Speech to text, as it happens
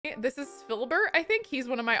This is Filbert, I think. He's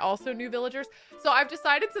one of my also new villagers. So I've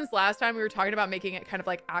decided since last time we were talking about making it kind of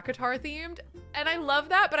like Akatar themed. And I love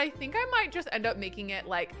that, but I think I might just end up making it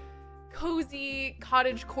like cozy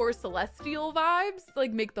cottagecore celestial vibes.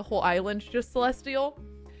 Like make the whole island just celestial.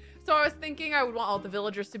 So I was thinking I would want all the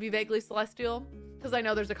villagers to be vaguely celestial because I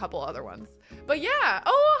know there's a couple other ones. But yeah.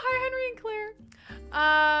 Oh, hi Henry and Claire.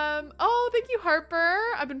 Oh, thank you, Harper.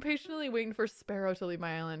 I've been patiently waiting for Sparrow to leave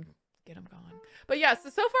my island. Get him going. But yeah, so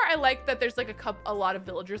far I like that there's like a lot of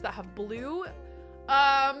villagers that have blue.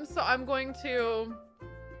 So I'm going to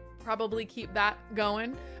probably keep that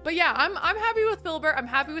going. But yeah, I'm happy with Filbert. I'm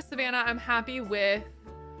happy with Savannah. I'm happy with...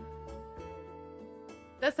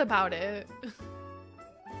 That's about it.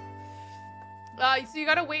 So you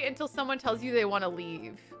gotta wait until someone tells you they want to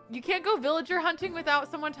leave. You can't go villager hunting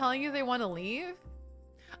without someone telling you they want to leave.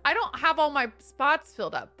 I don't have all my spots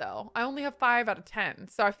filled up though. I only have 5 out of 10.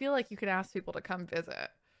 So I feel like you can ask people to come visit.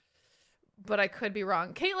 But I could be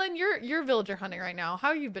wrong. Caitlin, you're villager hunting right now.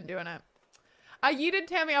 How you been doing it? I yeeted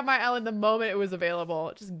Tammy off my island the moment it was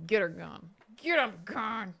available. Just get her gone. Get her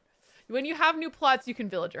gone. When you have new plots, you can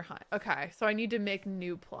villager hunt. Okay, so I need to make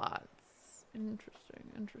new plots.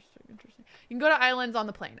 Interesting, interesting, interesting. You can go to islands on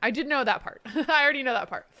the plane. I did know that part. I already know that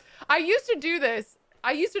part. I used to do this.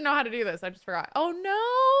 I used to know how to do this. I just forgot. Oh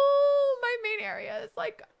no, my main area is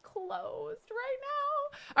like closed right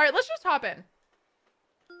now. All right, let's just hop in.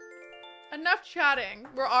 Enough chatting.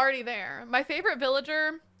 We're already there. My favorite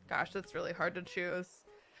villager. Gosh, that's really hard to choose.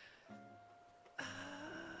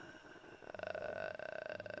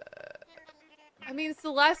 I mean,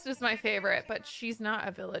 Celeste is my favorite, but she's not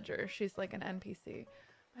a villager. She's like an NPC.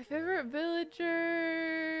 My favorite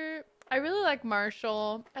villager. I really like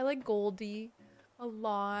Marshall. I like Goldie a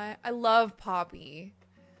lot. I love Poppy.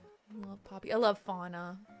 I love Poppy. I love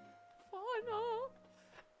Fauna.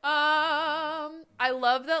 I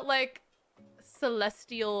love that like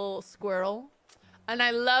celestial squirrel. And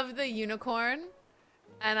I love the unicorn.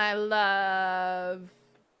 And I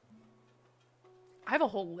have a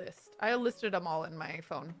whole list. I listed them all in my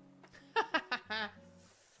phone.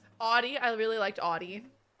 Audie. I really liked Audie.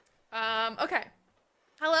 Okay.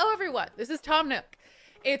 Hello, everyone. This is Tom Nook.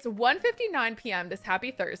 It's 1:59 p.m. this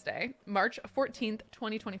happy Thursday, March 14th,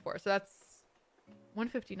 2024. So that's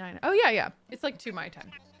 1:59. Oh, yeah. It's like 2 my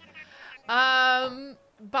time.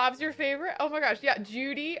 Bob's your favorite? Oh my gosh. Yeah,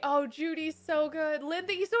 Judy. Oh, Judy's so good. Lynn,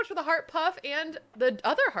 thank you so much for the heart puff and the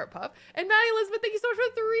other heart puff. And Maddie Elizabeth, thank you so much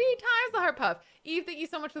for 3 times the heart puff. Eve, thank you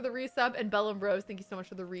so much for the resub. And Bella Rose, thank you so much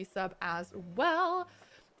for the resub as well.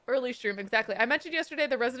 Early stream, exactly. I mentioned yesterday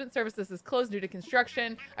the resident services is closed due to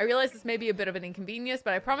construction. I realize this may be a bit of an inconvenience,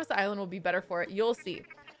 but I promise the island will be better for it. You'll see.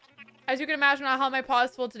 As you can imagine, I'll have my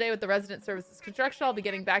paws full today with the resident services construction. I'll be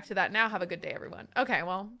getting back to that now. Have a good day, everyone. Okay,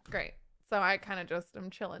 well, great. So I kind of just am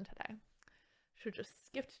chilling today. Should just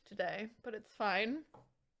skipped today, but it's fine.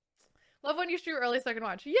 Love when you stream early so I can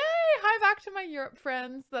watch. Yay! Hi back to my Europe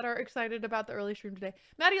friends that are excited about the early stream today.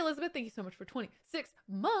 Maddie Elizabeth, thank you so much for 26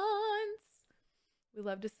 months. We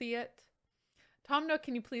love to see it. Tom Nook,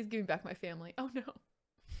 can you please give me back my family? Oh no.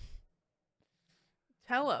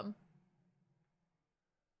 Tell him.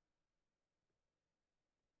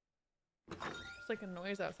 It's like a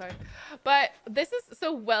noise outside. But this is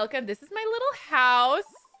so welcome. This is my little house.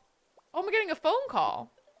 Oh, I'm getting a phone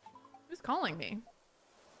call. Who's calling me?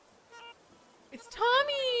 It's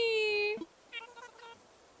Tommy.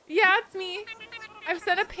 Yeah, it's me. I've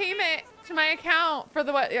sent a payment to my account for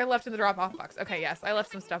the what I left in the drop-off box. Okay, yes, I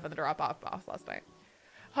left some stuff in the drop-off box last night.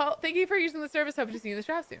 Oh, thank you for using the service. Hope to see you in the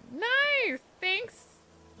shop soon. Nice. Thanks.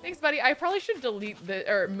 Thanks, buddy. I probably should delete the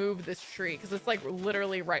or move this tree because it's like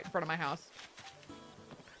literally right in front of my house.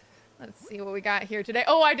 Let's see what we got here today.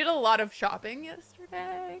 Oh, I did a lot of shopping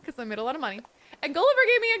yesterday because I made a lot of money. And Gulliver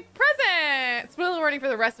gave me a present. Spoiler warning for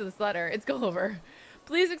the rest of this letter. It's Gulliver.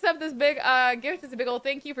 Please accept this big gift. It's a big old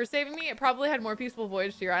thank you for saving me. It probably had more peaceful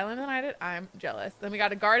voyage to your island than I did. I'm jealous. Then we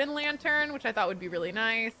got a garden lantern, which I thought would be really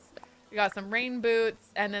nice. We got some rain boots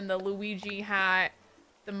and then the Luigi hat,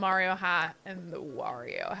 the Mario hat, and the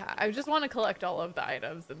Wario hat. I just want to collect all of the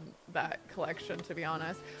items in that collection, to be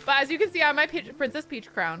honest. But as you can see, I have my Princess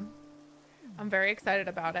Peach crown. I'm very excited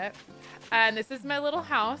about it. And this is my little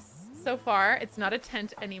house so far. It's not a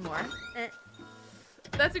tent anymore.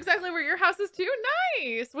 That's exactly where your house is too.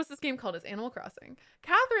 Nice. What's this game called? It's Animal Crossing.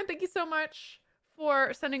 Catherine, thank you so much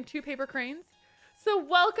for sending 2 paper cranes. So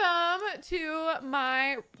welcome to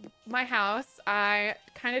my house. I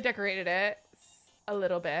kind of decorated it a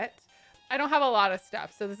little bit. I don't have a lot of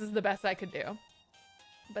stuff, so this is the best I could do.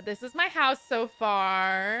 But this is my house so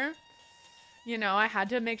far. You know, I had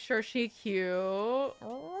to make sure she's cute.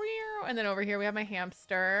 And then over here we have my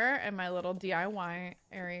hamster and my little DIY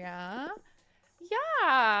area.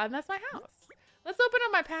 Yeah, and that's my house. Let's open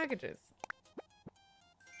up my packages.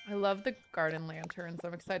 I love the garden lanterns.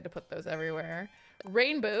 I'm excited to put those everywhere.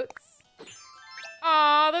 Rain boots.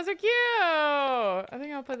 Aw, those are cute. I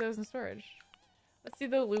think I'll put those in storage. Let's see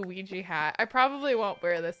the Luigi hat. I probably won't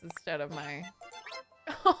wear this instead of my...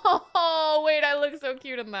 Oh, wait, I look so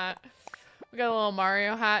cute in that. We got a little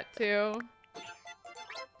Mario hat too.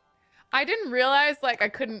 I didn't realize like I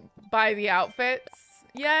couldn't buy the outfits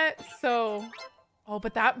yet, so... Oh,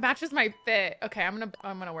 but that matches my fit. Okay, I'm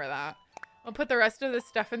gonna wear that. I'll put the rest of this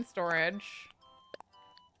stuff in storage.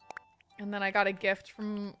 And then I got a gift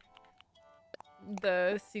from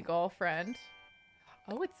the seagull friend.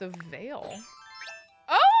 Oh, it's a veil.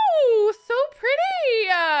 Oh, so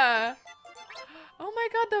pretty! Oh my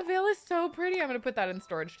god, the veil is so pretty. I'm gonna put that in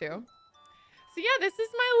storage too. So yeah, this is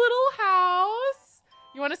my little house.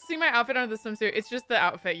 You want to see my outfit under the swimsuit? It's just the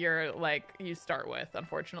outfit you start with,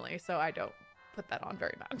 unfortunately. So I don't put that on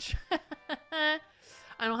very much.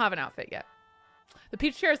 I don't have an outfit yet. The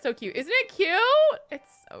peach chair is so cute. Isn't it cute? It's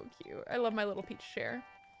so cute. I love my little peach chair.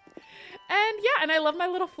 And yeah, and I love my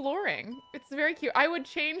little flooring. It's very cute. I would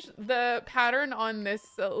change the pattern on this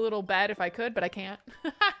little bed if I could, but I can't.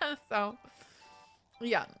 So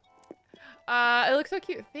yeah. It looks so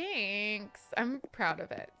cute. Thanks. I'm proud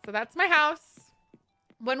of it. So that's my house.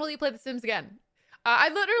 When will you play The Sims again? I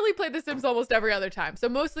literally play The Sims almost every other time. So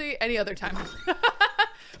mostly any other time.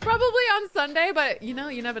 Probably on Sunday, but you know,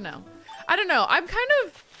 you never know. I don't know.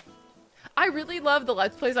 I really love the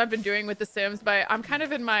Let's Plays I've been doing with The Sims, but I'm kind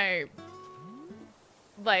of in my,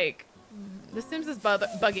 like, The Sims is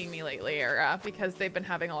bugging me lately era because they've been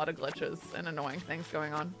having a lot of glitches and annoying things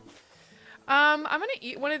going on. I'm gonna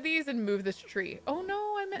eat one of these and move this tree. Oh no,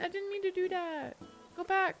 I didn't mean to do that. Go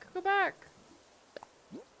back, go back.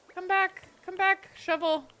 Come back, come back,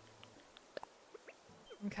 shovel.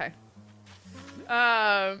 Okay.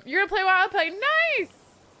 You're gonna play while I play, nice!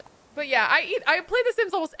 But yeah, I play The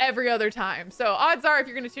Sims almost every other time. So odds are if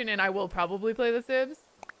you're gonna tune in, I will probably play The Sims.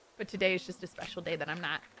 But today is just a special day that I'm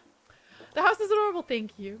not. The house is adorable,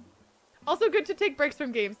 thank you. Also good to take breaks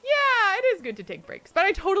from games. Yeah, it is good to take breaks, but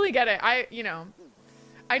I totally get it. I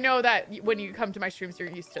know that when you come to my streams,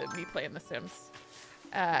 you're used to me playing The Sims.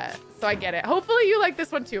 So I get it. Hopefully you like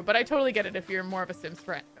this one too, but I totally get it if you're more of a Sims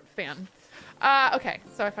fan. Okay,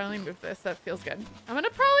 so I finally moved this. That feels good. I'm gonna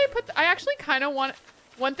probably put, I actually kind of want,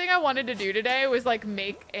 one thing I wanted to do today was like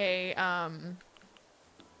make a,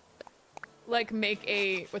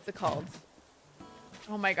 what's it called?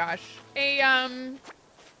 Oh my gosh. A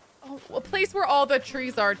place where all the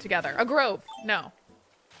trees are together. A grove. No.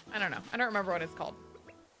 I don't know. I don't remember what it's called.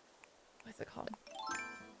 What's it called?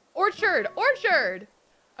 Orchard. Orchard.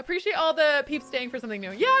 Appreciate all the peeps staying for something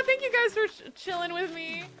new. Yeah, thank you guys for chilling with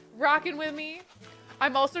me. Rocking with me.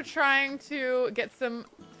 I'm also trying to get some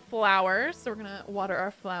flowers. So we're going to water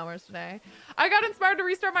our flowers today. I got inspired to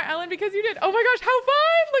restart my island because you did. Oh my gosh, how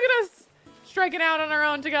fun. Look at us striking out on our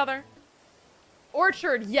own together.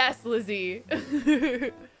 Orchard. Yes, Lizzie.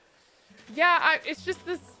 Yeah, it's just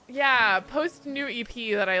this, yeah, post new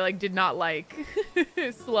EP that I like did not like.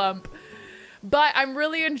 Slump. But I'm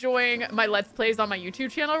really enjoying my Let's Plays on my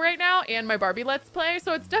YouTube channel right now and my Barbie Let's Play.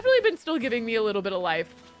 So it's definitely been still giving me a little bit of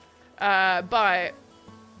life. But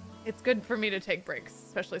it's good for me to take breaks,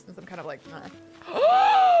 especially since I'm kind of like,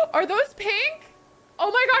 Are those pink? Oh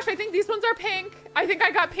my gosh, I think these ones are pink. I think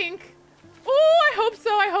I got pink. Oh, I hope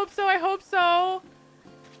so. I hope so. I hope so.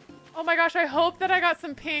 Oh my gosh, I hope that I got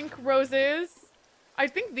some pink roses. I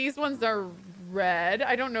think these ones are red.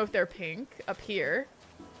 I don't know if they're pink up here.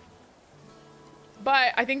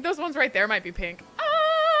 But I think those ones right there might be pink. Ah,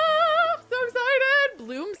 I'm so excited.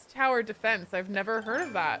 Bloom's Tower Defense. I've never heard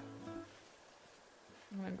of that.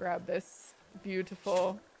 I'm gonna grab this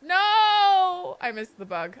beautiful. No, I missed the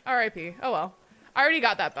bug. R.I.P. Oh well. I already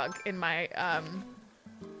got that bug in my,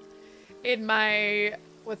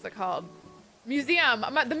 what's it called? Museum.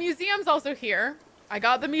 The museum's also here. I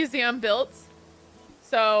got the museum built.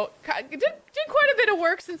 So did quite a bit of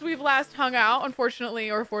work since we've last hung out,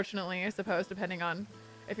 unfortunately, or fortunately, I suppose, depending on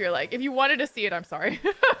if you're like, if you wanted to see it, I'm sorry.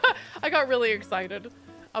 I got really excited.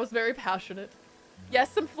 I was very passionate.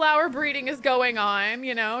 Yes, some flower breeding is going on,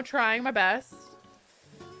 you know, trying my best.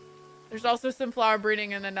 There's also some flower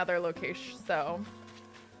breeding in another location, so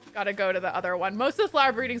gotta go to the other one. Most of the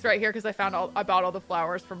flower breeding's right here because I bought all the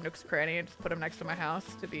flowers from Nook's Cranny and just put them next to my house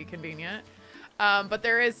to be convenient. But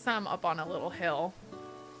there is some up on a little hill.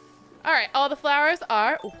 All right, all the flowers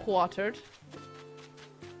are watered.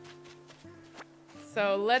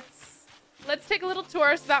 So let's let's take a little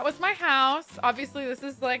tour. So that was my house. Obviously, this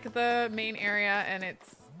is like the main area and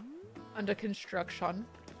it's under construction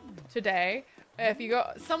today. If you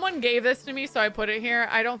go, someone gave this to me, so I put it here.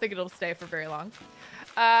 I don't think it'll stay for very long.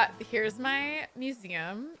 Here's my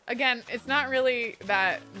museum. Again, it's not really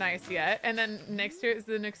that nice yet. And then next to it is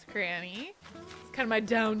the Nook's Cranny. It's kind of my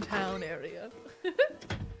downtown area.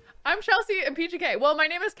 I'm Chelsea and Peachy K. Well, my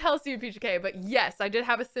name is Kelsey and Peachy K, but yes, I did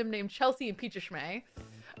have a sim named Chelsea and Peachy Shmay.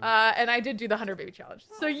 And I did do the 100 baby challenge.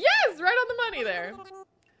 So yes, right on the money there.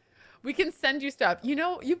 We can send you stuff. You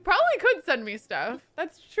know, you probably could send me stuff.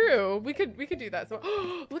 That's true. We could do that. So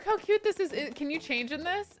look how cute this is. Can you change in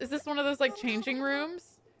this? Is this one of those like changing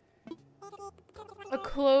rooms? A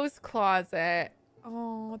clothes closet.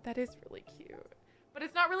 Oh, that is really cute. But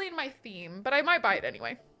it's not really in my theme, but I might buy it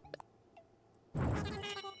anyway.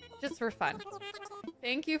 Just for fun.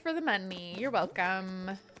 Thank you for the money. You're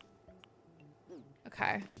welcome.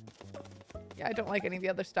 Okay. Yeah, I don't like any of the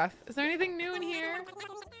other stuff. Is there anything new in here?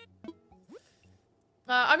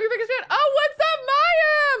 I'm your biggest fan. Oh, what's up,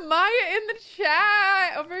 Maya? Maya in the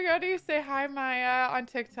chat. Oh my god, do you say hi, Maya, on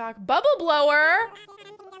TikTok? Bubble blower.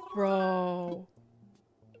 Bro.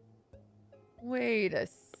 Wait a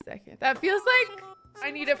second. That feels like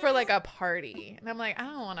I need it for like a party. And I'm like, I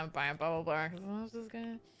don't want to buy a bubble blower because I was just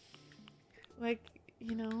gonna, like,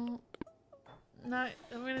 you know, I'm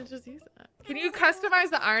gonna just use it. Can you customize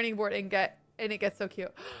the ironing board and it gets so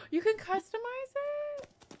cute? You can customize it?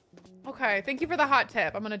 Okay, thank you for the hot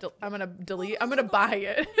tip. I'm gonna buy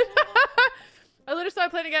it. I literally started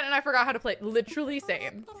playing again and I forgot how to play. Literally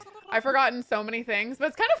same. I've forgotten so many things, but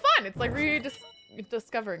it's kind of fun. It's like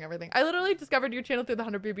discovering everything. I literally discovered your channel through the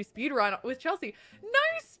 100 baby speed run with Chelsea.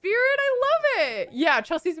 Nice, Spirit. I love it. Yeah,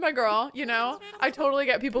 Chelsea's my girl, you know? I totally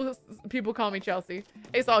get people call me Chelsea.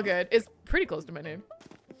 It's all good. It's pretty close to my name.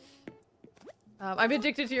 I'm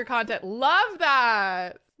addicted to your content. Love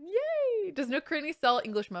that. Yay! Does Nook Cranny sell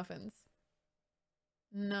English muffins?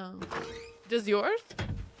 No. Does yours?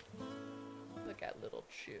 Look at little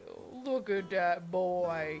Chew. Look at that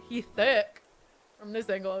boy. He's thick. From this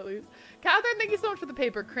angle, at least. Catherine, thank you so much for the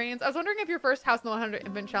paper cranes. I was wondering if your first house in the 100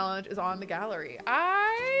 infant challenge is on the gallery.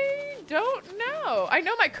 I don't know. I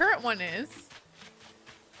know my current one is.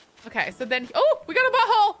 Okay, so then, oh, we got a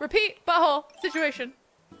butthole. Repeat, butthole situation.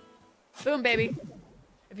 Boom, baby.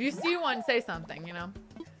 If you see one, say something, you know.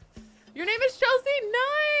 Your name is Chelsea?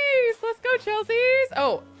 Nice! Let's go, Chelsea's.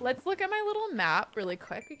 Oh, let's look at my little map really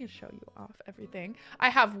quick. We can show you off everything. I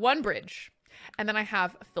have one bridge. And then I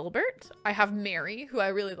have Filbert. I have Mary, who I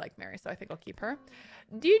really like Mary, so I think I'll keep her.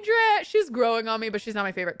 Deidre, she's growing on me, but she's not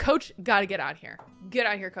my favorite. Coach, gotta get out here. Get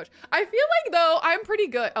out here, Coach. I feel like, though, I'm pretty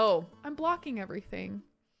good. Oh, I'm blocking everything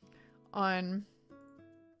on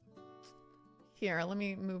here. Let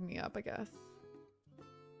me move me up, I guess.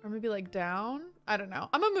 Or maybe like down. I don't know.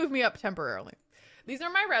 I'm gonna move me up temporarily. These are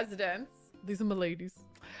my residents. These are my ladies.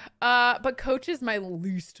 But Coach is my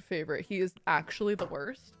least favorite. He is actually the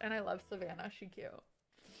worst. And I love Savannah. She's cute.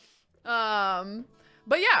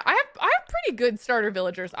 But yeah, I have pretty good starter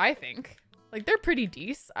villagers, I think. Like, they're pretty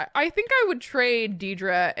decent. I think I would trade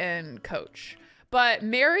Deidre and Coach. But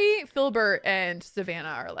Mary, Filbert, and Savannah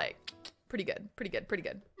are like pretty good. Pretty good. Pretty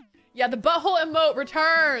good. Yeah, the butthole emote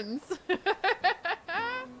returns.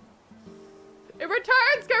 It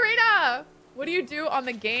returns, Karina! What do you do on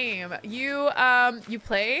the game? You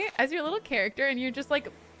play as your little character and you're just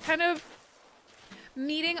like kind of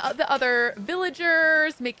meeting the other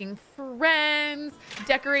villagers, making friends,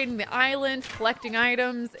 decorating the island, collecting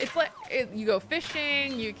items. It's like you go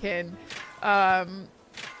fishing, you can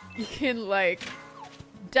like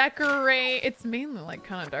decorate. It's mainly like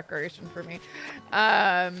kind of decoration for me.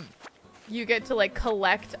 You get to like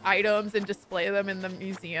collect items and display them in the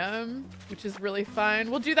museum, which is really fun.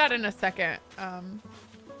 We'll do that in a second.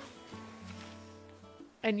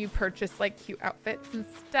 And you purchase like cute outfits and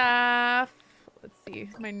stuff. Let's see,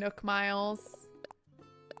 my Nook miles.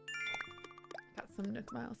 Got some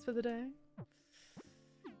Nook miles for the day.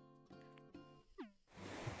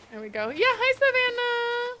 There we go. Yeah,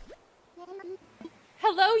 hi Savannah.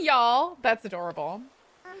 Hello, y'all. That's adorable.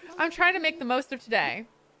 I'm trying to make the most of today.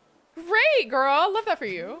 Great, girl. Love that for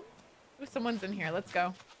you. Ooh, someone's in here. Let's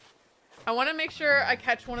go. I want to make sure I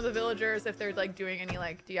catch one of the villagers if they're like doing any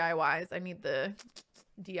like DIYs. I need the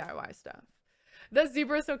DIY stuff. The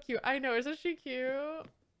zebra is so cute. I know. Isn't she cute?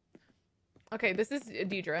 Okay, this is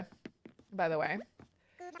Deidre, by the way.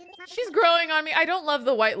 She's growing on me. I don't love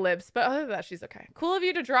the white lips, but other than that, she's okay. Cool of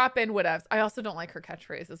you to drop in whatevs. I also don't like her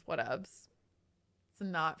catchphrase is whatevs. It's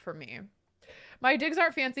not for me. My digs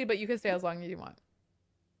aren't fancy, but you can stay as long as you want.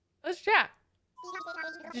 Let's chat.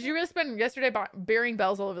 Did you really spend yesterday burying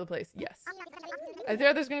bells all over the place? Yes. I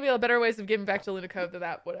think there's gonna be better ways of giving back to Luna Cove than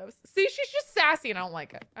that would have. See, she's just sassy and I don't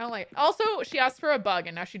like it. I don't like it. Also, she asked for a bug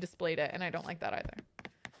and now she displayed it and I don't like that either.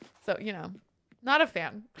 So, you know, not a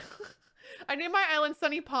fan. I named my island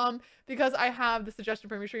Sunny Palm because I have the suggestion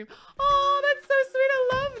from your stream. Oh, that's so sweet. I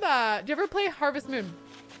love that. Do you ever play Harvest Moon?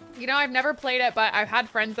 You know, I've never played it, but I've had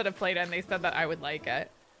friends that have played it and they said that I would like it.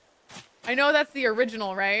 I know that's the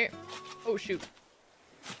original, right? Oh, shoot.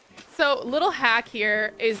 So little hack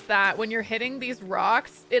here is that when you're hitting these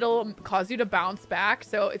rocks, it'll cause you to bounce back.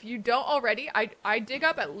 So if you don't already, I dig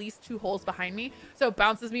up at least 2 holes behind me. So it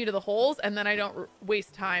bounces me to the holes and then I don't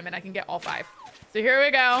waste time and I can get all 5. So here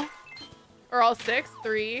we go. Or all 6,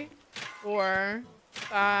 3, 4,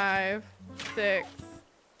 5, 6,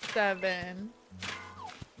 7.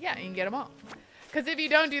 Yeah, you can get them all. Because if you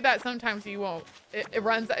don't do that, sometimes you won't. It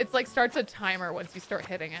runs, it's like starts a timer once you start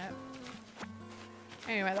hitting it.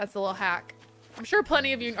 Anyway, that's a little hack. I'm sure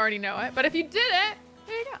plenty of you already know it, but if you did it,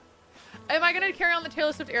 there you go. Am I going to carry on the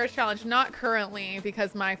Taylor Swift Eras Challenge? Not currently,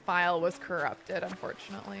 because my file was corrupted,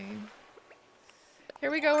 unfortunately. Here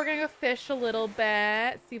we go. We're going to go fish a little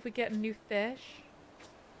bit. See if we get a new fish.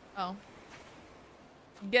 Oh.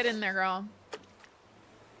 Get in there, girl.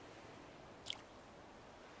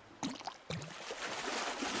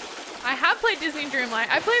 I have played Disney Dreamlight.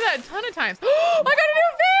 I played that a ton of times. Oh, I got a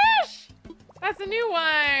new fish! That's a new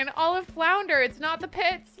one. Olive flounder. It's not the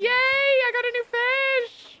pits. Yay! I got a new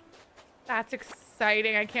fish. That's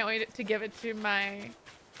exciting. I can't wait to give it to my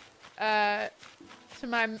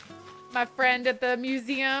my friend at the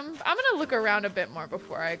museum. I'm gonna look around a bit more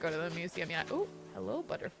before I go to the museum. Yeah. Oh, hello,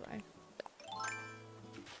 butterfly.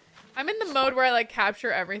 I'm in the mode where I like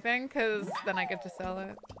capture everything because then I get to sell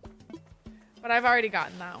it. But I've already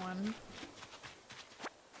gotten that one.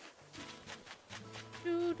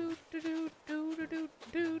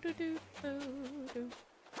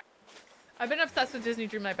 I've been obsessed with Disney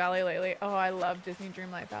Dreamlight Valley lately. Oh, I love Disney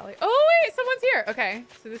Dreamlight Valley. Oh, wait, someone's here. Okay,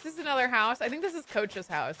 so this is another house. I think this is Coach's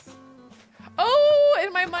house. Oh,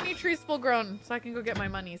 and my money tree's full grown, so I can go get my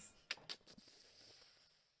monies.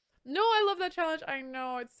 No, I love that challenge. I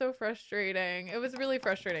know, it's so frustrating. It was really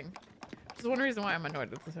frustrating. Which is one reason why I'm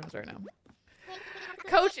annoyed with The Sims right now.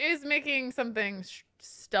 Coach is making something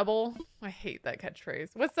stubble. I hate that catchphrase.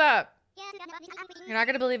 What's up? You're not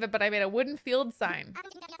gonna believe it, but I made a wooden field sign.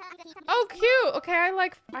 Oh, cute. Okay, I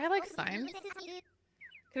like signs.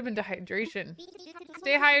 Could have been dehydration.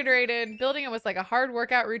 Stay hydrated. Building it was like a hard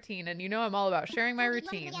workout routine, and you know I'm all about sharing my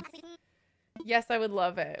routines. Yes, I would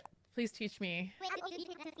love it. Please teach me.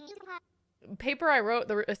 Paper I wrote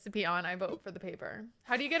the recipe on. I vote for the paper.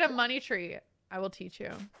 How do you get a money tree? I will teach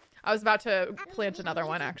you. I was about to plant another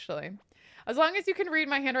one, actually. As long as you can read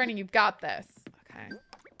my handwriting, you've got this. Okay.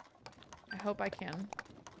 I hope I can.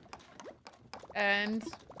 And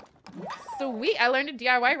sweet. I learned a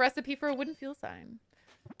DIY recipe for a wooden field sign.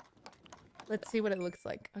 Let's see what it looks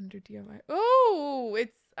like under DIY. Oh,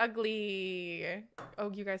 it's ugly.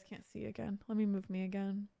 Oh, you guys can't see again. Let me move me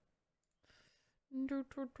again.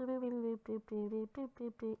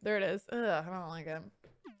 There it is. Ugh, I don't like it.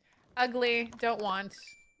 Ugly. Don't want.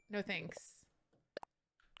 No thanks.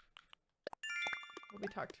 We'll be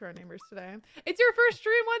talking to our neighbors today. It's your first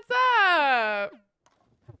stream. What's up?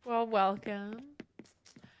 Well, welcome.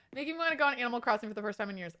 Making me want to go on Animal Crossing for the first time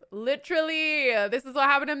in years. Literally, this is what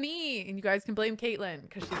happened to me. And you guys can blame Caitlin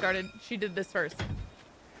because she did this first.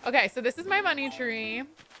 Okay, so this is my money tree.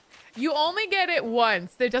 You only get it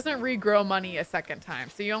once. It doesn't regrow money a second time.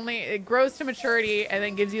 So it grows to maturity and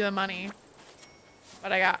then gives you the money.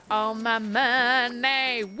 But I got all my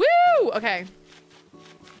money. Woo! Okay.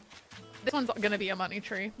 This one's gonna be a money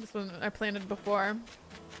tree. This one I planted before.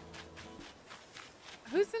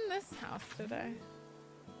 Who's in this house today?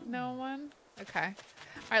 No one? Okay.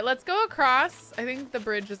 All right, let's go across. I think the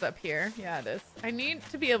bridge is up here. Yeah, it is. I need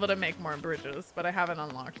to be able to make more bridges, but I haven't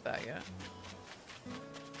unlocked that yet.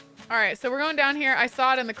 All right, so we're going down here. I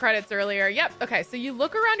saw it in the credits earlier. Yep. Okay, so you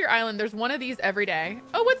look around your island. There's one of these every day.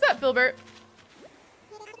 Oh, what's up, Filbert?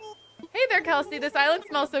 Hey there, Kelsey. This island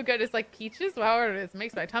smells so good. It's like peaches. Wow, it is.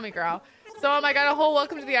 Makes my tummy growl. So I got a whole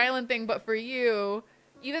welcome to the island thing, but for you,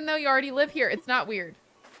 even though you already live here, it's not weird.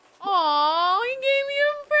 Aw, he gave me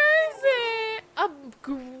a present. A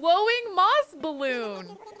glowing moss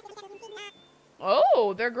balloon.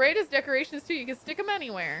 Oh, they're great as decorations too. You can stick them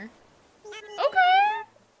anywhere. Okay.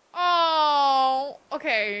 Oh,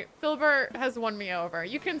 okay. Filbert has won me over.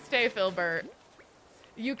 You can stay, Filbert.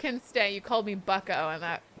 You can stay. You called me Bucko, and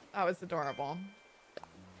that was adorable.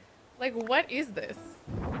 Like, what is this?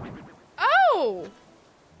 Oh!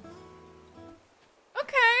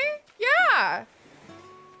 Okay. Yeah.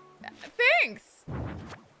 Yeah. Thanks.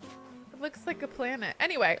 It looks like a planet.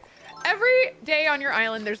 Anyway, every day on your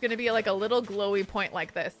island, there's going to be like a little glowy point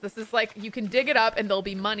like this. This is like, you can dig it up and there'll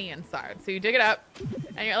be money inside. So you dig it up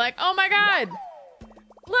and you're like, oh my God,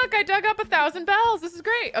 look, I dug up 1,000 bells. This is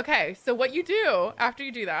great. Okay. So what you do after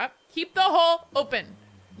you do that, keep the hole open.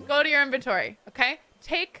 Go to your inventory. Okay.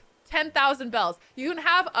 Take 10,000 bells. You can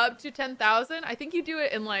have up to 10,000. I think you do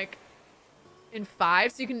it in like, in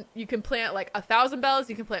 5. So you can plant like 1,000 bells.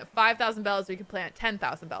 You can plant 5,000 bells, or you can plant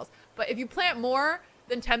 10,000 bells. But if you plant more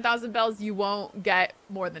than 10,000 bells, you won't get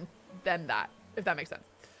more than that, if that makes sense.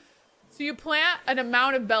 So you plant an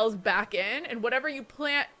amount of bells back in, and whatever you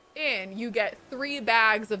plant in, you get 3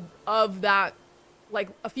 bags of that. Like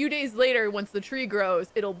a few days later, once the tree grows,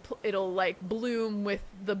 it'll like bloom with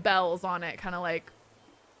the bells on it, kind of like,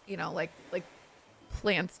 you know, like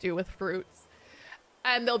plants do with fruits.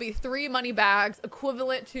 And there'll be 3 money bags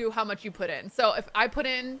equivalent to how much you put in. So if I put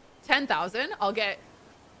in 10,000, I'll get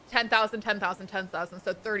 10,000, 10,000, 10,000.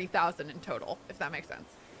 So 30,000 in total, if that makes sense.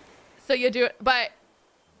 So you do it, but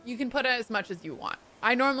you can put in as much as you want.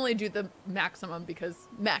 I normally do the maximum because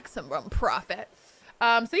maximum profit.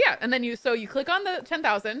 So yeah, and then you click on the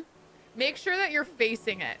 10,000, make sure that you're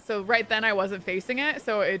facing it. So right then I wasn't facing it,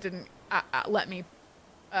 so it didn't let me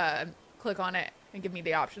click on it and give me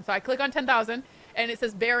the option. So I click on 10,000 and it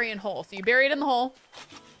says bury in hole. So you bury it in the hole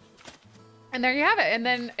and there you have it. And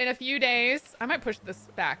then in a few days, I might push this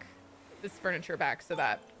furniture back so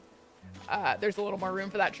that there's a little more room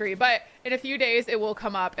for that tree. But in a few days, it will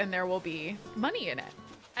come up and there will be money in it.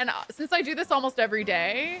 And since I do this almost every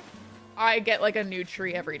day, I get like a new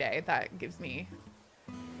tree every day that gives me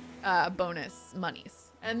bonus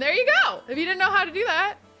monies. And there you go. If you didn't know how to do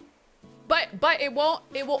that. But it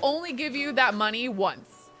will only give you that money once.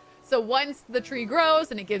 So once the tree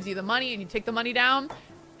grows and it gives you the money and you take the money down,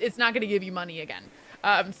 it's not going to give you money again.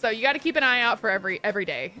 So you got to keep an eye out for every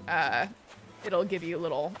day. It'll give you a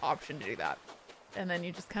little option to do that. And then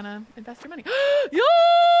you just kind of invest your money.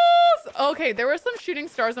 Yes! Okay, there were some shooting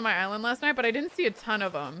stars on my island last night, but I didn't see a ton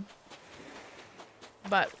of them.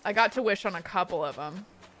 But I got to wish on a couple of them.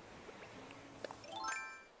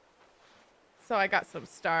 So I got some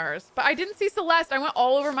stars. But I didn't see Celeste. I went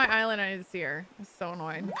all over my island and I didn't see her. I was so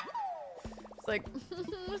annoyed. It's like,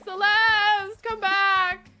 Celeste, come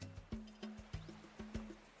back.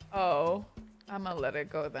 Oh, I'm gonna let it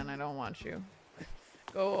go then. I don't want you.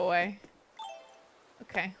 Go away.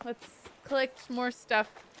 Okay, let's collect more stuff.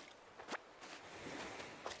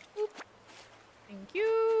 Oop. Thank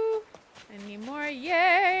you. Any more?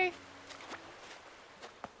 Yay.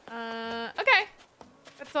 Okay.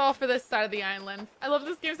 That's all for this side of the island. I love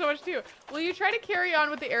this game so much too. Will you try to carry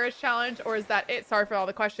on with the Eris challenge, or is that it? Sorry for all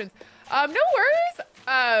the questions. No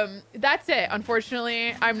worries. That's it.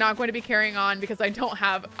 Unfortunately, I'm not going to be carrying on because I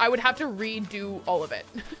would have to redo all of it.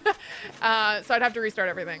 So I'd have to restart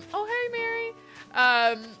everything. Oh, hey, Mary.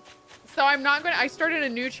 So I'm not going to, I started a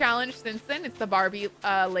new challenge since then. It's the Barbie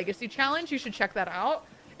Legacy Challenge. You should check that out.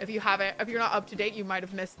 If you're not up to date, you might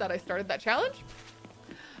have missed that I started that challenge.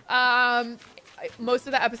 Most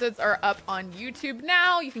of the episodes are up on YouTube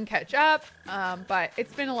now. You can catch up. But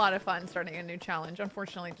it's been a lot of fun starting a new challenge.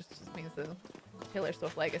 Unfortunately, it just means the Taylor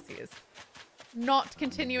Swift Legacy is not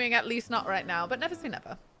continuing, at least not right now, but never say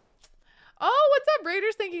never. Oh, what's up,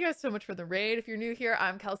 Raiders? Thank you guys so much for the raid. If you're new here,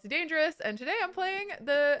 I'm Kelsey Dangerous, and today I'm playing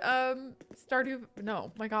the Stardew.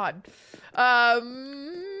 No, my God.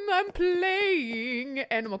 I'm playing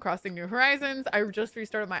Animal Crossing New Horizons. I just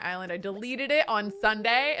restarted my island. I deleted it on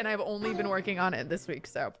Sunday, and I've only been working on it this week,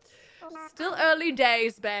 so still early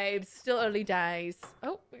days, babes. Still early days.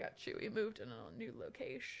 Oh, we got Chewy moved in a new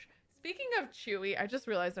location. Speaking of Chewy, I just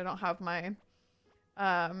realized I don't have my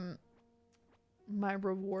my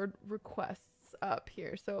reward requests up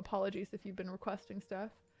here, so apologies if you've been requesting stuff.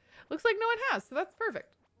 Looks like no one has, so that's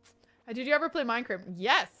perfect. Did you ever play Minecraft?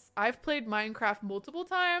 Yes, I've played Minecraft multiple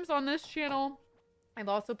times on this channel. I've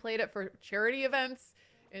also played it for charity events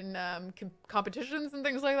in competitions and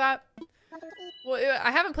things like that. Well,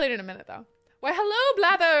 I haven't played it in a minute though. Why, hello,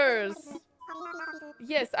 Blathers.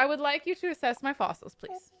 Yes, I would like you to assess my fossils,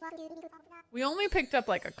 please. We only picked up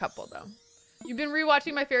like a couple though. You've been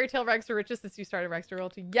rewatching my fairy tale Rags to Riches since you started Rags to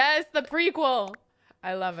Royalty. Yes, the prequel.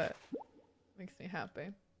 I love it. Makes me happy.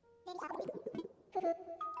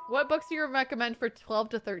 What books do you recommend for 12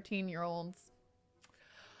 to 13-year-olds?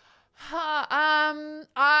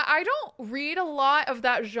 I don't read a lot of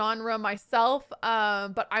that genre myself,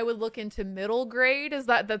 but I would look into middle grade.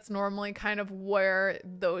 That's normally kind of where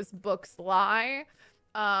those books lie.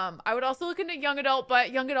 I would also look into young adult,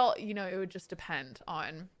 but young adult, you know, it would just depend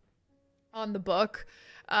on on the book,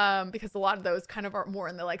 because a lot of those kind of are more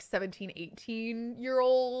in the like 17,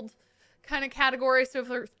 18-year-old kind of category. So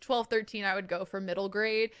for 12, 13, I would go for middle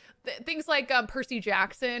grade. Things like Percy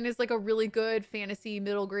Jackson is like a really good fantasy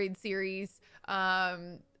middle grade series.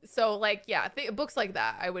 So like, yeah, books like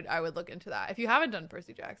that, I would look into that. If you haven't done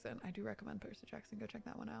Percy Jackson, I do recommend Percy Jackson. Go check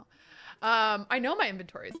that one out. I know my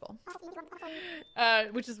inventory is full,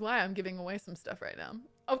 which is why I'm giving away some stuff right now.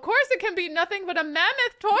 Of course, it can be nothing but a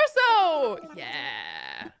mammoth torso.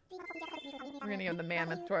 Yeah, we're gonna give the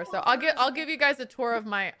mammoth torso. I'll give you guys a tour of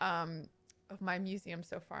my museum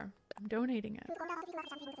so far. I'm donating it.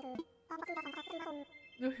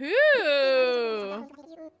 Woohoo!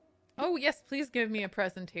 Oh, yes, please give me a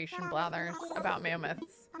presentation, Blathers, about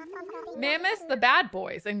mammoths. Mammoths, the bad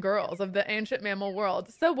boys and girls of the ancient mammal world.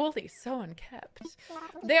 So woolly, so unkept.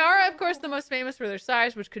 They are, of course, the most famous for their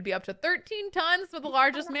size, which could be up to 13 tons for the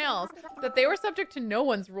largest males. That they were subject to no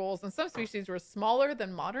one's rules, and some species were smaller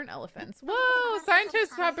than modern elephants. Whoa!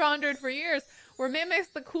 Scientists have pondered for years. Were mammoths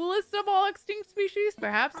the coolest of all extinct species?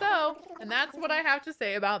 Perhaps so. And that's what I have to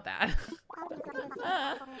say about that.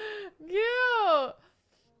 Cute!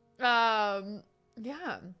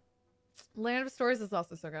 Yeah. Land of Stories is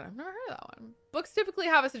also so good. I've never heard of that one. Books typically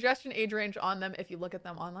have a suggestion age range on them if you look at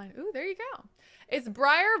them online. Ooh, there you go. It's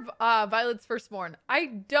Briar Violet's firstborn. I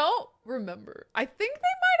don't remember. I think they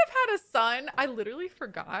might have had a son. I literally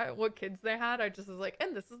forgot what kids they had. I just was like,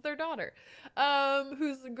 and this is their daughter,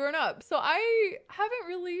 who's grown up. So I haven't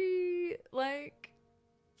really like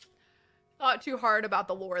thought too hard about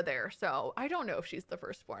the lore there, so I don't know if she's the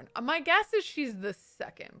firstborn. My guess is she's the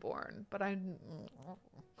secondborn, but I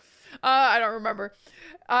don't remember.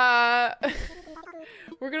 We're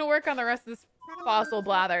gonna work on the rest of this fossil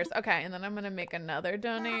Blathers. Okay, and then I'm gonna make another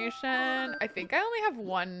donation. I think I only have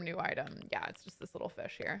one new item. Yeah, it's just this little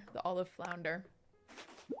fish here, the olive flounder.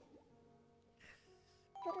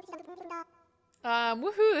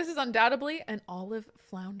 Woohoo, this is undoubtedly an olive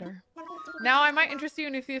flounder. Now I might interest you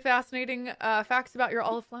in a few fascinating facts about your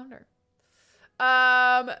olive flounder.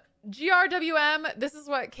 GRWM, this is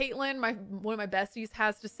what Caitlin, one of my besties,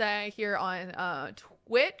 has to say here on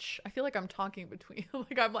Twitch. I feel like I'm talking between,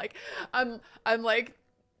 I'm like,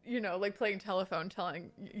 you know, like playing telephone, telling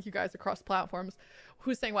you guys across platforms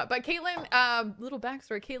who's saying what. But Caitlin, little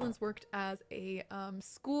backstory, Caitlin's worked as a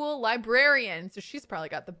school librarian, so she's probably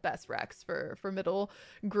got the best recs for middle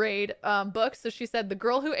grade books. So she said The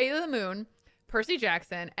Girl Who Ate the Moon, Percy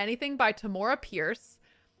Jackson, anything by Tamora Pierce,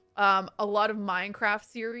 a lot of Minecraft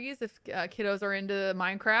series if kiddos are into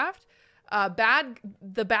Minecraft.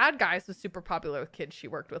 The Bad Guys was super popular with kids she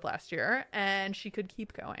worked with last year, and she could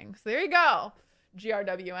keep going. So there you go.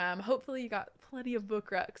 GRWM. Hopefully you got plenty of book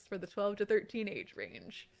recs for the 12 to 13 age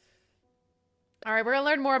range. All right, we're gonna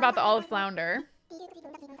learn more about the olive flounder.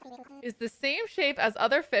 Is the same shape as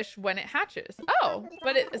other fish when it hatches. Oh,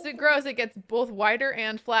 but as it grows, it gets both wider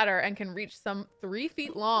and flatter and can reach some 3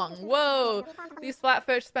 feet long. Whoa! These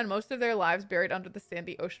flatfish spend most of their lives buried under the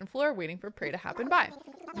sandy ocean floor, waiting for prey to happen by.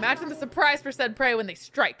 Imagine the surprise for said prey when they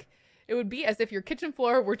strike. It would be as if your kitchen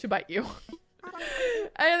floor were to bite you.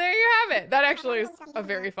 And there you have it. That actually is a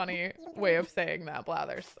very funny way of saying that,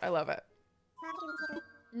 Blathers. I love it.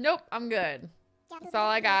 Nope, I'm good. That's all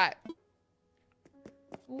I got.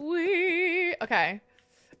 Okay.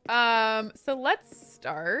 So let's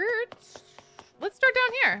start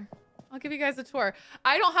down here. I'll give you guys a tour.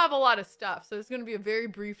 I don't have a lot of stuff, so it's going to be a very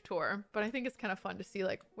brief tour, but I think it's kind of fun to see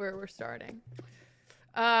like where we're starting.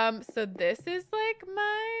 So this is like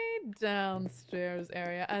my downstairs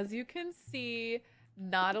area. As you can see,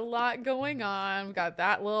 not a lot going on. We got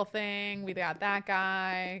that little thing. We got that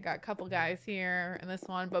guy. Got a couple guys here and this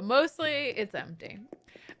one, but mostly it's empty.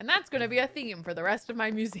 And that's going to be a theme for the rest of my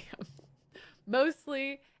museum.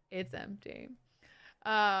 Mostly it's empty.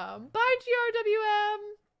 Bye, GRWM.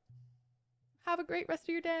 Have a great rest of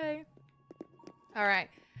your day. All right.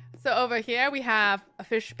 So over here we have a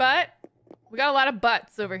fish butt. We got a lot of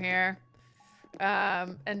butts over here.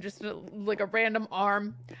 And just like a random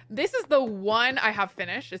arm. This is the one I have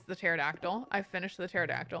finished. It's the pterodactyl. I finished the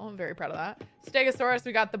pterodactyl. I'm very proud of that. Stegosaurus,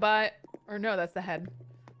 we got the butt. Or no, that's the head.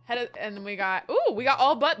 And then we got, ooh, we got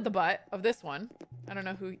all but the butt of this one. I don't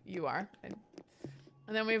know who you are. And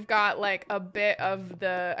then we've got like a bit of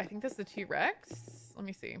the, I think this is the T-Rex. Let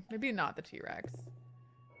me see. Maybe not the T-Rex.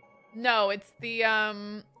 No, it's the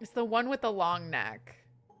one with the long neck.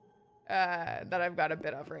 That I've got a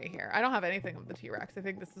bit of right here. I don't have anything of the T-Rex. I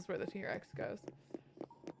think this is where the T-Rex goes.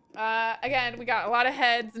 Again, we got a lot of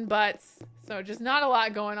heads and butts, so just not a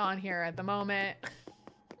lot going on here at the moment.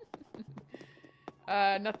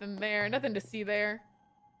 Nothing there, nothing to see there.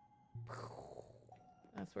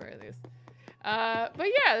 That's where it is. But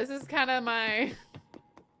yeah, this is kind of my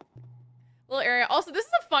little area. Also, this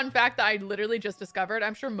is a fun fact that I literally just discovered.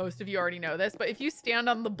 I'm sure most of you already know this, but if you stand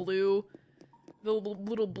on the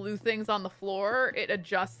little blue things on the floor, it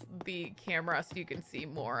adjusts the camera so you can see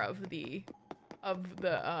more of the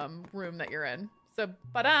room that you're in. So,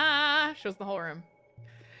 ba-da! Shows the whole room.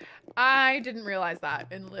 I didn't realize that,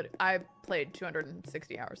 and I played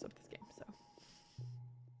 260 hours of this game,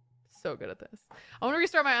 so good at this. I want to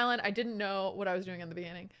restart my island. I didn't know what I was doing in the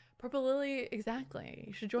beginning. Purple Lily, exactly.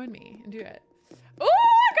 You should join me and do it. Oh,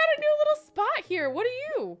 I got a new little spot here. What are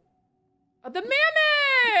you? Oh, the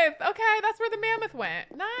mammoth! Okay, that's where the mammoth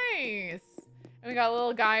went. Nice. And we got a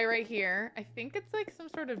little guy right here. I think it's like some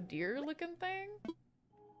sort of deer-looking thing.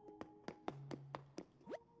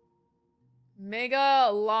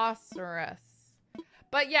 Megalosaurus.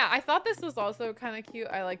 But yeah, I thought this was also kind of cute.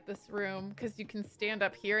 I like this room because you can stand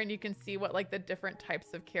up here and you can see what like the different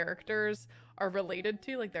types of characters are related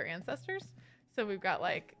to, like their ancestors. So we've got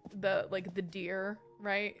like the deer,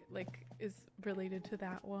 right? Like is related to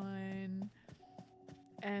that one.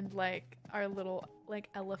 And like our little like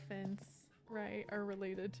elephants, right, are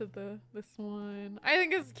related to this one. I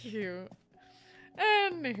think it's cute.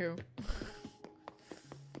 Anywho.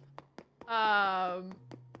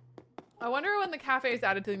 I wonder when the cafe is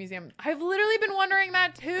added to the museum. I've literally been wondering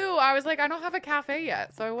that too. I was like, I don't have a cafe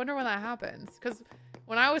yet, so I wonder when that happens. Because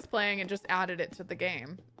when I was playing, it just added it to the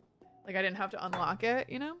game. Like I didn't have to unlock it,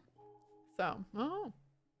 you know? So, oh.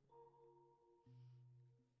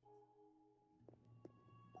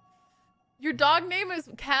 Your dog name is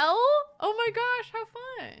Kel? Oh my gosh, how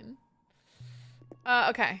fun.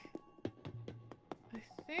 Okay.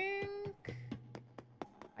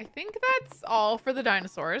 I think that's all for the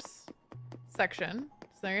dinosaurs section.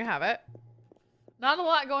 So there you have it. Not a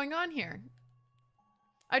lot going on here.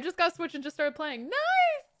 I just got Switch and just started playing.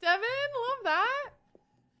 Nice, Devin. Love that.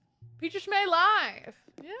 Peaches May live.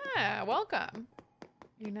 Yeah, welcome.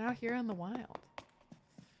 You're now here in the wild.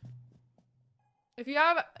 If you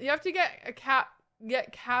have to get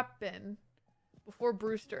Cap'n before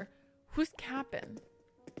Brewster. Who's Cap'n?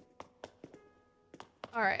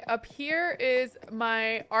 All right, up here is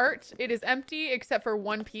my art. It is empty except for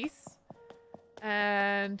one piece.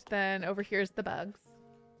 And then over here is the bugs.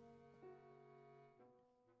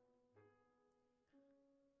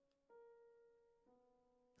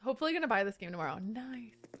 Hopefully gonna buy this game tomorrow.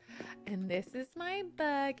 Nice. And this is my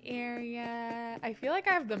bug area. I feel like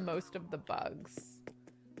I have the most of the bugs,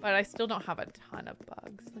 but I still don't have a ton of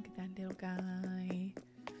bugs. Look at that little guy.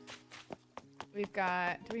 We've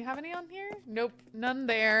got, do we have any on here? Nope, none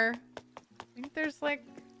there. I think there's like,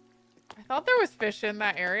 I thought there was fish in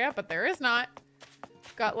that area, but there is not.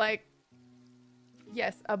 Got like,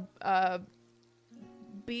 yes, a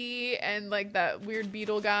bee and like that weird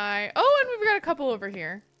beetle guy. Oh, and we've got a couple over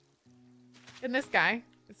here. And this guy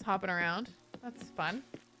is hopping around. That's fun.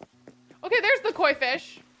 Okay, there's the koi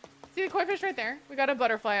fish. See the koi fish right there? We got a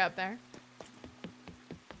butterfly up there.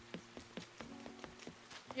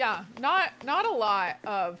 Yeah, not a lot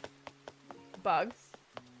of bugs.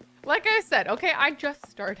 Like I said, okay, I just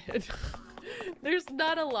started. There's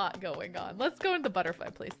not a lot going on. Let's go into the butterfly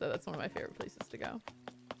place though. That's one of my favorite places to go.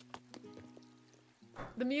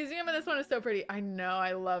 The museum in this one is so pretty. I know,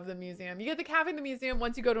 I love the museum. You get the cafe in the museum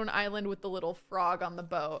once you go to an island with the little frog on the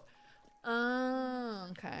boat. Oh,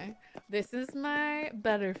 okay. This is my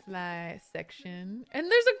butterfly section.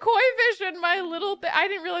 And there's a koi fish in my little thing. I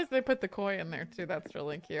didn't realize they put the koi in there too. That's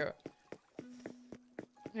really cute.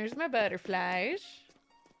 There's my butterflies.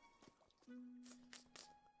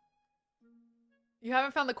 You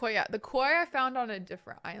haven't found the koi yet. The koi I found on a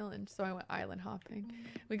different island, so I went island hopping.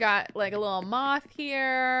 We got like a little moth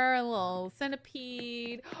here, a little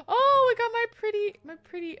centipede. Oh, we got my pretty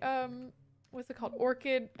what's it called?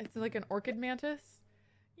 Orchid. It's like an orchid mantis.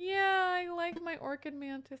 Yeah, I like my orchid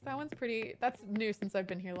mantis. That one's pretty. That's new since I've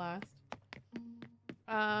been here last.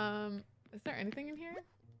 Is there anything in here?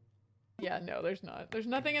 Yeah, no, there's not. There's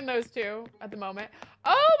nothing in those two at the moment.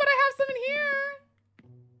 Oh, but I have some in here.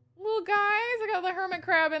 Little guys. I got the hermit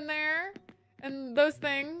crab in there. And those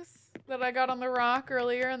things that I got on the rock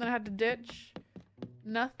earlier and then I had to ditch.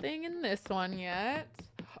 Nothing in this one yet.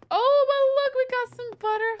 Oh, but look, we got some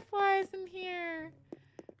butterflies in here.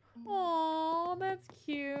 Oh, that's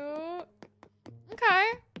cute. Okay.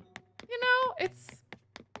 You know, it's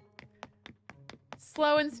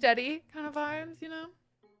slow and steady kind of vibes, you know?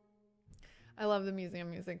 I love the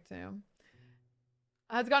museum music too.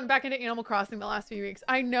 I've gotten back into Animal Crossing the last few weeks.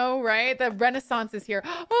 I know, right? The Renaissance is here.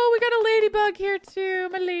 Oh, we got a ladybug here too.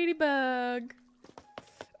 My ladybug.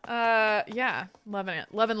 Yeah, loving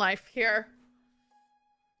it. Loving life here.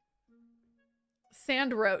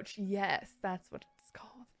 Sand roach. Yes, that's what it's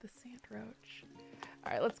called. The sand roach.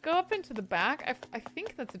 All right, let's go up into the back. I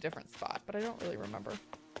think that's a different spot, but I don't really remember.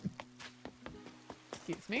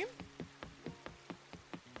 Excuse me.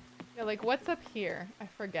 Yeah, like what's up here? I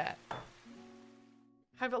forget.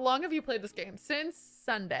 How long have you played this game? Since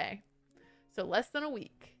Sunday. So less than a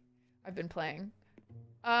week I've been playing.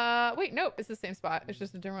 Wait, nope, it's the same spot. It's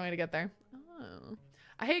just a different way to get there. Oh.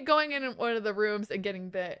 I hate going in one of the rooms and getting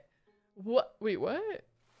bit. What? Wait, what?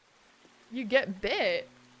 You get bit?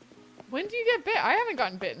 When do you get bit? I haven't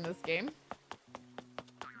gotten bit in this game.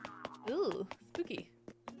 Ooh, spooky.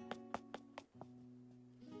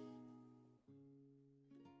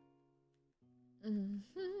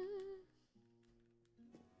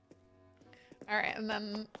 All right, and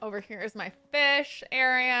then over here is my fish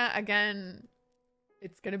area. Again,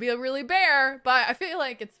 it's gonna be a really bare, but I feel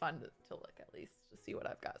like it's fun to look at least to see what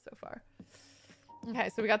I've got so far. Okay,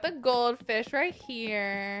 so we got the goldfish right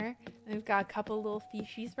here. And we've got a couple little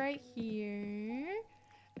fishies right here.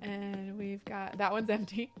 And we've got, that one's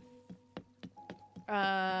empty.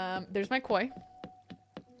 There's my koi.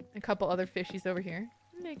 A couple other fishies over here.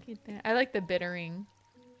 Look at that. I like the bittering.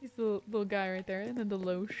 He's the little guy right there. And then the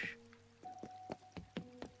loche.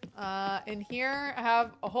 In here, I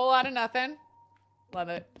have a whole lot of nothing. Love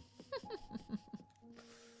it.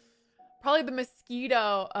 Probably the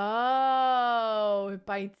mosquito. Oh, it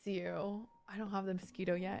bites you. I don't have the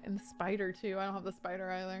mosquito yet. And the spider, too. I don't have the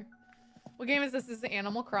spider either. What game is this? This is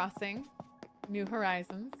Animal Crossing. New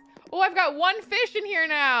Horizons. Oh, I've got one fish in here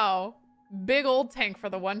now. Big old tank for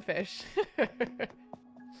the one fish. And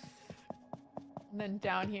then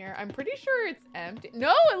down here, I'm pretty sure it's empty.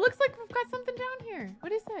 No, it looks like we've got something down here.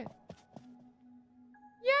 What is it?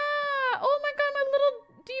 Yeah. Oh my God, my little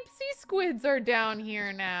deep sea squids are down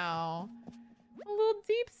here now. A little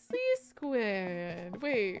deep sea squid.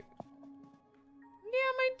 Wait.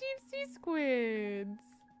 Yeah, my deep sea squids.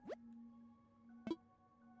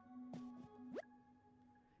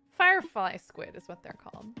 Firefly squid is what they're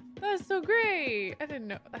called. That's so great. I didn't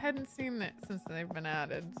know. I hadn't seen it since they've been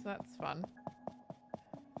added, so that's fun.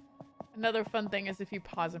 Another fun thing is if you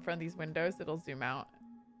pause in front of these windows, it'll zoom out.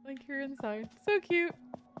 Like you're inside. So cute.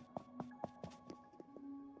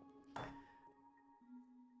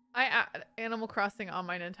 I added Animal Crossing on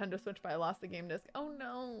my Nintendo Switch, but I lost the game disc. Oh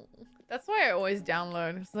no. That's why I always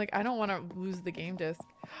download. It's like, I don't want to lose the game disc.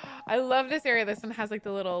 I love this area. This one has like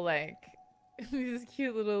the little like, these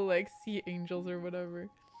cute little like sea angels or whatever.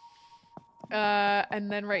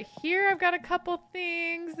 And then right here, I've got a couple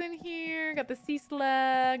things in here. Got the sea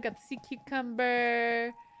slug, got the sea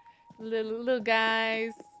cucumber, little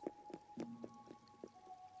guys.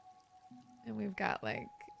 And we've got like,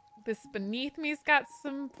 this beneath me's got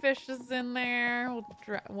some fishes in there.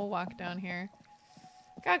 We'll walk down here.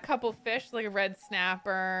 Got a couple fish, like a red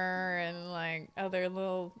snapper and like other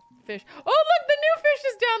little fish. Oh, look, the new fish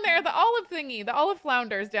is down there. The olive thingy, the olive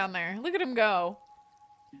flounder is down there. Look at him go.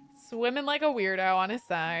 Swimming like a weirdo on his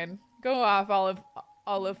side. Go off,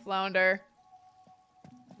 olive flounder.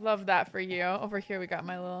 Love that for you. Over here we got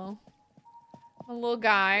my little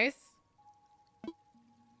guys.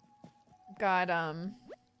 Got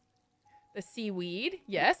the seaweed.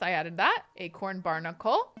 Yes, I added that. Acorn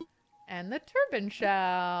barnacle. And the turban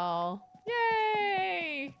shell.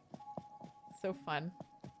 Yay! So fun.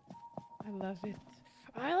 I love it.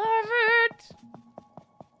 I love it!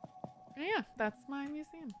 Yeah, that's my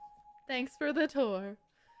museum. Thanks for the tour.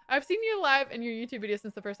 I've seen you live in your YouTube video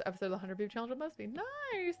since the first episode of the 100 View Challenge on BuzzFeed.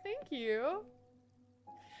 Nice, thank you.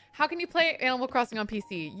 How can you play Animal Crossing on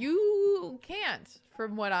PC? You can't,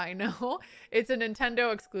 from what I know. It's a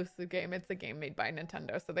Nintendo exclusive game. It's a game made by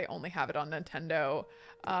Nintendo, so they only have it on Nintendo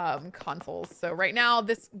consoles. So right now,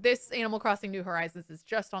 this Animal Crossing New Horizons is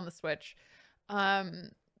just on the Switch.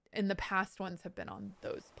 And the past ones have been on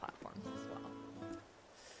those platforms as well.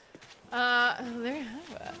 There you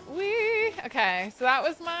have it. Okay, so that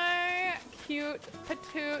was my cute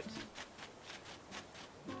patoot.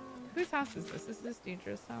 Whose house is this? Is this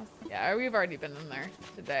Deidre's house? Yeah, we've already been in there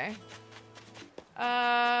today.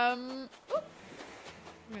 I'm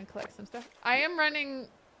gonna collect some stuff. I am running.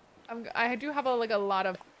 I do have a lot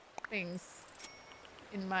of things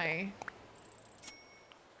in my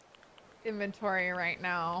inventory right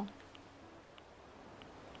now.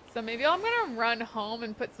 So maybe I'm gonna run home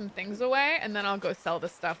and put some things away, and then I'll go sell the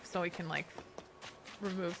stuff so we can like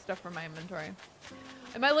remove stuff from my inventory.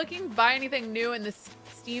 Am I looking to buy anything new in this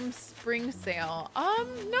Steam Spring Sale?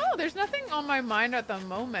 No, there's nothing on my mind at the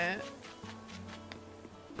moment.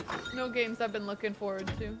 No games I've been looking forward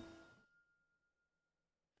to.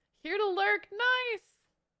 Here to lurk, nice!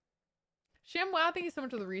 Sham, wow, thank you so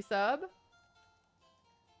much for the resub.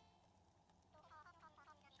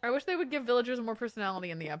 I wish they would give villagers more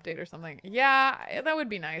personality in the update or something. Yeah, that would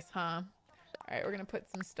be nice, huh? All right, we're gonna put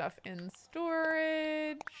some stuff in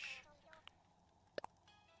storage.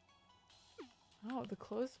 Oh, the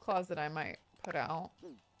clothes closet I might put out.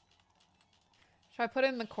 Should I put it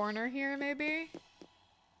in the corner here, maybe?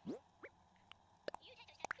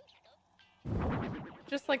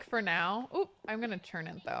 Just like for now. Oop, I'm gonna turn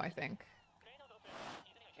it though, I think.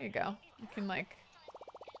 There you go. You can like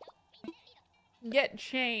get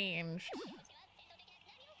changed.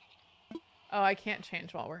 Oh, I can't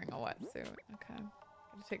change while wearing a wetsuit. Okay. I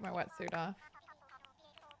have to take my wetsuit off.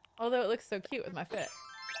 Although it looks so cute with my fit.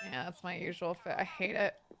 Yeah, that's my usual fit. I hate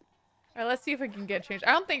it. Alright, let's see if we can get changed.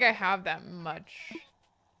 I don't think I have that much.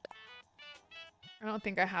 I don't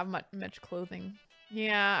think I have much clothing.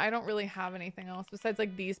 Yeah, I don't really have anything else besides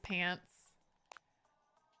like these pants.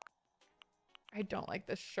 I don't like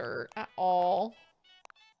this shirt at all.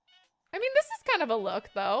 I mean, this is kind of a look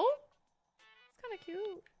though. It's kind of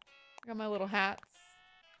cute. I got my little hats.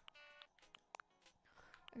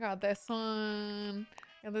 I got this one.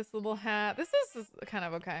 I got this little hat. This is kind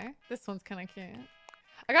of okay. This one's kind of cute.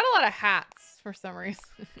 I got a lot of hats for some reason.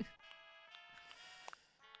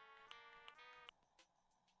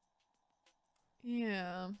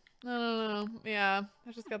 Yeah. No. Yeah.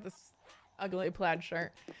 I just got this ugly plaid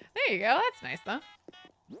shirt. There you go. That's nice though.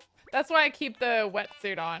 That's why I keep the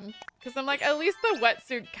wetsuit on. Because I'm like, at least the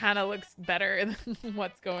wetsuit kind of looks better than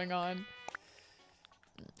what's going on.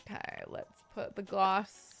 Okay, let's put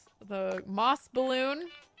the moss balloon.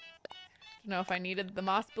 Don't know if I needed the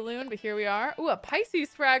moss balloon, but here we are. Ooh, a Pisces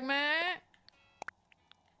fragment.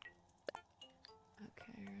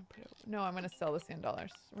 Okay, we're gonna put it, no, I'm gonna sell the sand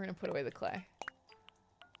dollars. We're gonna put away the clay.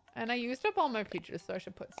 And I used up all my peaches, so I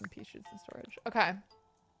should put some peaches in storage. Okay.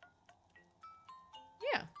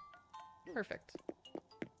 Yeah. Perfect.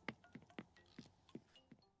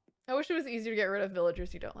 I wish it was easier to get rid of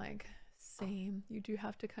villagers you don't like. Same. You do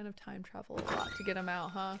have to kind of time travel a lot to get them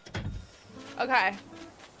out, huh? Okay.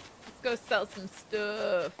 Let's go sell some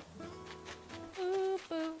stuff. Boo,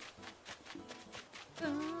 boo.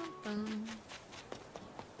 Bum, bum.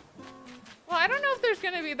 Well, I don't know if there's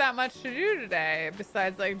gonna be that much to do today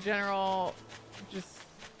besides like general just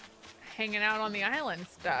hanging out on the island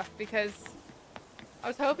stuff because I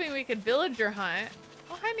was hoping we could villager hunt.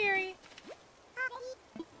 Oh, hi, Mary.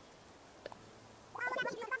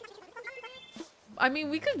 I mean,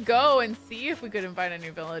 we could go and see if we could invite a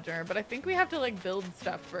new villager, but I think we have to like build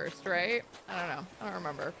stuff first, right? I don't know. I don't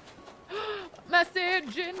remember.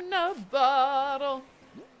 Message in a bottle.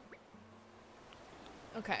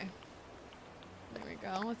 Okay. There we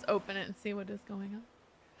go. Let's open it and see what is going on.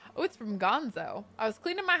 Oh, it's from Gonzo. I was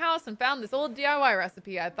cleaning my house and found this old DIY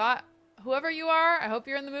recipe. I thought, whoever you are, I hope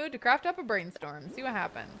you're in the mood to craft up a brainstorm. See what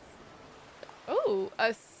happens. Oh,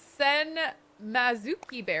 a Sen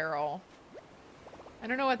Mazuki barrel. I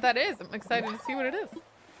don't know what that is. I'm excited to see what it is.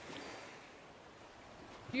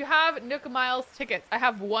 Do you have Nook Miles tickets? I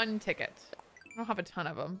have 1 ticket. I don't have a ton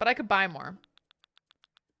of them, but I could buy more.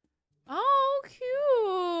 Oh,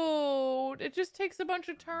 cute. It just takes a bunch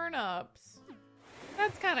of turnips.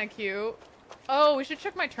 That's kind of cute. Oh, we should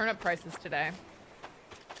check my turnip prices today.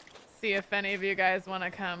 See if any of you guys want to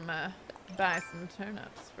come buy some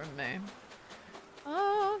turnips from me.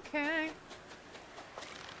 Okay.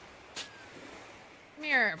 Come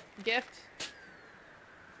here, gift.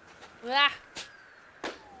 Ah.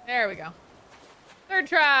 There we go. 3rd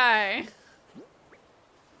try.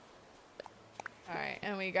 All right,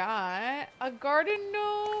 and we got a garden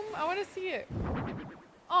gnome. I want to see it.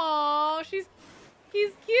 Oh, he's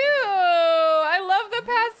cute. I love the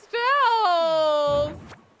pastels.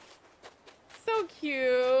 So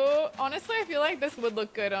cute. Honestly, I feel like this would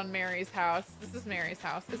look good on Mary's house. This is Mary's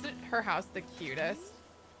house. Isn't her house the cutest?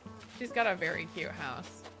 She's got a very cute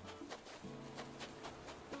house.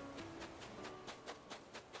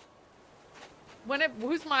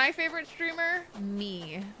 Who's my favorite streamer?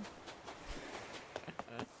 Me.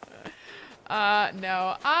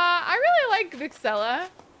 No. I really like Vixella.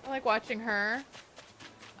 I like watching her.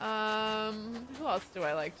 Who else do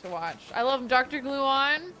I like to watch? I love Dr.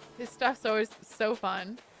 Gluon. His stuff's always so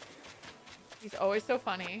fun. He's always so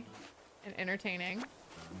funny and entertaining.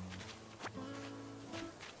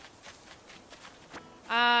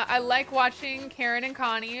 I like watching Karen and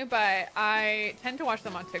Connie, but I tend to watch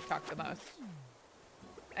them on TikTok the most.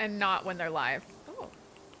 And not when they're live. Oh.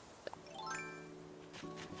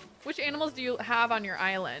 Which animals do you have on your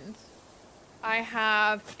island? I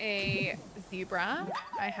have a zebra.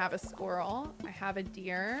 I have a squirrel. I have a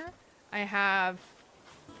deer. I have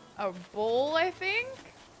a bull, I think.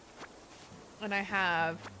 And I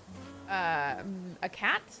have a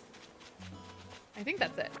cat. I think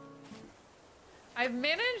that's it. I've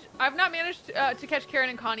not managed to catch Karen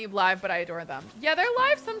and Connie live, but I adore them. Yeah, they're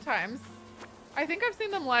live sometimes. I think I've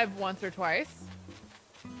seen them live once or twice.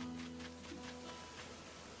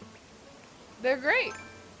 They're great.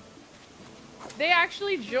 They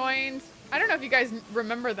actually joined, I don't know if you guys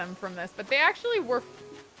remember them from this, but they actually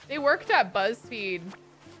they worked at BuzzFeed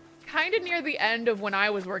kind of near the end of when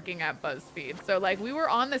I was working at BuzzFeed. So like we were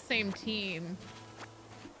on the same team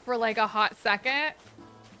for like a hot second,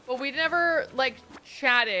 but we never like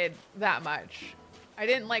chatted that much. I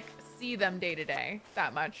didn't like see them day to day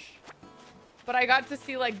that much, but I got to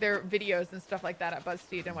see like their videos and stuff like that at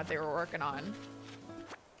BuzzFeed and what they were working on.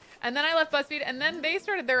 And then I left BuzzFeed and then they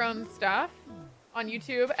started their own stuff on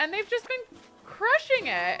YouTube and they've just been crushing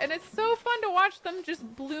it. And it's so fun to watch them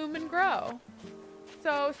just bloom and grow.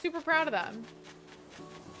 So super proud of them.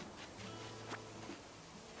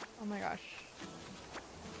 Oh my gosh.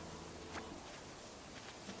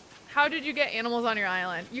 How did you get animals on your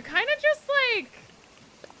island? You kind of just like,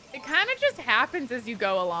 it kind of just happens as you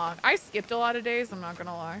go along. I skipped a lot of days, I'm not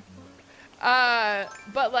gonna lie.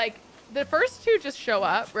 But like the first two just show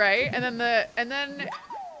up, right? And then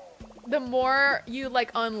the more you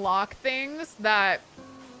like unlock things that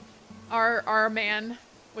our man,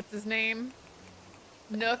 what's his name?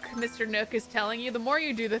 Nook, Mr. Nook is telling you, the more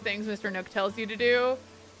you do the things Mr. Nook tells you to do,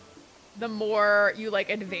 the more you like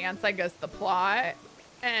advance, I guess, the plot.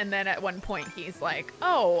 And then at one point he's like,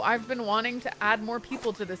 oh, I've been wanting to add more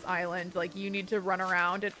people to this island. Like you need to run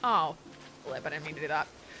around and, oh, flip, I didn't mean to do that.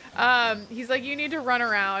 He's like, you need to run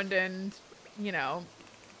around and, you know,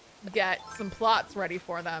 get some plots ready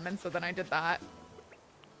for them. And so then I did that.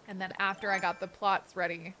 And then after I got the plots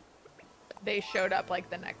ready, they showed up like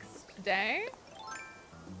the next day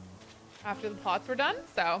after the plots were done.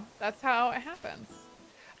 So that's how it happens.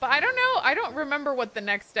 But I don't know. I don't remember what the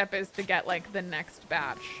next step is to get like the next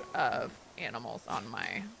batch of animals on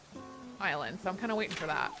my island. So I'm kind of waiting for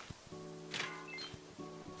that.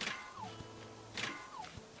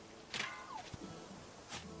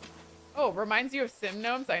 Oh, reminds you of Sim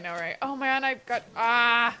Gnomes? I know, right? Oh man, I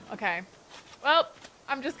got, okay. Well,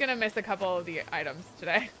 I'm just gonna miss a couple of the items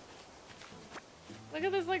today. Look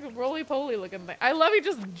at this like roly-poly looking thing. I love he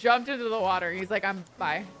just jumped into the water. He's like,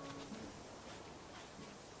 bye.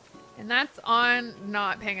 And that's on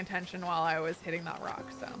not paying attention while I was hitting that rock,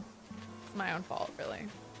 so it's my own fault, really.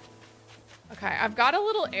 Okay, I've got a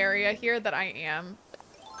little area here that I am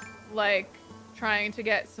like trying to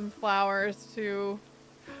get some flowers to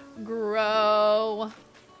grow.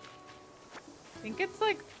 I think it's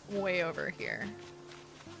like way over here.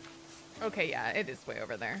 Okay, yeah, it is way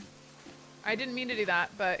over there. I didn't mean to do that,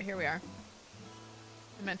 but here we are.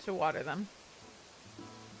 I meant to water them.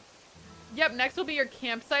 Yep, next will be your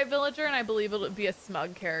campsite villager, and I believe it'll be a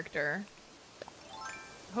smug character.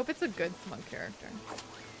 I hope it's a good smug character.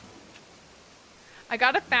 I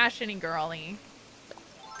got a fashion-y girly.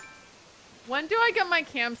 When do I get my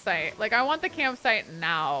campsite? Like, I want the campsite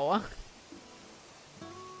now.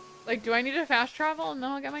 Like, do I need to fast travel and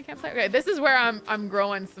then I'll get my campsite? Okay, this is where I'm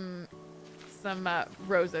growing some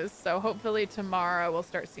roses. So hopefully tomorrow we'll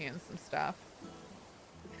start seeing some stuff.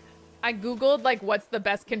 I Googled like what's the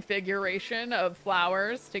best configuration of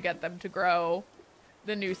flowers to get them to grow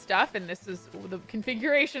the new stuff. And this is the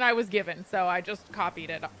configuration I was given. So I just copied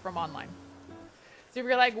it from online. So if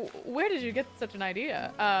you're like, where did you get such an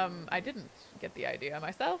idea? I didn't get the idea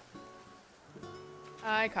myself.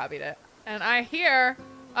 I copied it. And I hear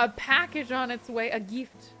a package on its way, a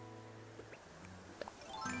gift.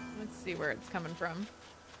 Let's see where it's coming from.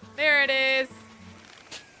 There it is.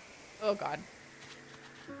 Oh God.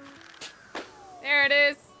 There it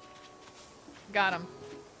is. Got him.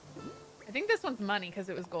 I think this one's money because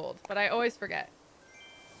it was gold, but I always forget.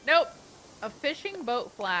 Nope. A fishing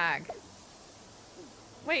boat flag.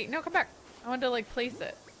 Wait, no, come back. I wanted to like place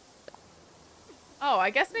it. Oh, I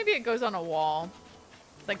guess maybe it goes on a wall.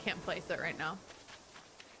 So I can't place it right now.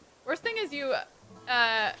 Worst thing is you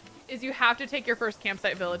have to take your first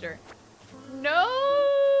campsite villager. No!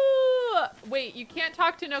 Wait, you can't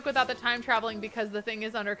talk to Nook without the time traveling because the thing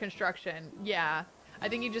is under construction. Yeah, I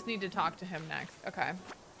think you just need to talk to him next. Okay.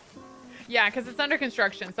 Yeah, because it's under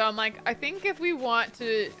construction. So I'm like, I think if we want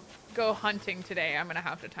to go hunting today, I'm going to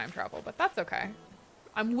have to time travel, but that's okay.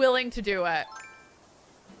 I'm willing to do it.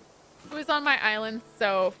 Who's on my island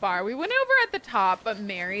so far? We went over at the top, but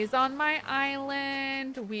Mary's on my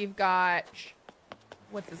island. We've got,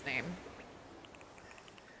 what's his name?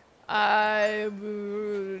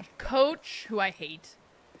 Coach, who I hate.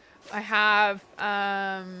 I have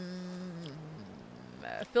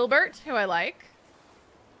Filbert, who I like.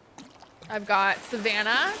 I've got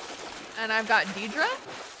Savannah, and I've got Deidre.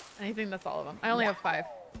 And I think that's all of them. I only have 5.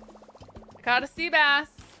 I caught a sea bass.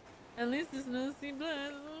 At least there's no sea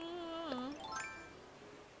bass.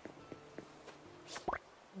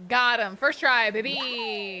 Got him. First try,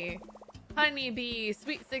 baby. Honeybee.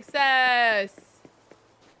 Sweet success.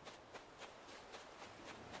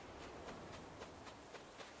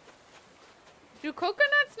 Do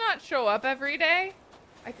coconuts not show up every day?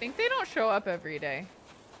 I think they don't show up every day.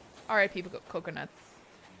 R.I.P. coconuts.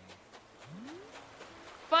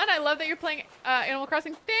 Fun. I love that you're playing Animal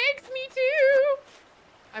Crossing. Thanks, me too.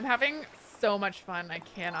 I'm having so much fun. I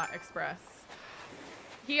cannot express.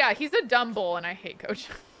 Yeah, he's a dumb bull and I hate Coach.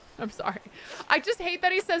 I'm sorry. I just hate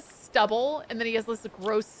that he says stubble and then he has this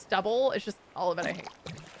gross stubble. It's just all of it I hate.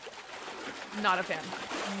 Not a fan.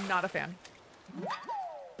 Not a fan.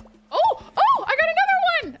 Oh, I got another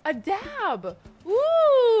one. A dab.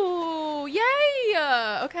 Ooh, yay.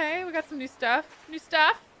 Okay, we got some new stuff. New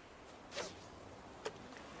stuff.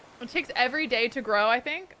 It takes every day to grow, I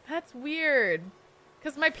think. That's weird.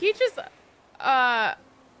 Because my peaches are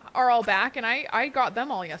all back, and I got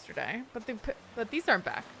them all yesterday. But these aren't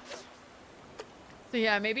back. So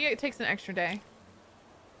yeah, maybe it takes an extra day.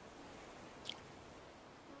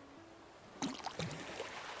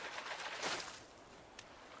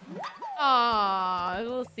 Aww, a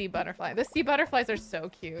little sea butterfly. The sea butterflies are so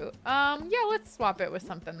cute. Yeah, let's swap it with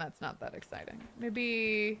something that's not that exciting.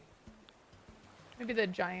 Maybe the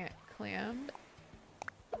giant clam.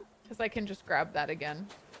 Because I can just grab that again.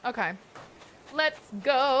 Okay. Let's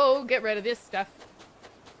go get rid of this stuff.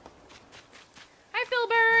 Hi,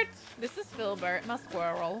 Filbert. This is Filbert, my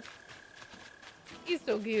squirrel. He's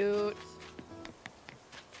so cute.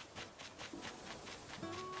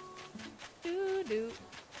 Doo-doo.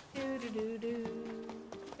 Doo-doo-doo-doo.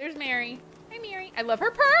 There's Mary. Hi, Mary. I love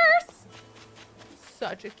her purse.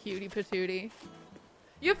 Such a cutie patootie.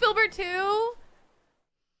 You have Filbert too?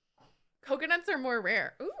 Coconuts are more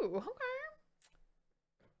rare. Ooh, okay.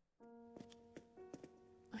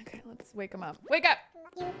 Okay, let's wake him up. Wake up!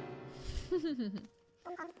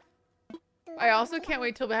 I also can't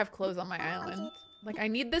wait till we have clothes on my island. Like, I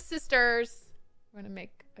need the sisters. We're gonna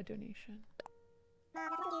make a donation.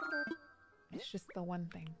 It's just the one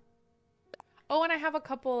thing. Oh, and I have a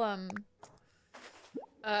couple,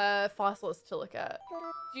 fossils to look at.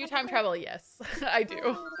 Do you time travel? Yes, I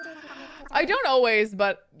do. I don't always,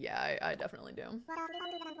 but yeah, I definitely do.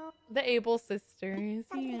 The Able sisters,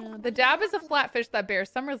 yeah. The dab is a flatfish that bears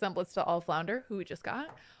some resemblance to all flounder, who we just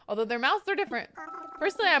got, although their mouths are different.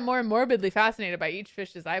 Personally, I'm more morbidly fascinated by each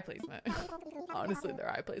fish's eye placement. Honestly, their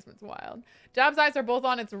eye placement's wild. Dab's eyes are both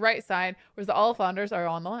on its right side, whereas the all flounders are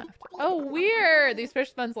on the left. Oh, weird! These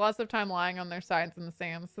fish spend lots of time lying on their sides in the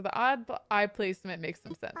sand, so the odd eye placement makes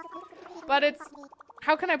some sense. But it's,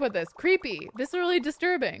 how can I put this? Creepy, viscerally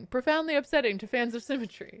disturbing, profoundly upsetting to fans of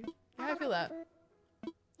symmetry. Yeah, I feel that.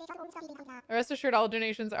 Rest assured, all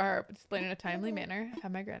donations are displayed in a timely manner.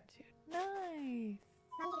 Have my gratitude. Nice.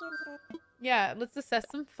 Yeah, let's assess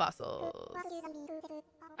some fossils.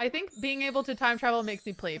 I think being able to time travel makes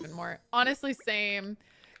me play even more. Honestly, same.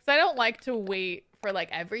 Because I don't like to wait for like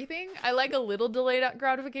everything. I like a little delayed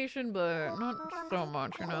gratification, but not so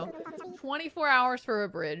much, you know. 24 hours for a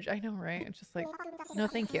bridge. I know, right? It's just like, no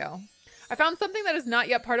thank you. I found something that is not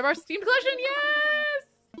yet part of our Steam collection. Yes!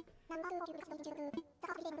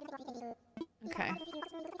 Okay.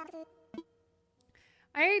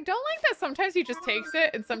 I don't like that sometimes he just takes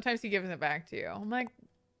it and sometimes he gives it back to you. I'm like,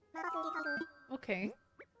 okay.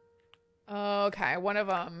 Okay, one of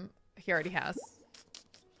them he already has.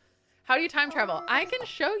 How do you time travel? I can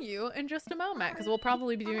show you in just a moment because we'll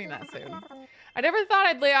probably be doing that soon. I never thought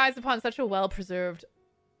I'd lay eyes upon such a well-preserved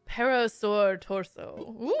parasaur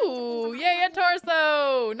torso. Ooh, yay, a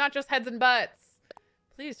torso! Not just heads and butts.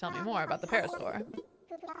 Please tell me more about the parasaur.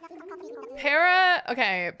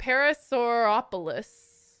 Parasauropolis.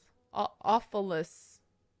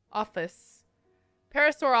 Office.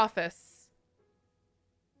 Parasaur office.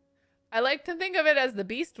 I like to think of it as the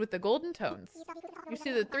beast with the golden tones. You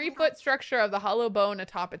see the 3-foot structure of the hollow bone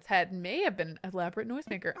atop its head may have been an elaborate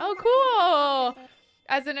noisemaker. Oh, cool!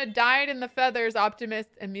 As in a dyed in the feathers optimist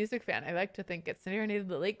and music fan, I like to think it serenaded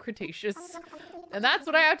the late Cretaceous. And that's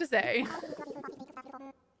what I have to say.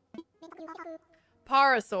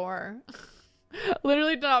 Parasaur.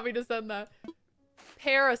 Literally did not mean to send that.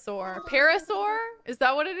 Parasaur. Parasaur? Is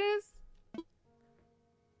that what it is?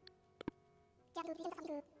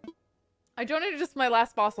 I donated just my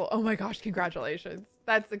last fossil. Oh my gosh, congratulations.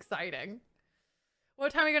 That's exciting.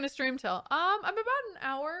 What time are you gonna stream till? I'm about an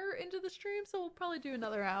hour into the stream, so we'll probably do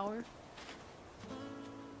another hour.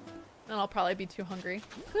 Then I'll probably be too hungry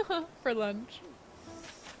for lunch.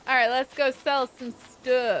 All right, let's go sell some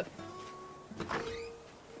stuff.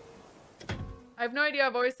 I have no idea.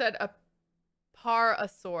 I've always said a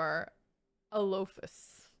parasaur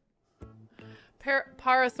alophus.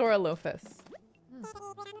 Parasaur alophus.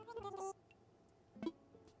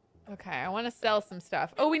 Okay, I want to sell some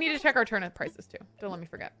stuff. Oh, we need to check our turnip prices too. Don't let me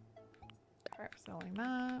forget. All right, we're selling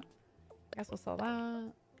that. I guess we'll sell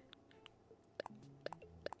that.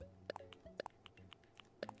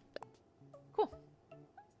 Cool.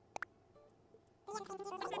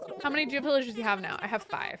 How many villagers do you have now? I have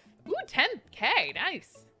 5. Ooh, 10K.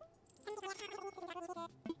 Nice.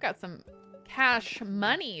 Got some cash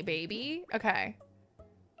money, baby. Okay.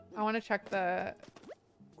 I want to check the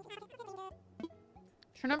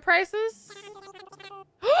turnip prices.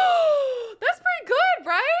 That's pretty good,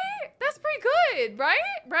 right? That's pretty good, right?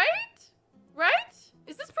 Right? Right?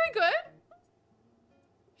 Is this pretty good?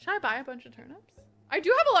 Should I buy a bunch of turnips? I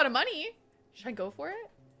do have a lot of money. Should I go for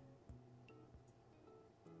it?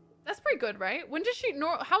 That's pretty good, right? When does she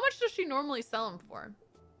how much does she normally sell them for?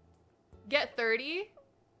 Get 30?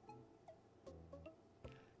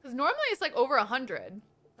 Because normally it's like over 100.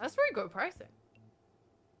 That's pretty good pricing.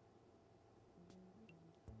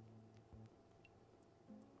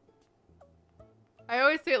 I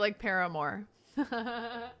always say it like Paramore.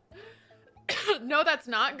 No, that's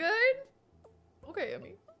not good? Okay,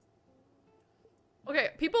 Emmy. Okay,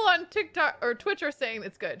 people on TikTok or Twitch are saying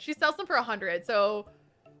it's good. She sells them for 100, so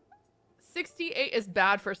 68 is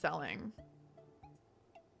bad for selling.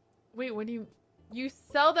 Wait, when you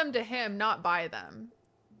sell them to him, not buy them.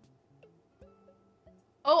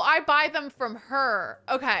 Oh, I buy them from her.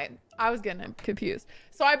 Okay, I was getting confused.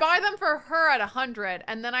 So I buy them for her at 100,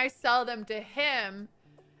 and then I sell them to him,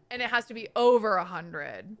 and it has to be over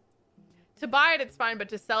 100. To buy it, it's fine, but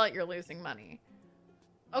to sell it, you're losing money.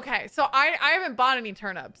 Okay, so I haven't bought any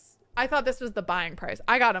turnips. I thought this was the buying price.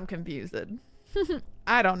 I got them confused.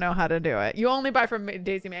 I don't know how to do it. You only buy from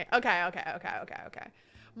Daisy May. Okay.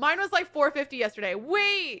 Mine was like 450 yesterday.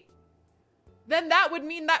 Wait! Then that would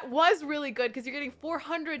mean that was really good because you're getting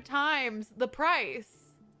 400 times the price.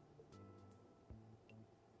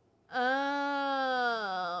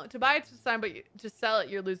 Oh, to buy it's fine, but to sell it,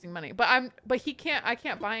 you're losing money. But I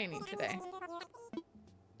can't buy any today.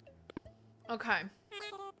 Okay.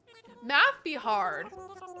 Math be hard.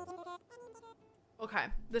 Okay,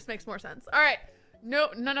 this makes more sense. All right, no,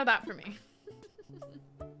 none of that for me.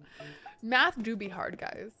 Math do be hard,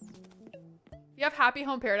 guys. If you have Happy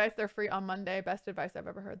Home Paradise, they're free on Monday. Best advice I've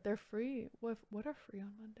ever heard. They're free. What are free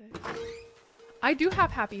on Monday? I do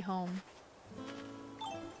have Happy Home.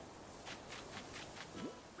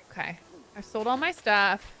 Okay, I've sold all my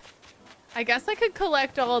stuff. I guess I could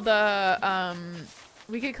collect all the,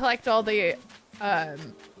 we could collect all the, oh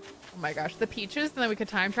my gosh, the peaches, and then we could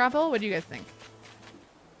time travel. What do you guys think?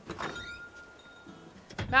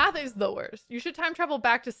 Math is the worst. You should time travel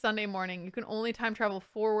back to Sunday morning. You can only time travel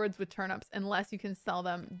forwards with turnips unless you can sell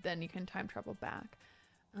them. Then you can time travel back.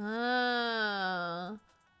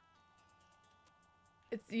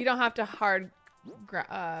 You don't have to hard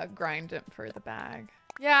grind it for the bag.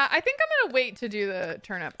 Yeah, I think I'm gonna wait to do the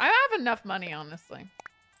turnip. I have enough money, honestly.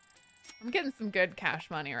 I'm getting some good cash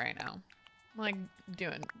money right now. I'm like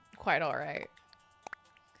doing quite all right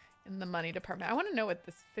in the money department. I want to know what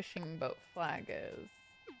this fishing boat flag is.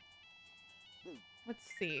 Let's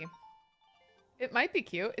see. It might be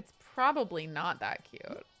cute. It's probably not that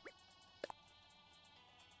cute.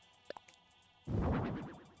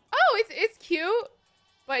 Oh, it's cute,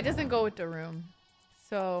 but it doesn't go with the room.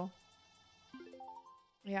 So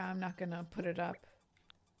yeah, I'm not gonna put it up.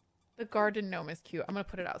 The garden gnome is cute. I'm gonna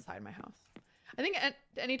put it outside my house. I think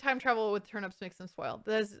any time travel with turnips makes them spoiled.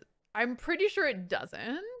 I'm pretty sure it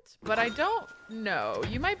doesn't, but I don't know.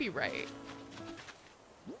 You might be right.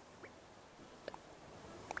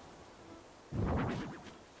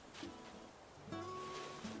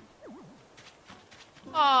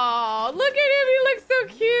 Oh, look at him. He looks so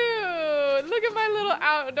cute. Look at my little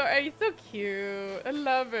outdoor. He's so cute. I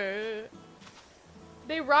love it.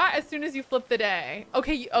 They rot as soon as you flip the day.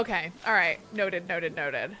 Okay. Okay. All right.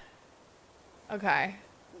 Noted. Okay.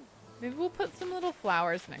 Maybe we'll put some little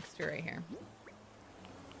flowers next to right here.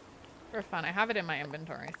 For fun. I have it in my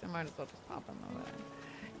inventory, so I might as well just pop them over there.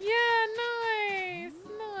 Yeah, nice.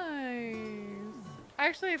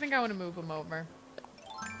 Actually, I think I want to move them over.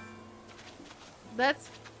 That's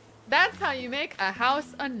how you make a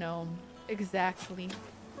house a gnome. Exactly.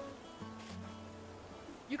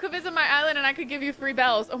 You could visit my island and I could give you free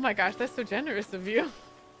bells. Oh my gosh, that's so generous of you.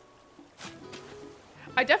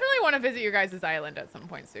 I definitely want to visit your guys' island at some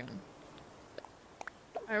point soon.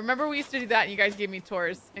 I remember we used to do that and you guys gave me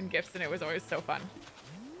tours and gifts and it was always so fun.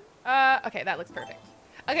 Okay, that looks perfect.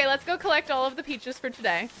 Okay, let's go collect all of the peaches for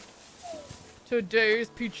today. Today's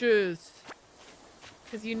peaches.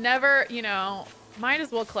 Because you never, you know, might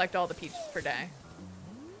as well collect all the peaches per day.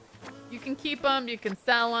 You can keep them, you can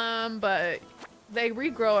sell them, but they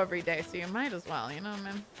regrow every day, so you might as well, you know what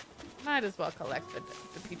I mean? Might as well collect the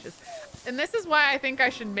peaches. And this is why I think I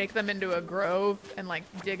should make them into a grove and like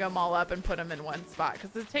dig them all up and put them in one spot.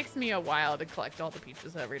 Because it takes me a while to collect all the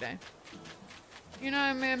peaches every day. You know what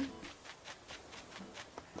I mean?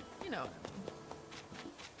 You know what I mean.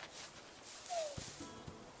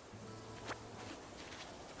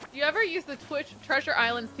 Do you ever use the Twitch treasure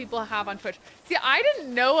islands people have on Twitch? See, I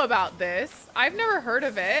didn't know about this. I've never heard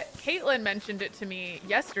of it. Caitlin mentioned it to me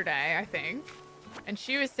yesterday, I think. And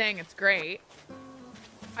she was saying it's great.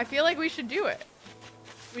 I feel like we should do it.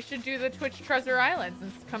 We should do the Twitch treasure islands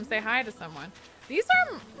and come say hi to someone. These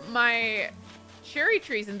are my cherry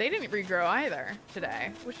trees and they didn't regrow either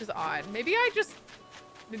today, which is odd. Maybe I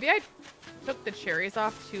took the cherries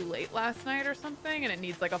off too late last night or something and it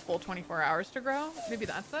needs like a full 24 hours to grow. Maybe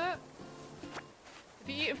that's it. If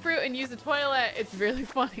you eat fruit and use the toilet, it's really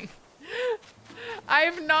funny. I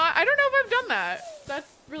don't know if I've done that.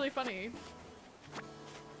 That's really funny.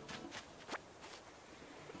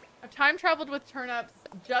 I've time traveled with turnips,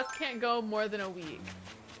 just can't go more than a week.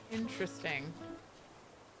 Interesting.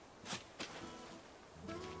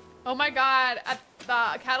 Oh my God, at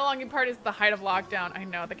the cataloging party is the height of lockdown. I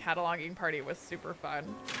know, the cataloging party was super fun.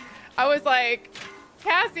 I was like,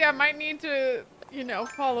 Cassie, I might need to, you know,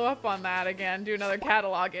 follow up on that again, do another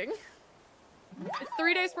cataloging. It's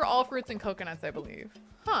 3 days for all fruits and coconuts, I believe.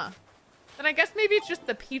 Huh. Then I guess maybe it's just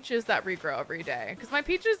the peaches that regrow every day. Because my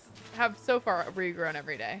peaches have so far regrown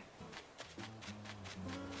every day.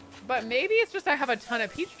 But maybe it's just I have a ton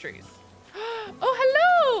of peach trees. Oh,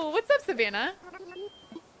 hello! What's up, Savannah?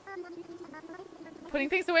 Putting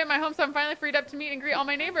things away in my home, so I'm finally freed up to meet and greet all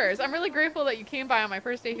my neighbors. I'm really grateful that you came by on my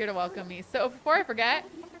first day here to welcome me. So before I forget,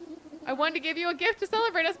 I wanted to give you a gift to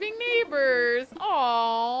celebrate us being neighbors.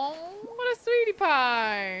 Aww, what a sweetie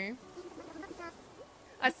pie.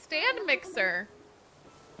 A stand mixer.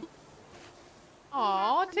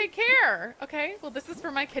 Aw, take care. Okay, well this is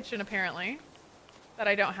for my kitchen apparently. That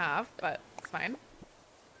I don't have, but it's fine.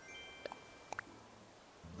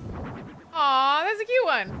 Aw, that's a cute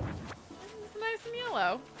one. It's nice and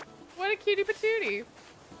yellow. What a cutie patootie.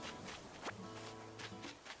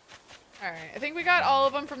 Alright, I think we got all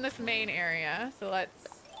of them from this main area. So let's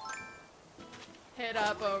hit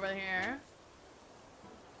up over here.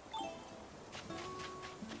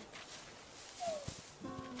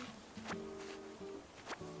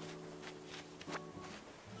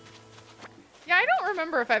 Yeah, I don't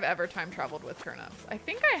remember if I've ever time traveled with turnips. I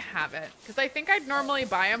think I haven't, because I think I'd normally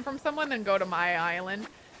buy them from someone then go to my island.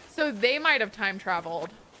 So they might have time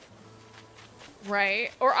traveled,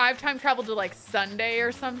 right? Or I've time traveled to like Sunday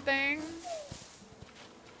or something.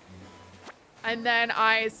 And then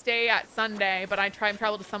I stay at Sunday, but I time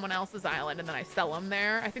travel to someone else's island and then I sell them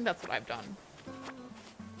there. I think that's what I've done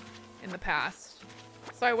in the past.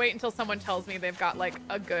 So I wait until someone tells me they've got like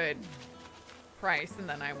a good price and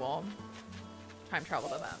then I will time travel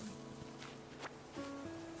to them.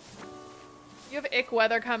 You have ick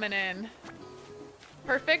weather coming in.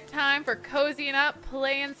 Perfect time for cozying up,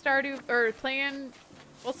 playing Stardew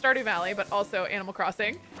Valley, but also Animal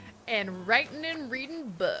Crossing, and writing and reading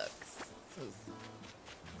books.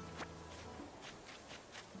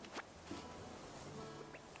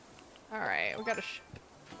 All right, we got a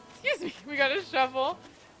we got a shuffle.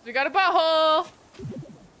 We got a butthole.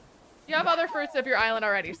 You have other fruits of your island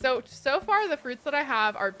already. So far the fruits that I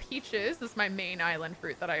have are peaches. This is my main island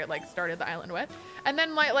fruit that I like started the island with. And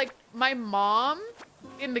then my mom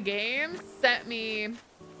in the game sent me,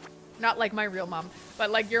 not like my real mom,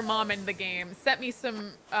 but like your mom in the game sent me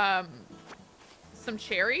some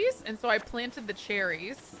cherries. And so I planted the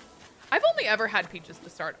cherries. I've only ever had peaches to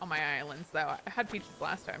start on my islands though. I had peaches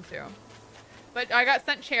last time too. But I got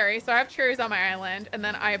sent cherries, so I have cherries on my island. And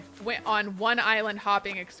then I went on one island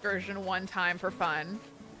hopping excursion one time for fun.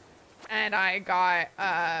 And I got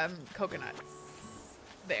coconuts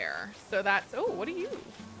there. So that's, oh, what are you?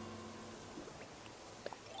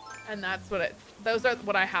 And that's what those are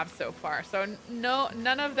what I have so far. So no,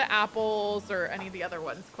 none of the apples or any of the other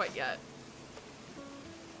ones quite yet.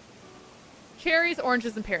 Cherries,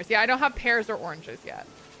 oranges, and pears. Yeah, I don't have pears or oranges yet.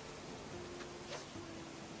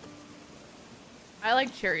 I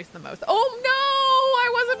like cherries the most. Oh no!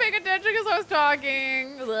 I wasn't paying attention because I was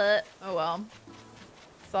talking. Blech. Oh well.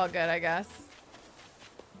 It's all good, I guess.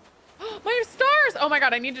 My stars! Oh my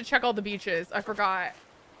god, I need to check all the beaches. I forgot.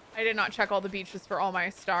 I did not check all the beaches for all my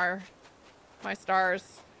stars. My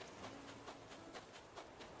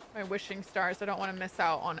wishing stars. I don't want to miss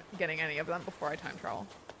out on getting any of them before I time travel.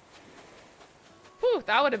 Whew,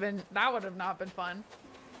 that would have not been fun.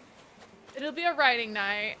 It'll be a writing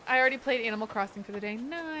night. I already played Animal Crossing for the day.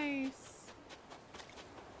 Nice.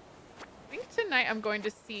 I think tonight I'm going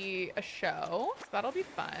to see a show, so that'll be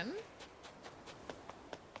fun.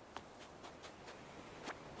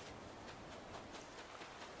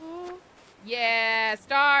 Ooh. Yeah,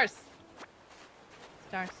 stars.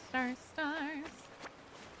 Stars, stars, stars.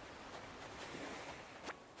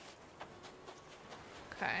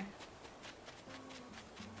 Okay.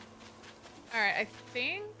 All right, I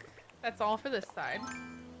think that's all for this side.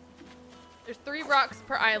 There's 3 rocks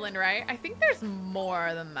per island, right? I think there's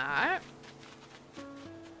more than that.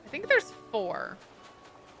 I think there's 4.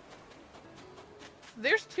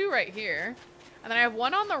 There's 2 right here. And then I have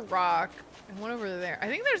 1 on the rock and 1 over there. I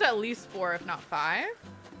think there's at least 4, if not 5.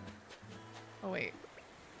 Oh, wait.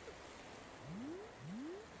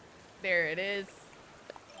 There it is.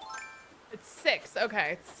 It's 6.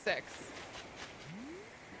 Okay, it's 6.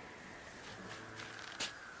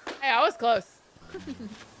 Hey, I was close. Let's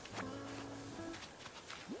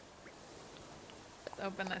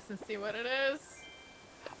open this and see what it is.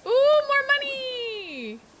 Ooh, more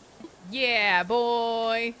money! Yeah,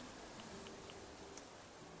 boy.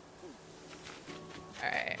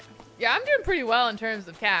 All right. Yeah, I'm doing pretty well in terms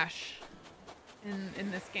of cash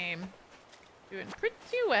in this game. Doing pretty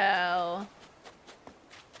well.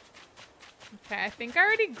 Okay, I think I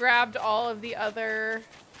already grabbed all of the other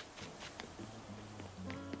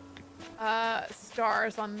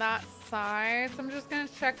stars on that side. So I'm just gonna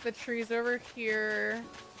check the trees over here.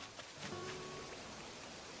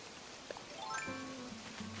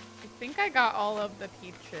 I think I got all of the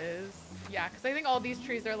peaches. Yeah, because I think all these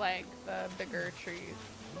trees are like the bigger trees.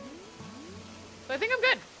 So I think I'm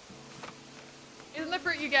good. Isn't the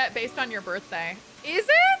fruit you get based on your birthday? Is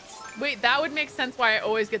it? Wait, that would make sense why I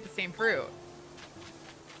always get the same fruit.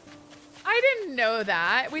 I didn't know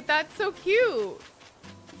that. Wait, that's so cute.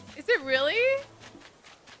 Is it really?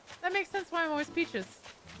 That makes sense why I'm always peaches.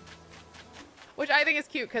 Which I think is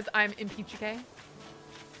cute because I'm in Peachike.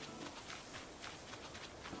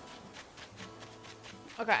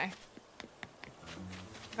 Okay.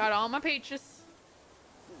 Got all my peaches.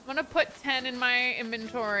 I'm gonna put 10 in my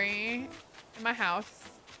inventory in my house.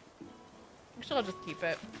 Actually, I'll just keep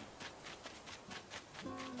it.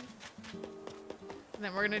 And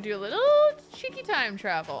then we're gonna do a little cheeky time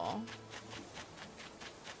travel.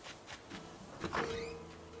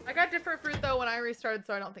 I got different fruit though when I restarted,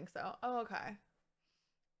 so I don't think so. Oh, okay.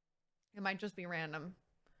 It might just be random.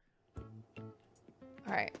 All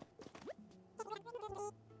right.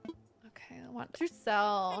 Okay, I want to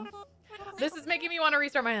sell. This is making me want to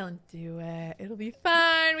restart my island. Do it. It'll be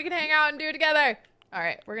fun. We can hang out and do it together. All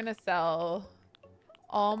right, we're gonna sell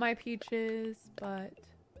all my peaches, but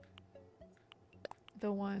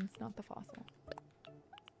the ones, not the fossil,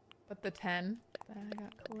 but the 10 that I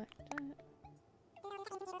got collected.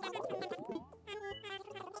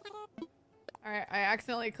 All right, I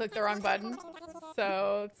accidentally clicked the wrong button,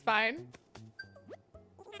 so it's fine.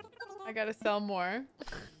 I gotta sell more.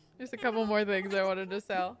 There's a couple more things I wanted to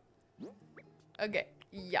sell. Okay,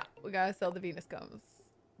 yeah, we gotta sell the Venus combs.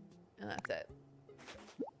 And that's it.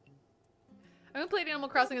 I haven't played Animal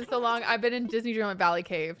Crossing in so long. I've been in Disney Dreamlight Valley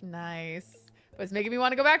Cave. Nice. But it's making me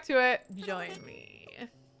want to go back to it. Join me.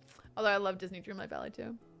 Although I love Disney Dreamlight Valley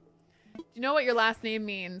too. Do you know what your last name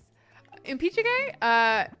means? In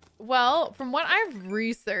Pichige? Well, from what I've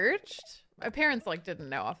researched, my parents like didn't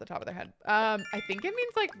know off the top of their head. I think it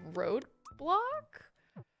means like roadblock.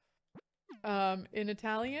 In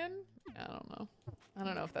Italian. I don't know. I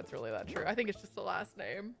don't know if that's really that true. I think it's just a last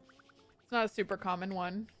name. It's not a super common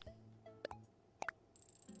one.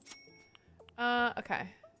 Okay.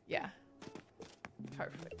 Yeah.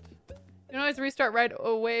 Perfect. You can always restart right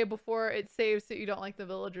away before it saves so you don't like the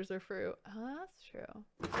villagers or fruit. Oh, that's true.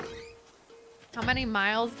 How many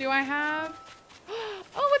miles do I have? Oh,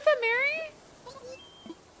 what's up, Mary?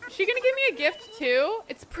 Is she gonna give me a gift too?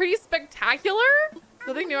 It's pretty spectacular.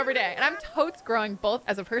 Something new every day. And I'm totes growing both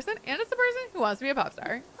as a person and as a person who wants to be a pop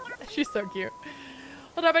star. She's so cute.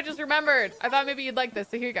 Hold up, I just remembered. I thought maybe you'd like this,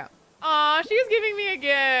 so here you go. Aw, she's giving me a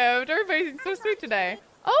gift. Everybody's so sweet today.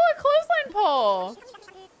 Oh, a clothesline pole.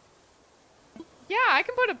 Yeah, I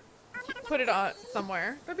can put it on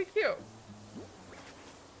somewhere. That'd be cute.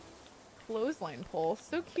 Clothesline pole,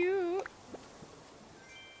 so cute.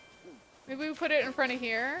 Maybe we put it in front of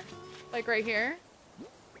here, like right here.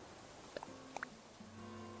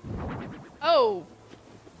 Oh.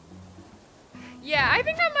 Yeah, I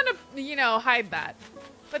think I'm gonna, you know, hide that.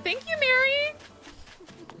 But thank you, Mary.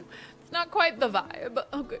 It's not quite the vibe.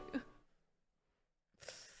 Okay.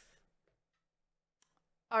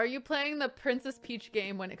 Are you playing the Princess Peach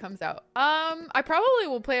game when it comes out? I probably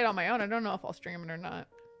will play it on my own. I don't know if I'll stream it or not.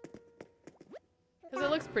 Because it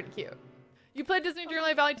looks pretty cute. You played Disney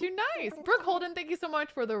Dreamlight Valley too? Nice! Brooke Holden, thank you so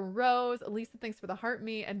much for the rose. Elisa, thanks for the heart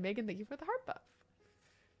me. And Megan, thank you for the heart buff.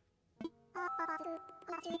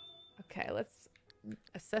 Okay, let's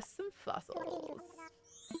assess some fossils.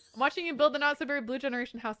 I'm watching you build the not so very blue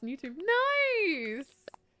generation house on YouTube. Nice!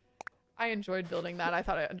 I enjoyed building that. I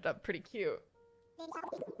thought it ended up pretty cute.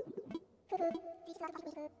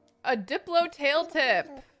 A Diplo tail tip.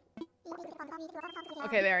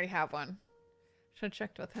 Okay, they already have one. Should have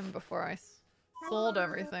checked with him before I sold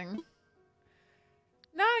everything.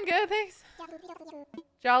 No, I'm good, thanks.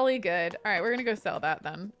 Jolly good. All right, we're gonna go sell that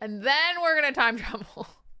then. And then we're gonna time travel.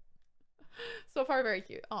 So far, very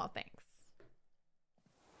cute. Oh, thanks.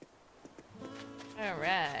 All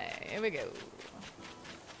right, here we go.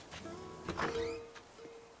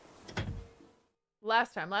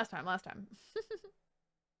 Last time. All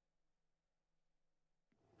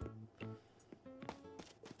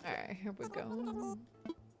right, here we go.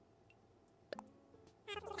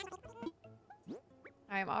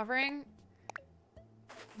 I am offering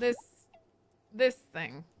this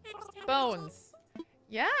thing. Bones.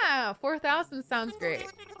 Yeah, 4,000 sounds great.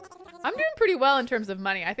 I'm doing pretty well in terms of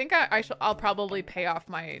money. I think I'll probably pay off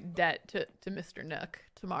my debt to Mr. Nook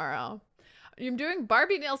tomorrow. I'm doing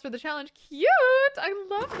Barbie nails for the challenge. Cute! I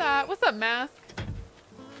love that. What's up, Mask?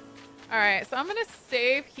 All right, so I'm gonna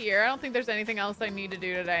save here. I don't think there's anything else I need to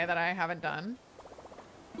do today that I haven't done.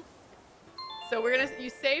 So you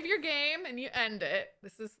save your game and you end it.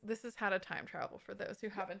 This is how to time travel for those who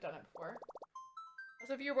haven't done it before.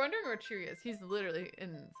 Also, if you're wondering where Chewy is, he's literally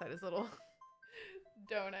inside his little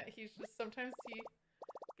donut. Sometimes he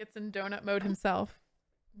gets in donut mode himself.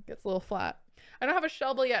 Gets a little flat. I don't have a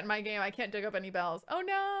shovel yet in my game. I can't dig up any bells. Oh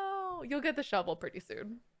no! You'll get the shovel pretty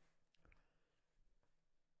soon.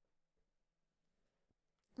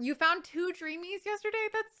 You found 2 dreamies yesterday?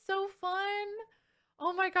 That's so fun.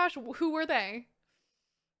 Oh my gosh, who were they?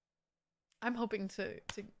 I'm hoping to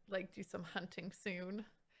like do some hunting soon.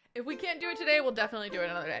 If we can't do it today, we'll definitely do it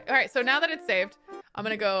another day. All right, so now that it's saved, I'm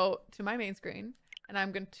gonna go to my main screen and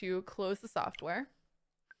I'm going to close the software.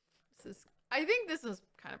 I think this is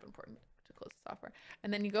kind of important to close the software.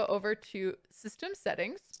 And then you go over to System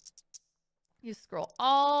Settings. You scroll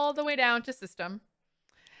all the way down to System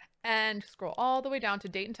and scroll all the way down to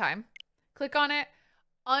Date and Time. Click on it,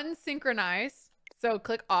 unsynchronize. So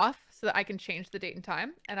click off so that I can change the date and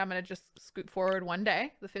time. And I'm going to just scoot forward one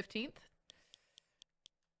day, the 15th.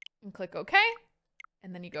 And click OK.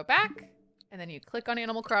 And then you go back. And then you click on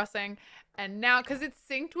Animal Crossing. And now, because it's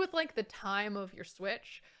synced with like the time of your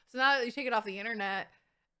Switch. So now that you take it off the internet,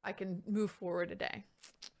 I can move forward a day.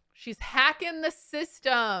 She's hacking the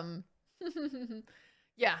system.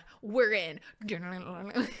 Yeah, we're in.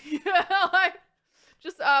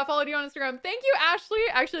 Just followed you on Instagram. Thank you, Ashley.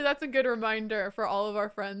 Actually, that's a good reminder for all of our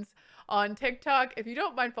friends on TikTok. If you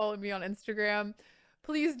don't mind following me on Instagram,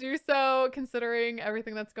 please do so, considering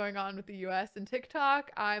everything that's going on with the US and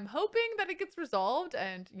TikTok. I'm hoping that it gets resolved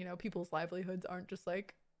and, you know, people's livelihoods aren't just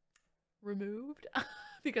like removed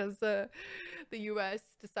because the US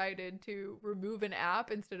decided to remove an app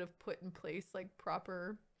instead of put in place like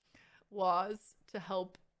proper laws to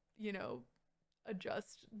help, you know,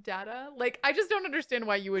 adjust data. Like, I just don't understand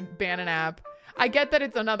why you would ban an app. I get that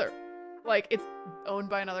it's another, like, it's owned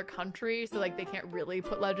by another country, so like they can't really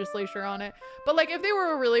put legislation on it. But like, if they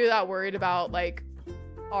were really that worried about like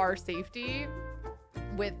our safety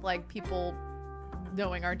with like people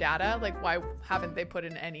knowing our data, like why haven't they put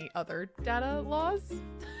in any other data laws?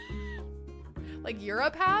 Like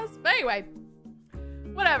Europe has? But anyway,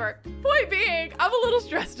 whatever. Point being, I'm a little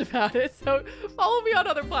stressed about it, so follow me on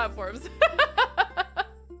other platforms.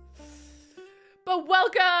 But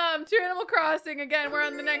welcome to Animal Crossing. Again, we're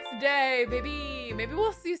on the next day, baby. Maybe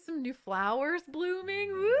we'll see some new flowers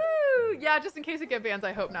blooming. Woo! Yeah, just in case it get bans,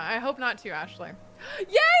 I hope not. I hope not too, Ashley. Yay,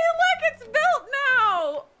 look, it's built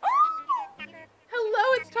now. Oh!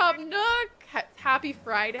 Hello, it's Top Nook. Happy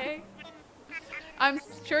Friday. I'm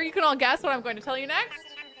sure you can all guess what I'm going to tell you next.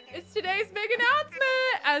 It's today's big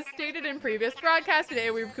announcement. As stated in previous broadcast,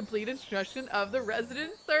 today we've completed construction of the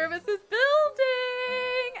Resident Services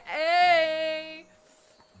building. Hey!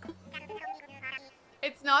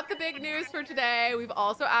 It's not the big news for today. We've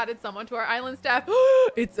also added someone to our island staff.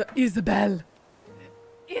 It's Isabel.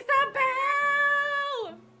 Isabel!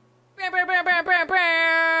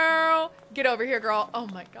 Get over here, girl. Oh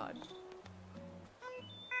my God.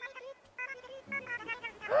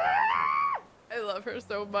 I love her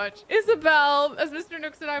so much. Isabel, as Mr.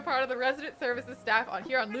 Nooks and I are part of the resident services staff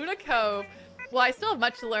here on Luna Cove, while I still have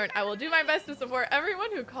much to learn, I will do my best to support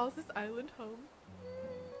everyone who calls this island home.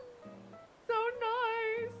 So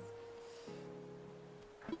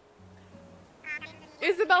nice.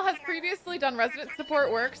 Isabel has previously done resident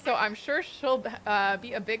support work, so I'm sure she'll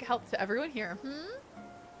be a big help to everyone here.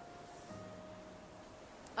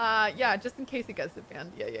 Yeah, just in case it gets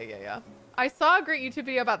banned. Yeah. I saw a great YouTube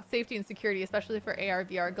video about safety and security, especially for AR,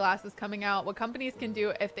 VR glasses coming out. What companies can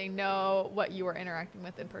do if they know what you are interacting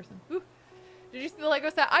with in person. Ooh. Did you see the Lego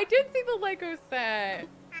set? I did see the Lego set.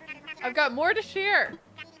 I've got more to share.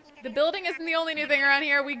 The building isn't the only new thing around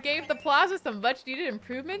here. We gave the plaza some much needed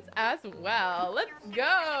improvements as well. Let's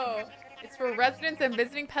go. It's for residents and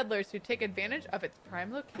visiting peddlers who take advantage of its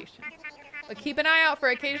prime location. But keep an eye out for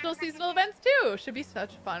occasional seasonal events too. Should be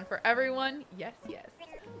such fun for everyone. Yes.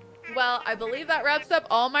 Well, I believe that wraps up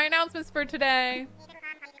all my announcements for today.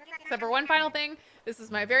 Except for one final thing. This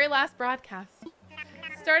is my very last broadcast.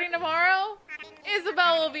 Starting tomorrow,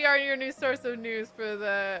 Isabel will be your new source of news for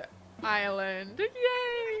the island.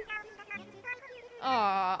 Yay!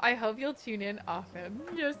 Aw, I hope you'll tune in often.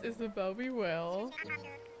 Yes, Isabel, we will.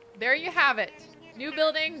 There you have it. New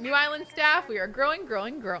building, new island staff. We are growing.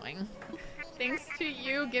 Thanks to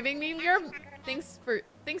you giving me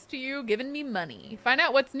thanks to you giving me money. Find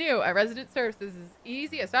out what's new at Resident Services is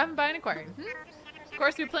easy as stopping by and inquiring. Of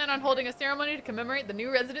course, we plan on holding a ceremony to commemorate the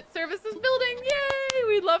new Resident Services building. Yay!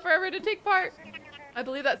 We'd love for everyone to take part. I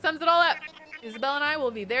believe that sums it all up. Isabel and I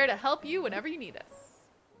will be there to help you whenever you need us.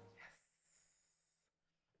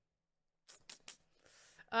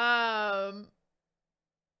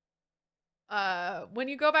 When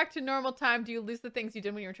you go back to normal time, do you lose the things you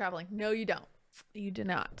did when you were traveling? No, you don't. You do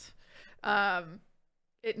not.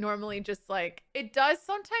 It normally just like, it does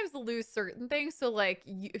sometimes lose certain things. So like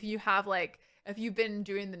if you have like, if you've been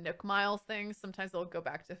doing the Nook Miles things, sometimes they'll go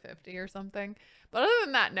back to 50 or something. But other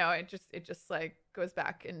than that, no, it just like goes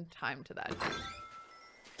back in time to that.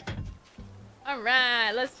 All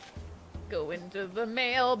right, let's go into the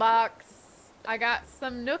mailbox. I got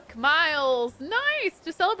some Nook Miles. Nice!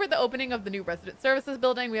 To celebrate the opening of the new Resident Services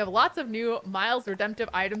building, we have lots of new Miles redemptive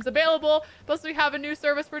items available. Plus, we have a new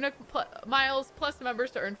service for Nook Miles Plus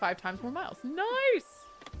members to earn 5 times more miles. Nice!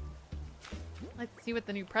 Let's see what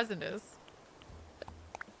the new present is.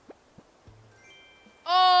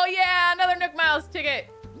 Oh, yeah! Another Nook Miles ticket!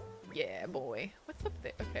 Yeah, boy. What's up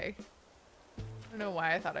there? Okay. I don't know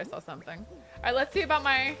why I thought I saw something. All right, let's see about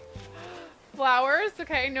my... flowers.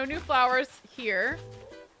 Okay, no new flowers here.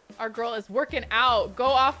 Our girl is working out. Go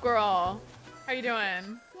off, girl. How you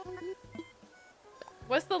doing?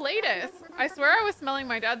 What's the latest? I swear I was smelling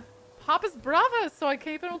my dad Papa's Bravas, so I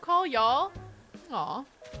can't even call y'all. Aw.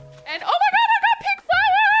 And oh my god, I got pink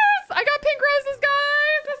flowers! I got pink roses,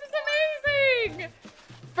 guys! This is amazing!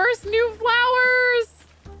 First new flowers!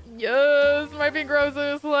 Yes, my pink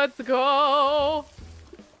roses. Let's go.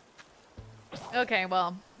 Okay,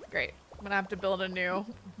 well, great. I'm gonna have to build a new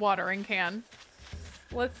watering can.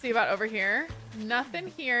 Let's see about over here.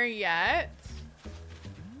 Nothing here yet.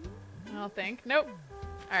 I don't think. Nope.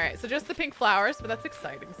 All right, so just the pink flowers, but that's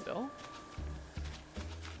exciting still.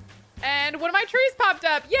 And one of my trees popped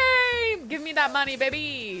up. Yay! Give me that money,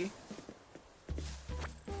 baby.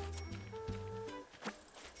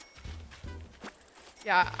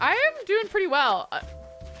 Yeah, I am doing pretty well.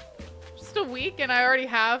 Just a week and I already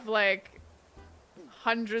have like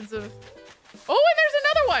hundreds of... Oh, and there's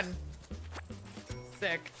another one.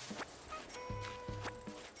 Sick.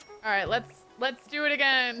 All right, let's do it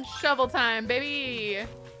again. Shovel time, baby.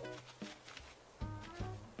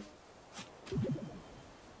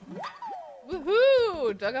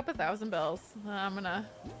 Woohoo! Dug up 1,000 bells. I'm gonna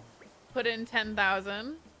put in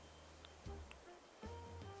 10,000.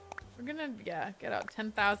 We're gonna, yeah, get out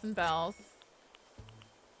 10,000 bells.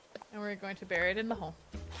 And we're going to bury it in the hole.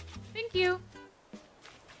 Thank you.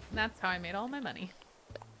 And that's how I made all my money.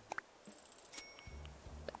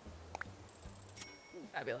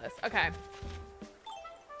 Fabulous. Okay.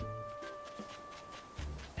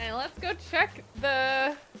 And let's go check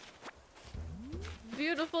the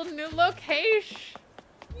beautiful new location.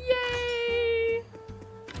 Yay!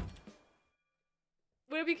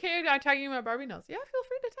 Would it be okay if I tag you in my Barbie nose? Yeah, feel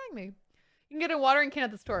free to tag me. You can get a watering can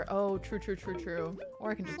at the store. Oh, true.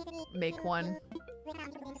 Or I can just make one.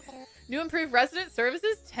 New improved resident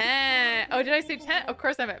services 10. Oh, did I say 10? Of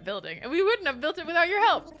course I meant building. And we wouldn't have built it without your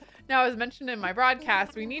help. Now, as mentioned in my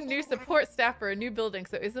broadcast, we need new support staff for a new building,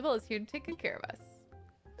 so Isabel is here to take good care of us.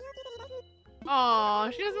 Aw,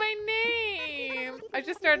 she knows my name. I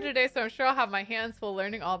just started today, so I'm sure I'll have my hands full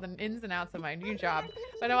learning all the ins and outs of my new job.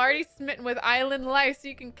 But I'm already smitten with island life, so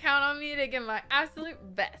you can count on me to give my absolute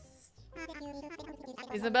best.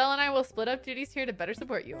 Isabel and I will split up duties here to better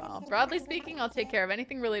support you all. Broadly speaking, I'll take care of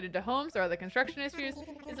anything related to homes or other construction issues.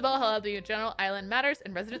 Isabel will help you with general island matters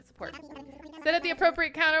and resident support. Sit at the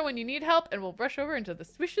appropriate counter when you need help, and we'll brush over into the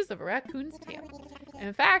swishes of a raccoon's tail.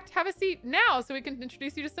 In fact, have a seat now so we can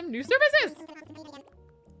introduce you to some new services.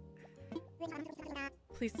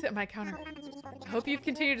 Please sit at my counter. I hope you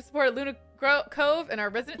continue to support Luna Cove and our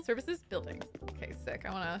resident services building. Okay, sick.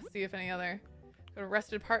 I want to see if any other... Got a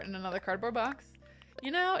rusted part in another cardboard box.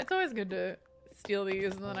 You know, it's always good to steal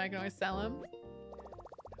these and then I can always sell them.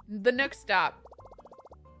 The Nook Stop.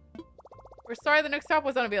 We're sorry the Nook Stop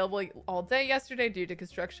was unavailable all day yesterday due to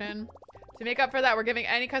construction. To make up for that, we're giving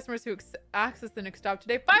any customers who access the Nook Stop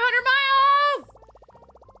today 500 miles!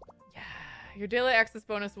 Yeah, your daily access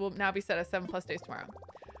bonus will now be set at 7+ days tomorrow.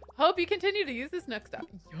 Hope you continue to use this Nook Stop.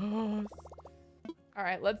 Yes! All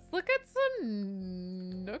right, let's look at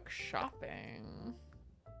some Nook shopping.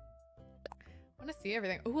 I want to see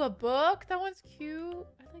everything. Ooh, a book. That one's cute.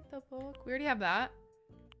 I like the book. We already have that.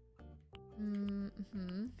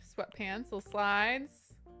 Sweatpants, little slides.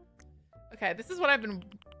 Okay, this is what I've been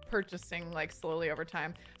purchasing like slowly over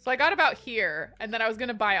time. So I got about here, and then I was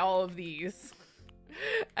gonna buy all of these,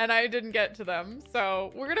 and I didn't get to them.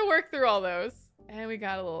 So we're gonna work through all those. And we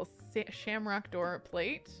got a little shamrock door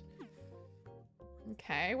plate.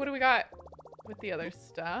 Okay, what do we got with the other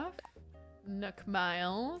stuff? Nook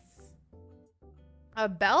Miles. A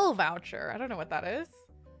Bell voucher. I don't know what that is.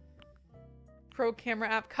 Pro camera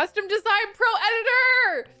app. Custom design pro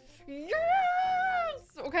editor! Yes!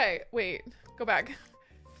 Okay, wait. Go back.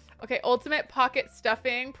 Okay, ultimate pocket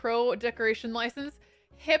stuffing. Pro decoration license.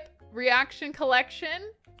 Hip reaction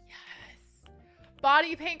collection. Yes.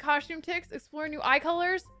 Body paint costume ticks. Explore new eye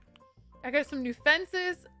colors. I got some new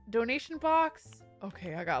fences. Donation box.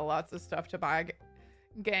 Okay, I got lots of stuff to buy,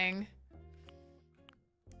 gang.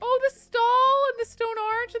 Oh, the stall and the stone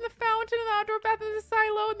arch and the fountain and the outdoor bath and the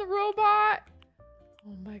silo and the robot.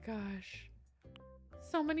 Oh my gosh.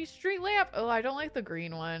 So many street lamp. Oh, I don't like the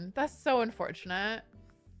green one. That's so unfortunate.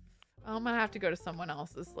 I'm gonna have to go to someone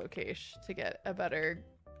else's location to get a better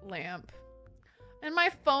lamp. And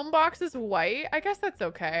my phone box is white. I guess that's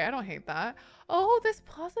okay. I don't hate that. Oh, this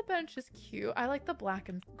plaza bench is cute. I like the black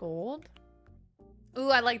and gold. Ooh,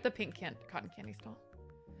 I like the pink cotton candy stall.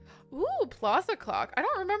 Ooh, plaza clock. I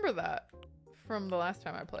don't remember that from the last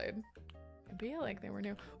time I played. Maybe like they were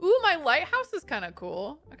new. Ooh, my lighthouse is kind of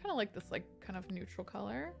cool. I kind of like this like kind of neutral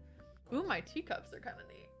color. Ooh, my teacups are kind of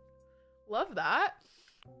neat. Love that.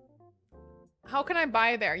 How can I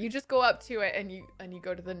buy there? You just go up to it and you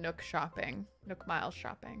go to the Nook shopping. Nook Miles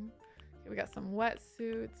shopping. Okay, we got some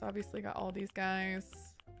wetsuits. Obviously got all these guys.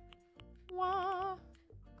 Wow.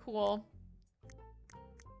 Cool.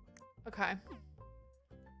 Okay.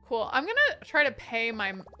 Cool. I'm gonna try to pay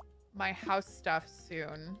my house stuff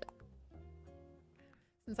soon.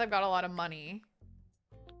 Since I've got a lot of money.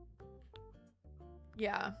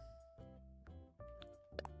 Yeah.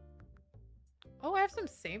 Oh, I have some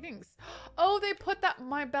savings. Oh, they put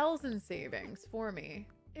my bells in savings for me.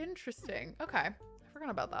 Interesting. Okay. I forgot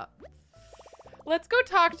about that. Let's go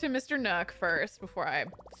talk to Mr. Nook first before I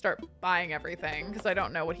start buying everything because I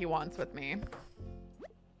don't know what he wants with me.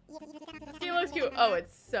 He looks cute. Oh,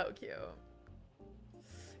 it's so cute.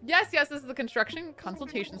 Yes, yes, this is the Construction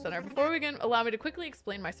Consultation Center. Before we begin, allow me to quickly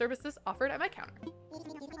explain my services offered at my counter.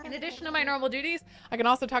 In addition to my normal duties, I can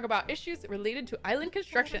also talk about issues related to island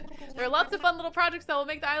construction. There are lots of fun little projects that will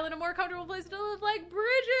make the island a more comfortable place to live, like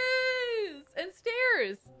bridges and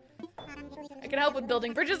stairs. I can help with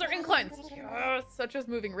building bridges or inclines, yes, such as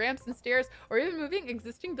moving ramps and stairs, or even moving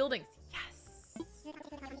existing buildings. Yes.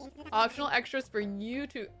 Optional extras for you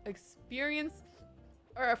to experience,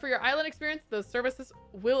 or for your island experience. Those services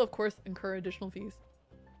will, of course, incur additional fees.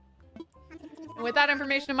 And with that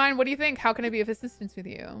information in mind, what do you think? How can I be of assistance with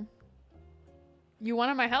you? You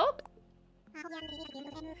wanted my help?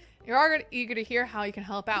 You're all eager to hear how you can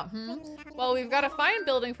help out, Well, we've got a fine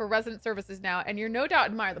building for resident services now, and you no doubt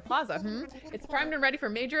admire the plaza, It's primed and ready for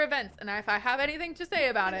major events, and if I have anything to say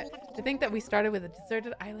about it, to think that we started with a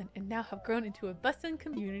deserted island and now have grown into a bustling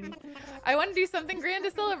community. I want to do something grand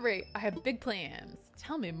to celebrate. I have big plans.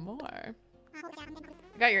 Tell me more.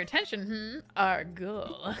 Got your attention, Our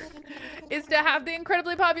goal is to have the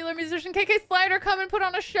incredibly popular musician KK Slider come and put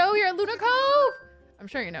on a show here at Luna Cove. I'm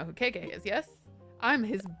sure you know who KK is, yes? I'm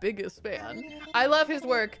his biggest fan. I love his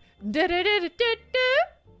work. It's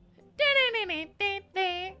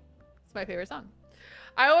my favorite song.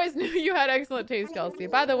 I always knew you had excellent taste, Kelsey.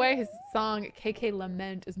 By the way, his song KK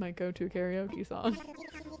Lament is my go-to karaoke song.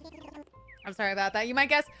 I'm sorry about that. You might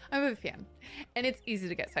guess I'm a fan. And it's easy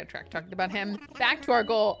to get sidetracked talking about him. Back to our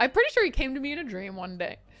goal. I'm pretty sure he came to me in a dream one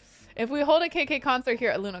day. If we hold a KK concert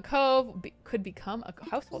here at Luna Cove, could become a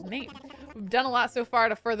household name. We've done a lot so far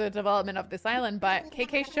to further the development of this island, but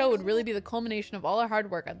KK show would really be the culmination of all our hard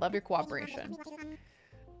work. I'd love your cooperation.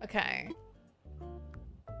 Okay.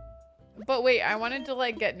 But wait, I wanted to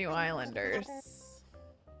like get new islanders.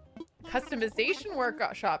 Customization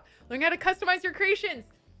workshop. Learn how to customize your creations.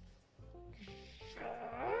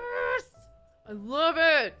 Yes! I love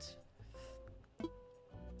it.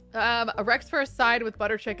 A Rex for a side with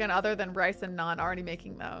butter chicken other than rice and naan. Already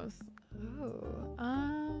making those. Ooh.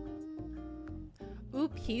 Ooh,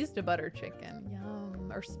 peas to butter chicken.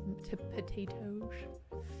 Yum. Or to potatoes.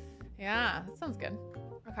 Yeah, that sounds good.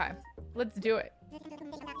 Okay, let's do it.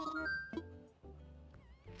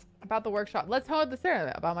 About the workshop. Let's hold the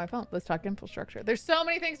ceremony. About my phone. Let's talk infrastructure. There's so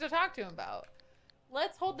many things to talk to him about.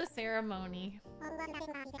 Let's hold the ceremony.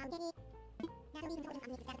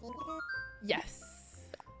 Yes.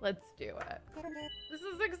 Let's do it. This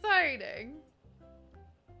is exciting.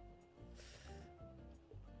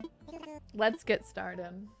 Let's get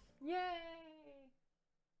started. Yay!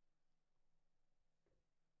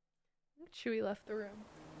 Chewie left the room.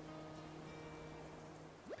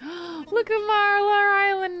 Look at our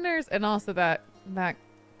islanders. And also that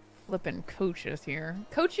flippin' coach is here.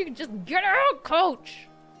 Coach, you can just get out, coach!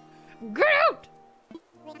 Get out!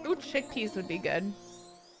 Ooh, chickpeas would be good.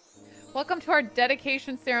 Welcome to our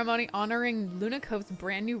dedication ceremony honoring Luna Cove's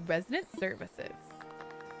brand new resident services.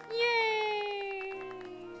 Yay!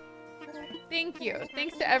 Thank you.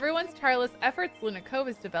 Thanks to everyone's tireless efforts, Luna Cove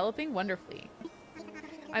is developing wonderfully.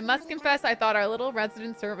 I must confess I thought our little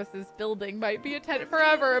resident services building might be a tent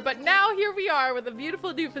forever, but now here we are with a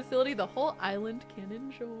beautiful new facility the whole island can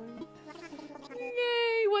enjoy.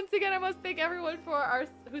 Yay! Once again, I must thank everyone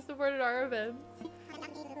who supported our events.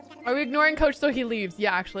 Are we ignoring Coach so he leaves?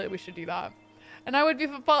 Yeah, actually, we should do that. And I would be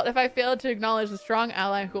at fault if I failed to acknowledge the strong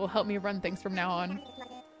ally who will help me run things from now on.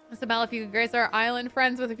 Mr. Mal, if you could grace our island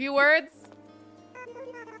friends with a few words.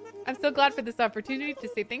 I'm so glad for this opportunity to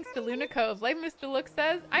say thanks to Luna Cove. Like Mr. Look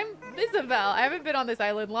says, I'm Isabel. I haven't been on this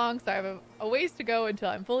island long, so I have a ways to go until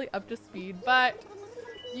I'm fully up to speed. But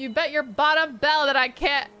you bet your bottom bell that I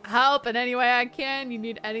can't help in any way I can. You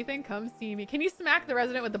need anything, come see me. Can you smack the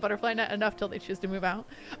resident with the butterfly net enough till they choose to move out?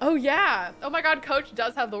 Oh yeah. Oh my god, Coach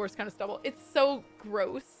does have the worst kind of stubble. It's so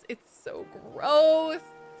gross. It's so gross.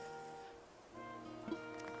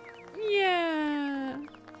 Yeah.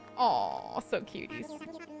 Aw, so cuties.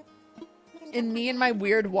 And me in my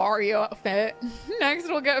weird Wario outfit. Next,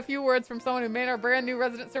 we'll get a few words from someone who made our brand new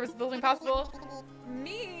resident service building possible.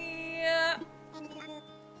 Me.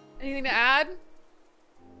 Anything to add?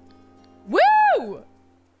 Woo!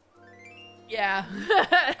 Yeah.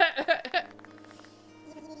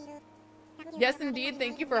 Yes, indeed.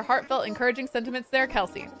 Thank you for heartfelt, encouraging sentiments there,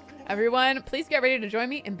 Kelsey. Everyone, please get ready to join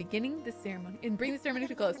me in beginning the ceremony and bring the ceremony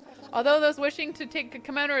to close. Although those wishing to take a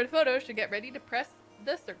commemorative photo should get ready to press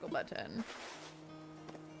the circle button.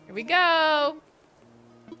 Here we go.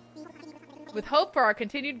 With hope for our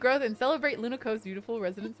continued growth and celebrate Luna Cove's beautiful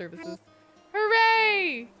resident services.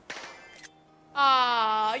 Hooray!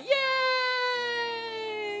 Aw, yay!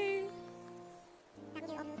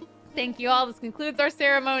 Thank you all. This concludes our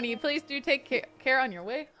ceremony. Please do take care on your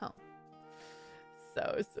way home.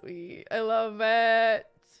 So sweet. I love it.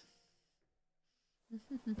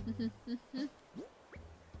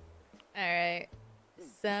 All right.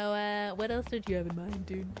 So, what else did you have in mind,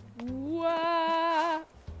 dude? Wah!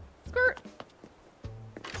 Skirt.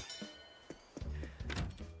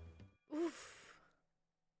 Oof.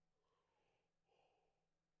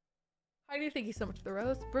 Heidi, thank you so much for the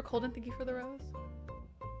rose. Brooke Holden, thank you for the rose.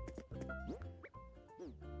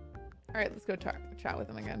 All right, let's go chat with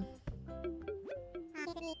him again.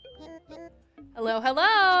 Hello,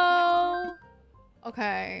 hello.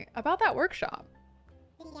 Okay, about that workshop.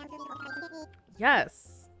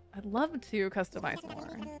 Yes, I'd love to customize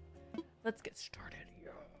more. Let's get started.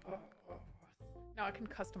 Now I can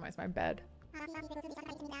customize my bed.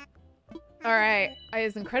 All right,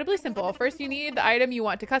 it's incredibly simple. First, you need the item you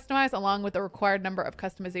want to customize along with the required number of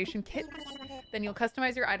customization kits. Then you'll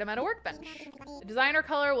customize your item at a workbench. The design or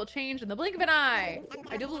color will change in the blink of an eye.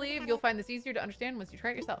 I do believe you'll find this easier to understand once you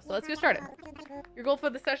try it yourself. So let's get started. Your goal for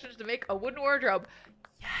this session is to make a wooden wardrobe.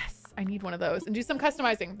 Yes, I need one of those. And do some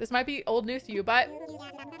customizing. This might be old news to you, but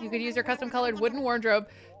you could use your custom colored wooden wardrobe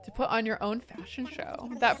to put on your own fashion show.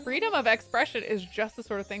 That freedom of expression is just the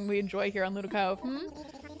sort of thing we enjoy here on Luna Cove.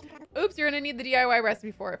 Oops, you're gonna need the DIY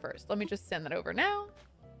recipe for it first. Let me just send that over now.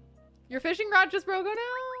 Your fishing rod just broke. Oh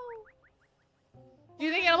no. Do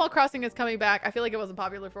you think Animal Crossing is coming back? I feel like it wasn't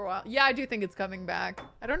popular for a while. Yeah, I do think it's coming back.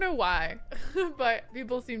 I don't know why, but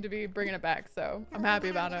people seem to be bringing it back, so I'm happy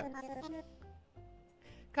about it.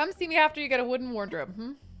 Come see me after you get a wooden wardrobe. I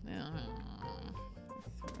don't know.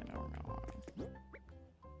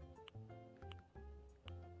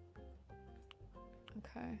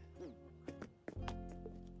 Okay.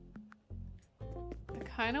 I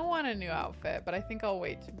kind of want a new outfit, but I think I'll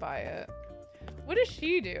wait to buy it. What does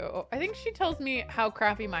she do? I think she tells me how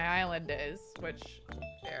crappy my island is, which,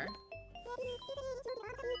 there.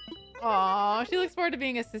 Aw, she looks forward to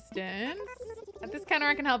being assistant. At this counter,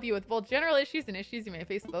 I can help you with both general issues and issues you may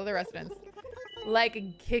face with other residents. Like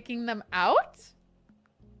kicking them out?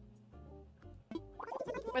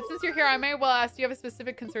 But since you're here, I may well ask, do you have a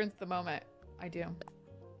specific concerns at the moment? I do.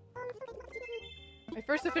 My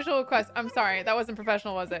first official request. I'm sorry, that wasn't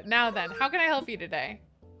professional, was it? Now then, how can I help you today?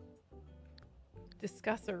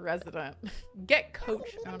 Discuss a resident. Get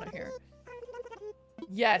coach. Oh, not here.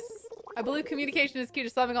 Yes. I believe communication is key to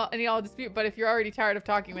solving any dispute, but if you're already tired of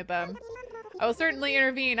talking with them, I will certainly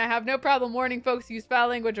intervene. I have no problem warning folks who use foul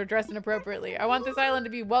language or dress inappropriately. I want this island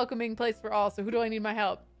to be a welcoming place for all, so who do I need my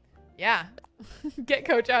help? Yeah. Get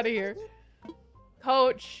coach out of here.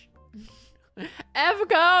 Coach. F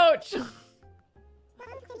coach.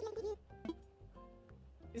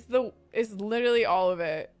 It's literally all of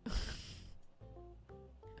it.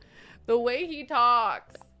 The way he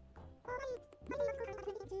talks.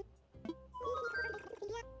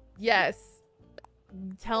 Yes.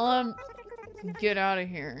 Tell him to get out of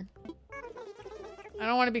here. I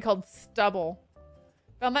don't want to be called stubble.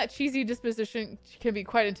 Found that cheesy disposition can be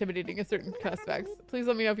quite intimidating in certain aspects. Please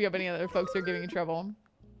let me know if you have any other folks who are giving you trouble.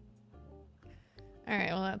 Alright,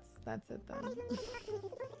 well that's it then.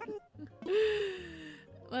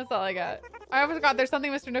 That's all I got. I forgot there's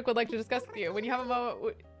something Mr. Nook would like to discuss with you. When you have a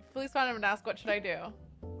moment, please find him and ask what should I do.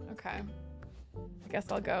 Okay. I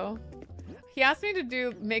guess I'll go. He asked me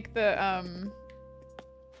to make the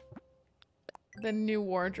new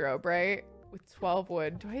wardrobe, right? With 12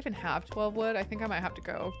 wood. Do I even have 12 wood? I think I might have to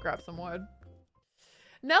go grab some wood.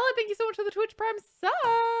 Nella, thank you so much for the Twitch Prime sub.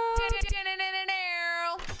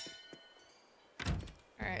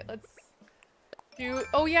 All right, let's do.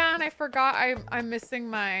 Oh yeah, and I forgot I'm missing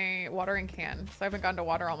my watering can, so I haven't gotten to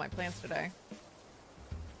water all my plants today.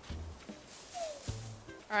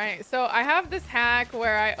 All right, so I have this hack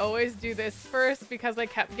where I always do this first because I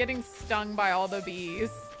kept getting stung by all the bees.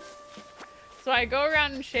 So I go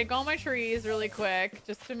around and shake all my trees really quick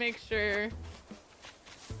just to make sure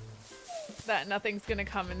that nothing's gonna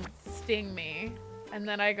come and sting me. And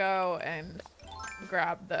then I go and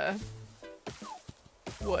grab the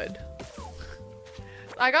wood.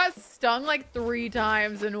 I got stung like 3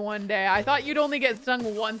 times in one day. I thought you'd only get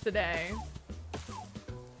stung once a day.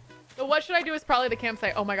 So what should I do is probably the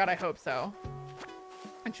campsite. Oh my god, I hope so.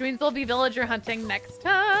 Which means there'll be villager hunting next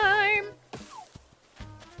time.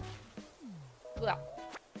 Blah.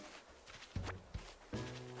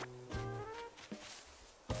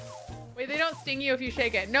 Wait, they don't sting you if you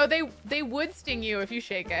shake it. No, they would sting you if you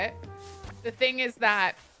shake it. The thing is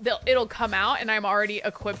that it'll come out and I'm already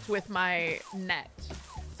equipped with my net.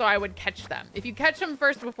 So I would catch them. If you catch them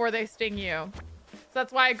first before they sting you. So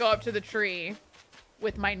that's why I go up to the tree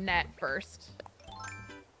with my net first.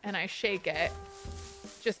 And I shake it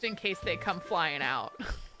just in case they come flying out.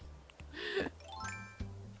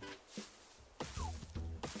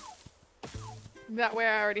 That way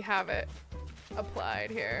I already have it applied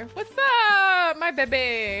here. What's up, my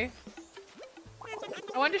baby?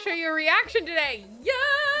 I wanted to show you a reaction today.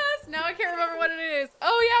 Yes! Now I can't remember what it is.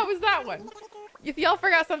 Oh yeah, it was that one. If y'all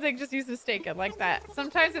forgot something, just use mistaken like that.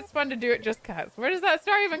 Sometimes it's fun to do it just cause. Where does that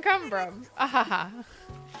star even come from? Ahaha.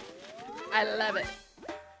 I love it.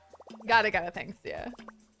 Gotta, thanks, yeah.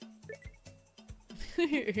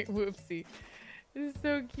 Whoopsie. This is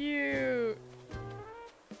so cute.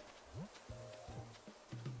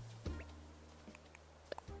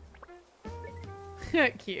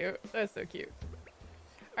 Cute. That's so cute.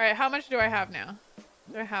 All right, how much do I have now?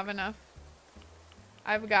 Do I have enough?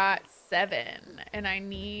 I've got 7 and I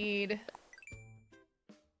need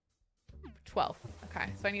 12. Okay,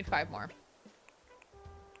 so I need 5 more.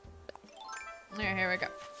 All right, here we go.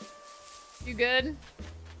 You good?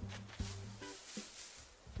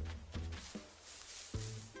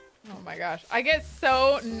 Oh my gosh. I get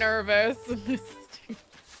so nervous.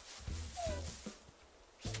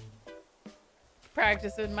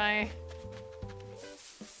 Practicing my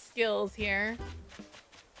skills here.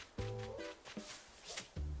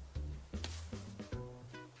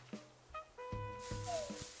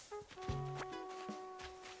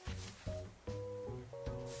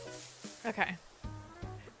 Okay.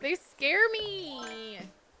 They scare me.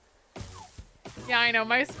 Yeah, I know.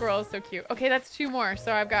 My squirrel is so cute. Okay, that's 2 more.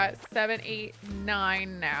 So I've got 7, 8,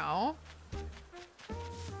 9 now.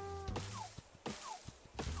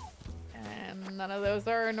 And none of those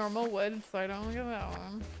are normal wood, so I don't get that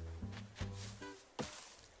one.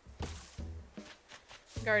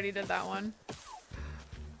 I already did that one.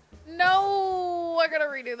 No! I gotta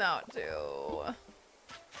redo that too.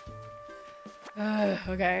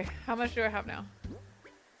 Okay. How much do I have now?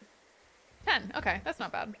 10. Okay, that's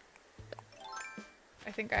not bad.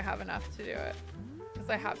 I think I have enough to do it. Because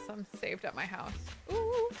I have some saved at my house.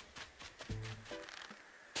 Ooh.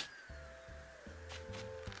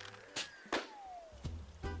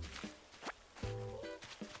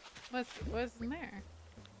 What's in there?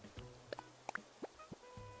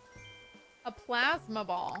 A plasma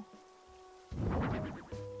ball.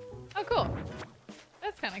 Oh, cool.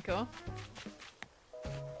 That's kind of cool.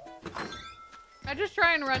 I just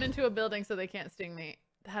try and run into a building so they can't sting me.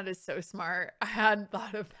 That is so smart. I hadn't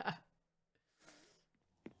thought of that.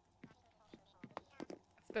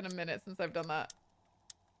 It's been a minute since I've done that.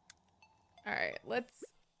 All right, let's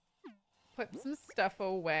put some stuff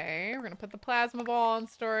away. We're gonna put the plasma ball in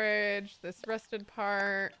storage, this rusted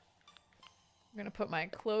part. I'm gonna put my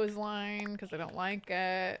clothesline because I don't like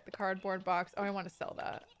it. The cardboard box. Oh, I want to sell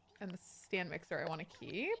that. And the stand mixer I want to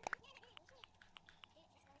keep.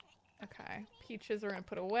 Okay. Peaches we're gonna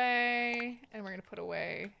put away. And we're gonna put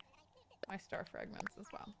away my star fragments as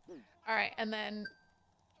well. Alright, and then...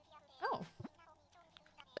 Oh.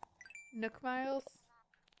 Nook miles.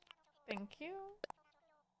 Thank you.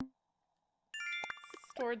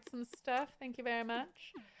 Stored some stuff. Thank you very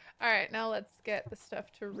much. Alright, now let's get the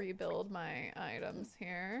stuff to rebuild my items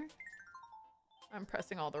here. I'm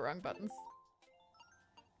pressing all the wrong buttons.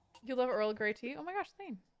 You love Earl Grey tea? Oh my gosh,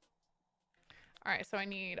 same. Alright, so I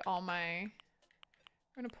need all my... I'm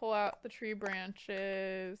gonna pull out the tree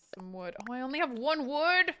branches, some wood. Oh, I only have 1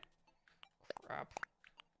 wood! Crap.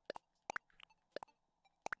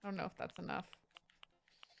 I don't know if that's enough.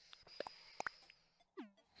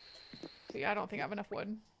 See, I don't think I have enough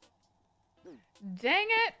wood. Dang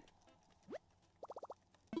it!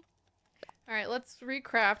 Alright, let's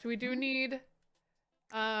recraft. We do need...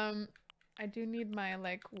 I do need my,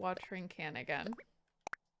 like, watering can again.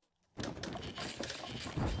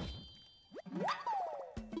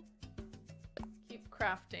 Keep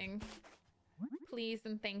crafting. Please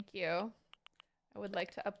and thank you. I would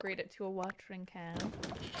like to upgrade it to a watering can.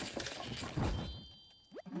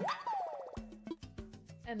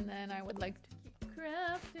 And then I would like to keep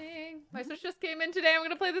crafting. My Switch just came in today. I'm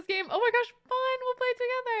gonna play this game. Oh my gosh, fun! We'll play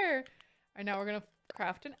together! Alright, now we're gonna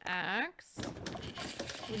craft an axe.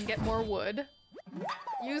 We can get more wood.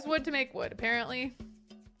 Use wood to make wood, apparently.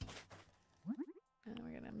 And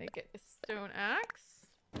we're gonna make it a stone axe.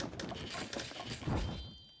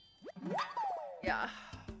 Yeah.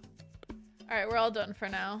 Alright, we're all done for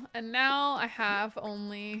now. And now I have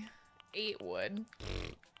only 8 wood.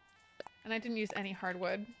 And I didn't use any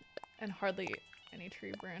hardwood. And hardly any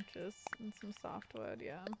tree branches. And some softwood,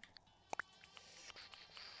 yeah.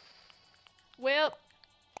 Well...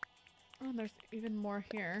 Oh, there's even more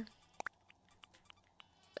here.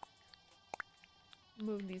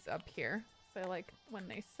 Move these up here. So I like when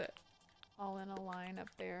they sit all in a line up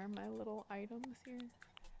there. My little items here.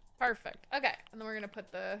 Perfect. Okay. And then we're going to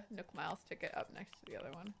put the Nook Miles ticket up next to the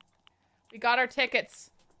other one. We got our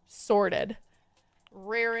tickets sorted.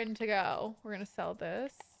 Raring to go. We're going to sell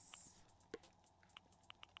this.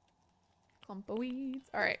 Clump of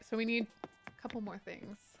weeds. All right. So we need a couple more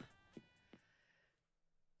things.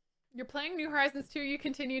 You're playing New Horizons 2. You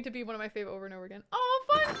continue to be one of my favorite over and over again. Oh,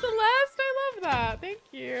 fun, Celeste. I love that. Thank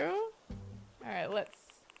you. All right, let's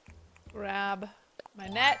grab my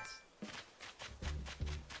net.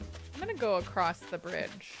 I'm going to go across the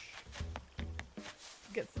bridge.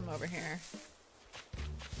 Get some over here.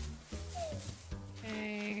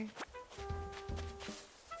 Okay.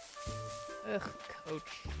 Ugh,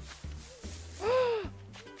 coach.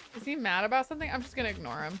 Is he mad about something? I'm just going to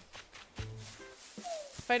ignore him.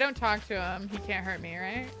 If I don't talk to him, he can't hurt me,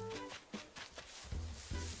 right?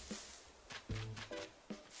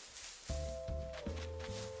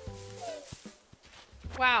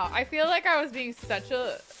 Wow, I feel like I was being such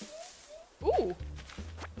a... Ooh!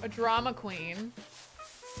 A drama queen.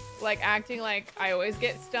 Like, acting like I always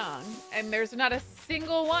get stung. And there's not a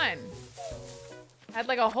single one. I had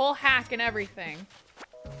like a whole hack and everything.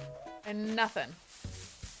 And nothing.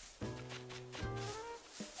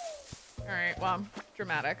 Alright, well,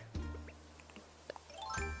 dramatic.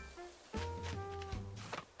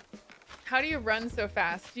 How do you run so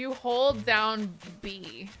fast? You hold down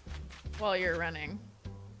B while you're running.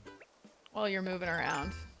 while you're moving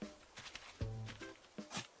around.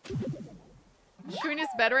 Chewie in his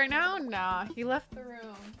bed right now? Nah, he left the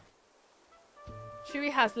room.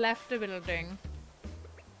 Chewie has left the building.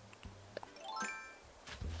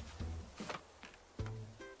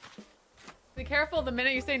 Be careful the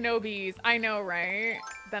minute you say no bees. I know, right?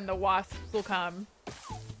 Then the wasps will come.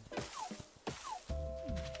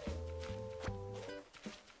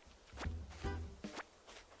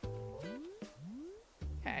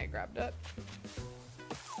 Okay, I grabbed it.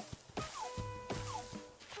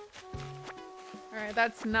 Alright,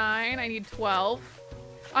 that's 9. I need 12.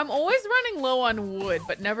 I'm always running low on wood,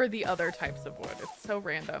 but never the other types of wood. It's so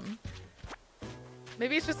random.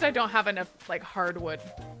 Maybe it's just I don't have enough, like, hardwood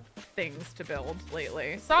things to build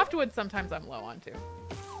lately. Softwood sometimes I'm low on, too.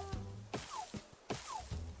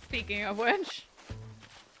 Speaking of which,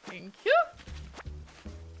 thank you.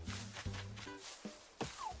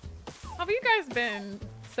 How have you guys been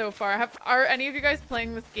so far? Are any of you guys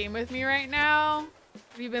playing this game with me right now?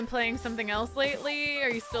 Have you been playing something else lately? Are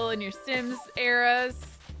you still in your Sims eras?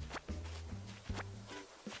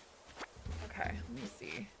 Okay, let me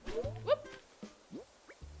see. Whoop.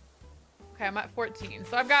 Okay, I'm at 14,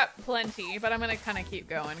 so I've got plenty, but I'm gonna kind of keep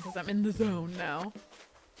going because I'm in the zone now.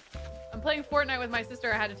 I'm playing Fortnite with my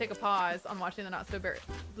sister. I had to take a pause on watching the Not So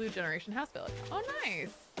Blue Generation House Build. Oh,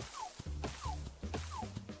 nice.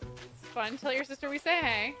 It's fun. Tell your sister we say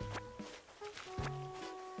hey.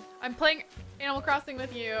 I'm playing Animal Crossing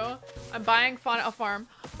with you. I'm buying Fauna a farm.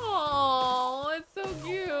 Oh, it's so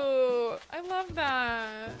cute. I love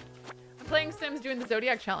that. I'm playing Sims doing the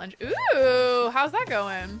Zodiac challenge. Ooh, how's that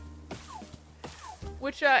going?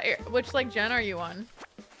 Which like gen are you on?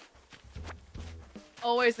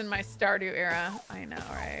 Always in my Stardew era. I know,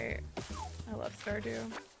 right? I love Stardew.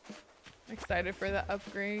 I'm excited for the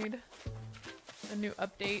upgrade. The new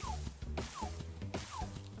update.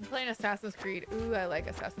 I'm playing Assassin's Creed. Ooh, I like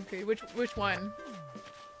Assassin's Creed. Which one?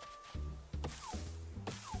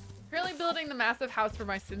 Currently building the massive house for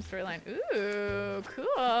my Sim storyline. Ooh,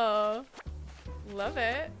 cool. Love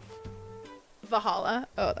it. Valhalla.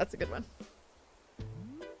 Oh, that's a good one.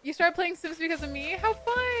 You started playing Sims because of me? How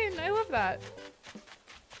fun! I love that.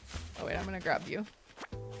 Oh wait, I'm gonna grab you.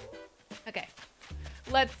 Okay.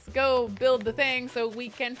 Let's go build the thing so we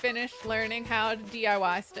can finish learning how to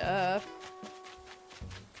DIY stuff.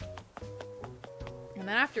 And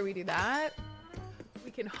then after we do that, we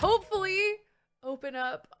can hopefully open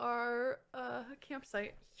up our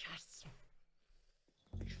campsite. Yes!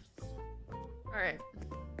 Alright.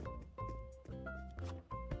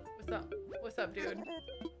 What's up? What's up, dude?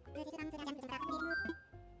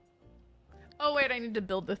 Oh wait, I need to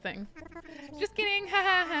build the thing. Just kidding.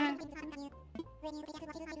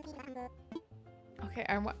 Okay,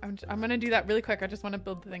 I'm gonna do that really quick. I just want to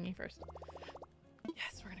build the thingy first.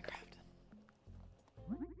 Yes, we're gonna craft.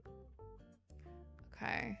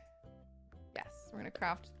 Okay. Yes, we're gonna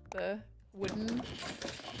craft the wooden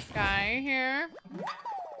guy here.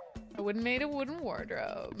 I made a wooden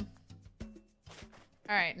wardrobe.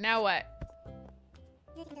 All right, now what?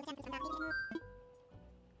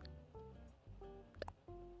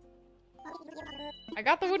 I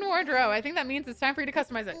got the wooden wardrobe. I think that means it's time for you to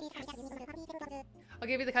customize it. Yes. I'll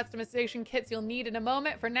give you the customization kits you'll need in a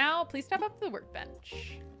moment. For now, please step up to the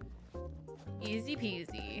workbench. Easy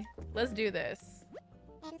peasy. Let's do this.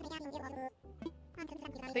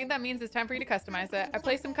 I think that means it's time for you to customize it. I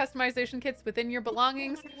placed some customization kits within your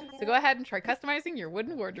belongings, so go ahead and try customizing your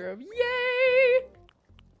wooden wardrobe. Yay!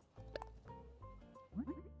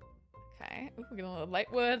 Okay. Ooh, we're getting a little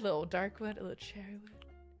light wood, a little dark wood, a little cherry wood.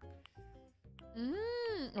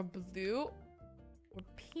 A blue or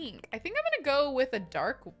pink. I think I'm gonna go with a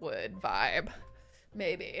dark wood vibe.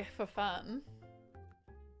 Maybe, for fun.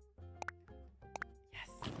 Yes,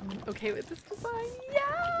 I'm okay with this design.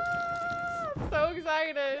 Yeah! I'm so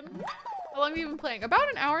excited. How long have you been playing? About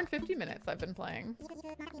an hour and 50 minutes I've been playing.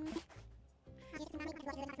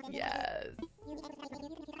 Yes.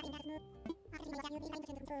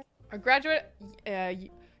 Our graduate,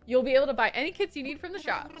 you'll be able to buy any kits you need from the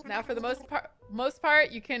shop. Now, for the most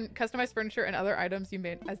part, you can customize furniture and other items you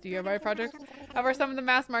made as DIY projects. However, some of the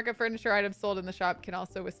mass market furniture items sold in the shop can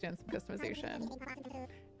also withstand some customization.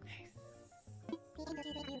 Nice.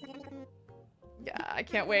 Yeah, I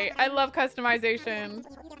can't wait. I love customization.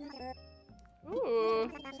 Ooh.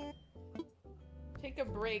 Take a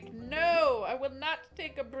break. No, I will not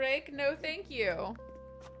take a break. No, thank you.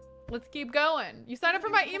 Let's keep going. You signed up for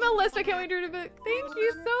my email list. I can't wait to read the book. Thank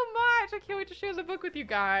you so much. I can't wait to share the book with you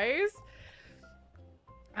guys.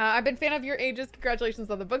 I've been a fan of your ages. Congratulations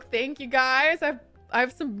on the book. Thank you guys. I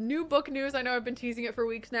have some new book news. I know I've been teasing it for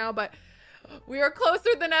weeks now, but We are closer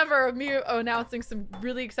than ever of me announcing some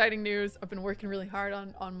really exciting news. I've been working really hard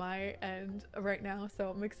on my end right now, so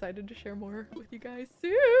I'm excited to share more with you guys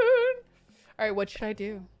soon. All right, what should I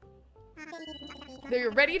do?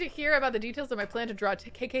 They're ready to hear about the details of my plan to draw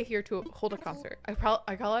KK here to hold a concert. I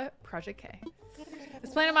call it Project K.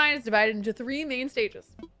 This plan of mine is divided into 3 main stages.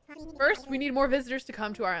 First, we need more visitors to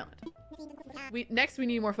come to our island. Next, we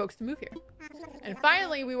need more folks to move here. And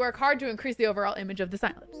finally, we work hard to increase the overall image of this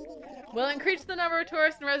island. We'll increase the number of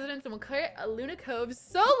tourists and residents, and we'll create a Luna Cove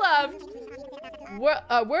so loved.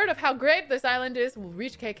 Word of how great this island is will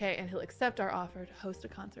reach KK, and he'll accept our offer to host a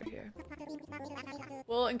concert here.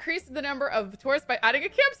 We'll increase the number of tourists by adding a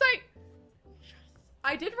campsite.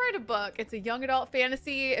 I did write a book. It's a young adult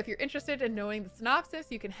fantasy. If you're interested in knowing the synopsis,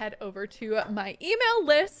 you can head over to my email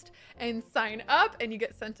list and sign up, and you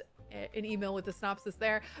get sent an email with the synopsis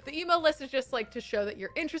there. The email list is just like to show that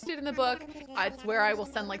you're interested in the book. It's where I will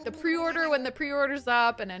send like the pre-order when the pre-order's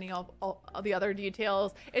up and any all the other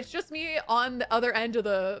details. It's just me on the other end of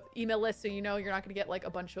the email list, so you know you're not going to get like a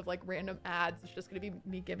bunch of like random ads. It's just going to be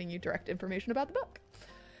me giving you direct information about the book.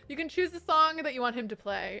 You can choose the song that you want him to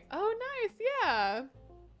play. Oh, nice. Yeah.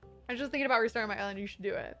 I was just thinking about restarting my island. You should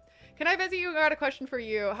do it. Can I visit you? I got a question for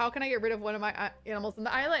you. How can I get rid of one of my animals in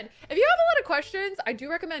the island? If you have a lot of questions, I do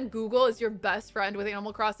recommend Google is your best friend with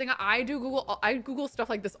Animal Crossing. I Google stuff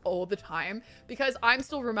like this all the time because I'm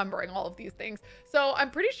still remembering all of these things. So I'm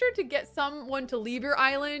pretty sure to get someone to leave your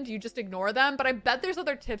island, you just ignore them. But I bet there's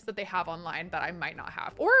other tips that they have online that I might not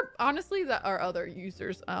have. Or honestly, that our other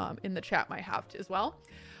users in the chat might have as well.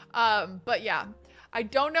 But yeah, I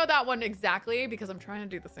don't know that one exactly because I'm trying to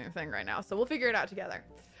do the same thing right now. So we'll figure it out together.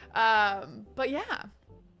 But yeah,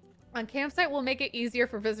 a campsite will make it easier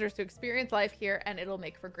for visitors to experience life here, and it'll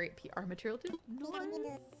make for great PR material too.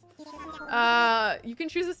 You can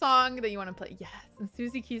choose a song that you want to play. Yes. And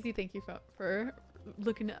Susie Keezy, thank you for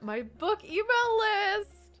looking at my book email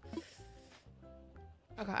list.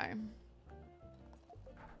 Okay.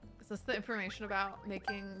 Is this the information about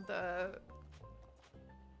making the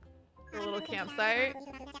little campsite?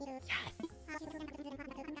 Yes.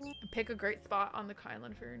 Pick a great spot on the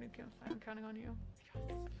island for your new campsite. I'm counting on you.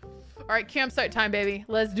 Yes. All right, campsite time, baby.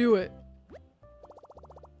 Let's do it.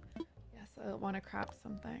 Yes, I want to craft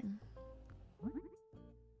something.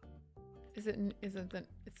 It's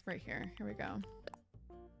right here. Here we go.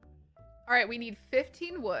 All right, we need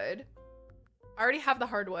 15 wood. I already have the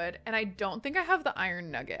hardwood, and I don't think I have the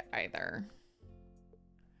iron nugget either.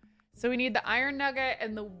 So we need the iron nugget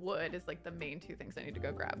and the wood is like the main 2 things I need to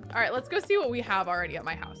go grab. All right, let's go see what we have already at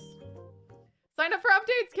my house. Sign up for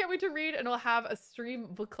updates. Can't wait to read, and we'll have a stream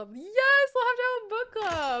book club. Yes, we'll have to have a book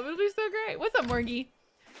club. It'll be so great. What's up, Morgie?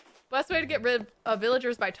 Best way to get rid of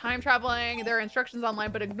villagers by time traveling. There are instructions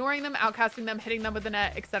online, but ignoring them, outcasting them, hitting them with the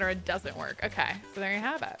net, etc. doesn't work. Okay, so there you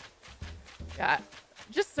have it. Yeah,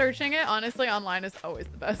 just searching it, honestly, online is always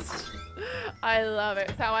the best. I love it.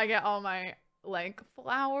 It's how I get all my like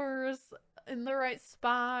flowers in the right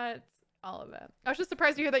spots, all of it. I was just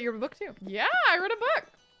surprised to hear that you have a book too. Yeah, I wrote a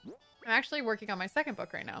book. I'm actually working on my 2nd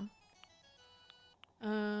book right now.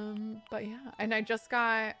 But yeah, and I just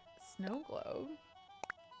got snow globe.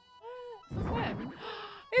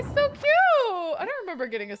 It's so cute. I don't remember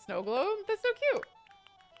getting a snow globe. That's so cute.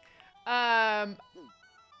 I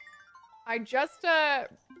just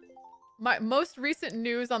my most recent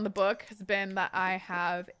news on the book has been that I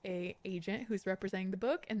have a agent who's representing the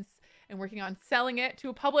book and working on selling it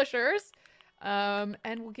to publishers. And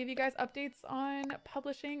we'll give you guys updates on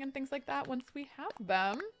publishing and things like that once we have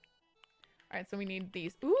them. All right, so we need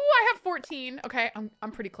these. Ooh, I have 14. Okay,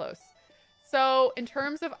 I'm pretty close. So in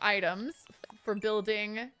terms of items for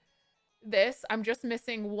building this, I'm just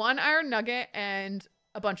missing 1 iron nugget and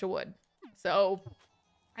a bunch of wood. So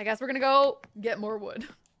I guess we're gonna go get more wood.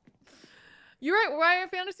 You're right, Ryan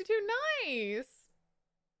Fantasy 2, nice.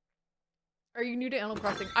 Are you new to Animal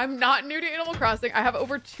Crossing? I'm not new to Animal Crossing. I have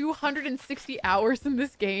over 260 hours in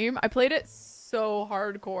this game. I played it so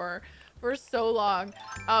hardcore for so long.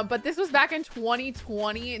 But this was back in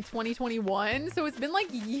 2020 and 2021. So it's been like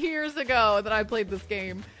years ago that I played this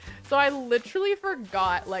game. So I literally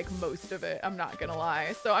forgot like most of it. I'm not gonna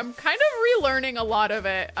lie. So I'm kind of relearning a lot of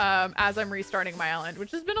it as I'm restarting my island,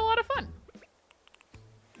 which has been a lot of fun.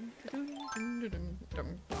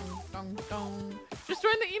 Just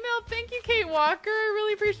join the email. Thank you, Kate Walker. I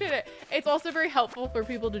really appreciate it. It's also very helpful for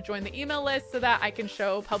people to join the email list so that I can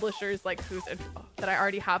show publishers like that I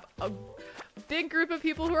already have a big group of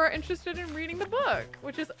people who are interested in reading the book,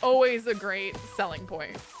 which is always a great selling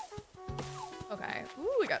point. Okay.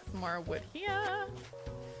 Ooh, we got some more wood here.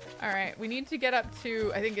 All right. We need to get up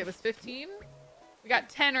to, I think it was 15. We got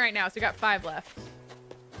 10 right now, so we got 5 left.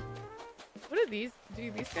 What are these?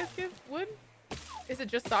 Do these guys give wood? Is it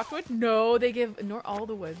just softwood? No, they give all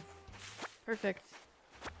the wood. Perfect.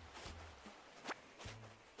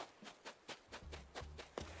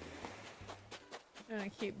 I'm gonna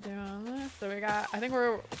keep doing this. So we got, I think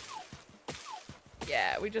we're,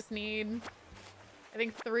 yeah, we just need, I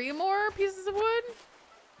think 3 more pieces of wood.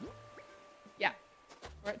 Yeah,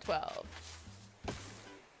 we're at 12.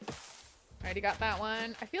 Already got that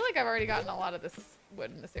one. I feel like I've already gotten a lot of this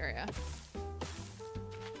wood in this area.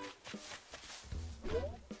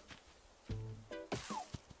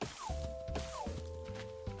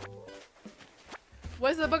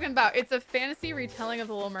 What's the book about? It's a fantasy retelling of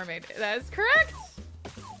The Little Mermaid. That is correct.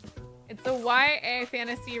 It's a YA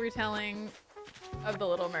fantasy retelling of The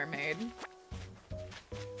Little Mermaid.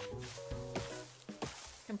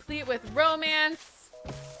 Complete with romance,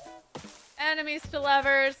 enemies to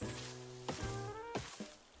lovers,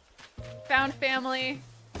 found family,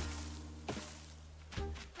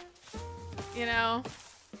 you know,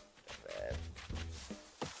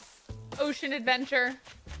 ocean adventure.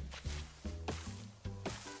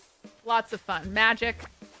 Lots of fun. Magic.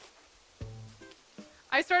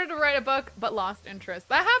 I started to write a book, but lost interest.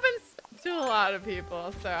 That happens to a lot of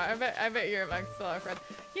people, so I bet you're amongst a lot of friends.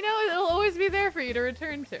 You know, it'll always be there for you to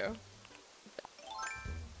return to.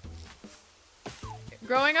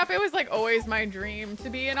 Growing up, it was like always my dream to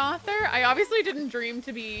be an author. I obviously didn't dream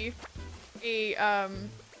to be a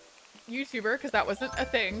YouTuber, because that wasn't a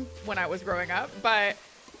thing when I was growing up, but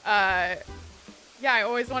yeah, I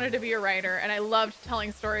always wanted to be a writer, and I loved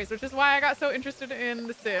telling stories, which is why I got so interested in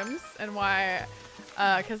The Sims, and why,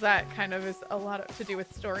 because that kind of is a lot to do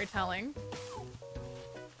with storytelling.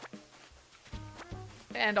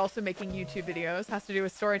 And also making YouTube videos has to do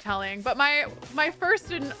with storytelling. But my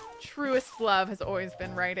first and truest love has always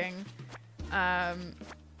been writing.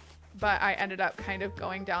 But I ended up kind of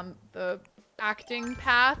going down the acting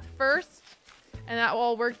path first, and that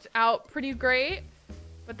all worked out pretty great.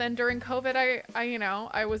 But then during COVID,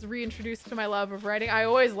 I was reintroduced to my love of writing. I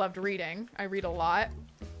always loved reading. I read a lot.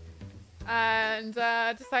 And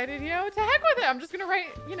decided, to heck with it. I'm just going to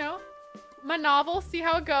write, my novel, see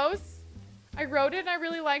how it goes. I wrote it and I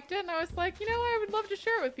really liked it. And I was like, I would love to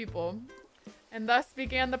share it with people. And thus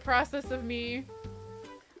began the process of me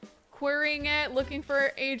querying it, looking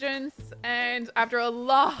for agents. And after a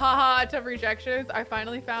lot of rejections, I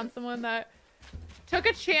finally found someone that took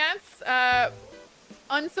a chance.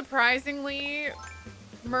 Unsurprisingly,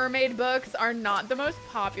 mermaid books are not the most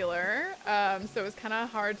popular, so it was kind of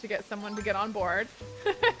hard to get someone to get on board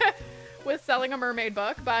with selling a mermaid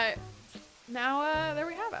book, but now there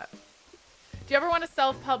we have it. Do you ever want to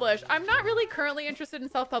self-publish? I'm not really currently interested in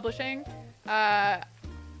self-publishing.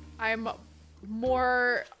 I'm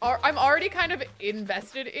already kind of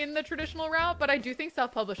invested in the traditional route, but I do think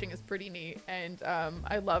self-publishing is pretty neat, and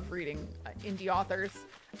I love reading indie authors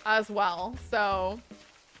as well, so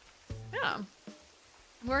yeah.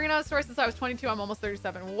 I'm working on a story since I was 22. I'm almost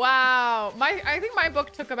 37. Wow. I think my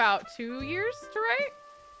book took about 2 years to write.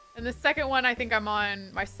 And the second one, I think I'm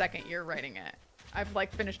on my 2nd year writing it. I've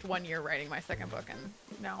like finished 1 year writing my 2nd book and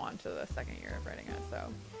now on to the 2nd year of writing it. So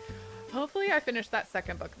hopefully I finish that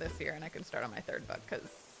 2nd book this year and I can start on my 3rd book, because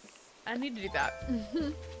I need to do that.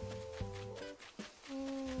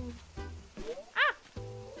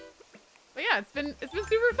 But yeah, it's been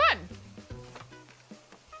super fun.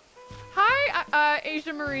 Hi,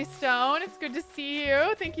 Asia Marie Stone. It's good to see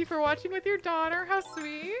you. Thank you for watching with your daughter. How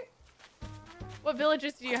sweet. What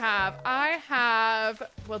villages do you have? I have,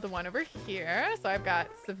 well, the one over here. So I've got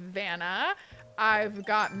Savannah. I've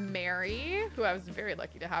got Mary, who I was very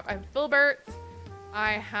lucky to have. I have Filbert.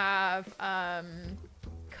 I have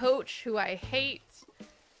Coach, who I hate.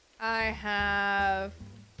 I have,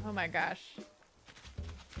 oh my gosh.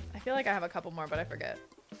 I feel like I have a couple more, but I forget.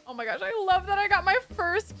 Oh my gosh, I love that I got my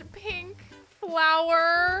first pink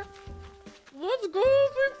flower. Let's go,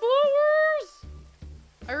 pink flowers.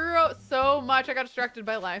 I wrote so much. I got distracted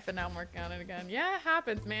by life and now I'm working on it again. Yeah, it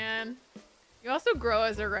happens, man. You also grow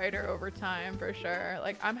as a writer over time, for sure.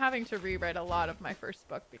 Like, I'm having to rewrite a lot of my first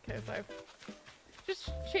book because I've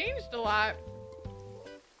just changed a lot.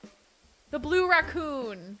 The blue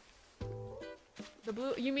raccoon. The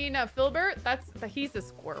blue, you mean Filbert? He's a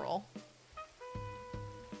squirrel.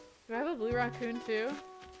 Do I have a blue raccoon too?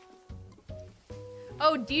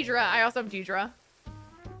 Oh, Deidre. I also have Deidre.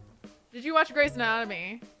 Did you watch Grey's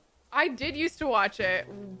Anatomy? I did used to watch it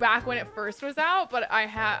back when it first was out, but I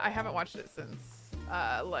haven't watched it since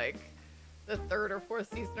like the 3rd or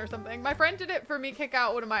 4th season or something. My friend did it for me, kick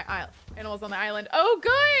out one of my animals on the island. Oh,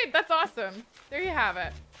 good. That's awesome. There you have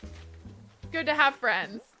it. good to have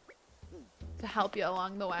friends to help you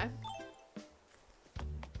along the way.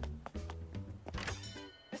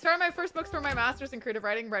 I started my first books for my master's in creative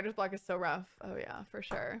writing. Writer's block is so rough. Oh yeah, for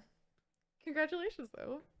sure. Congratulations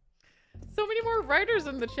though. So many more writers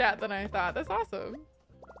in the chat than I thought. That's awesome.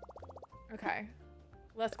 Okay,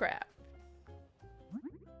 let's grab.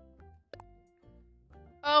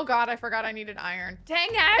 Oh god, I forgot I needed iron. Dang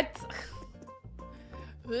it!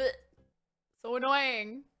 So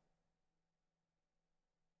annoying.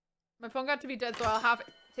 My phone got to be dead, so I'll have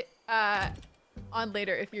it on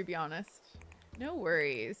later if you be honest. No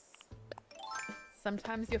worries.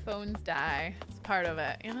 Sometimes your phones die. It's part of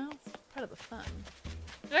it, you know? It's part of the fun.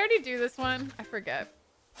 Did I already do this one? I forget.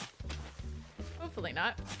 Hopefully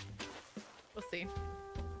not. We'll see.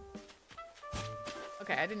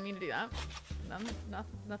 Okay, I didn't mean to do that.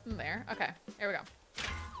 Nothing there. Okay, here we go.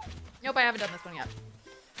 Nope, I haven't done this one yet.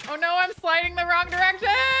 Oh no, I'm sliding the wrong direction!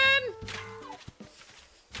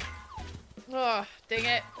 Oh, dang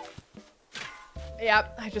it.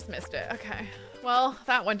 Yep, I just missed it. Okay. Well,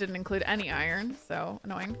 that one didn't include any iron, so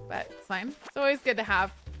annoying, but it's fine. It's always good to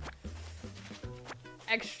have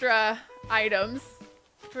extra items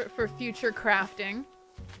for future crafting.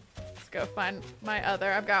 Let's go find my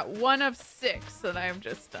other. I've got 1 of 6 that I've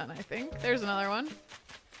just done, I think. There's another one.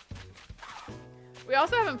 We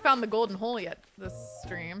also haven't found the golden hole yet this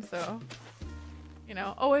stream, so, you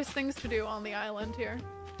know, always things to do on the island here.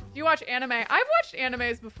 Do you watch anime? I've watched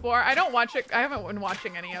animes before. I don't watch it. I haven't been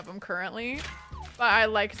watching any of them currently, but I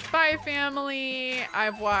like Spy Family.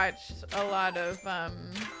 I've watched a lot of,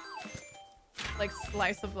 like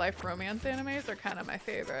slice of life romance animes are kind of my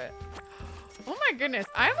favorite. Oh my goodness.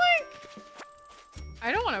 I'm like,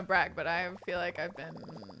 I don't want to brag, but I feel like I've been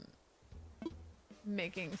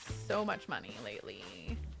making so much money lately.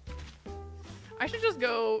 I should just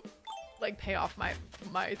go like pay off my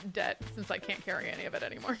debt since I can't carry any of it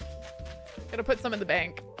anymore. Gotta put some in the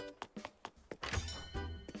bank.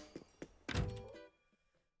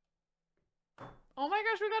 Oh my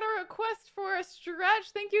gosh, we got a request for a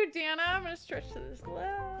stretch. Thank you, Dana. I'm gonna stretch to this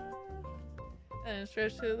left and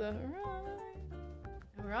stretch to the right.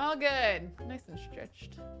 And we're all good. Nice and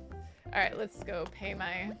stretched. All right, let's go pay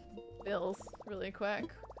my bills really quick.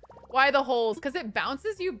 Why the holes? Because it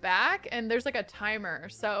bounces you back and there's like a timer.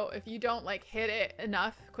 So if you don't like hit it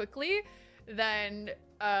enough quickly, then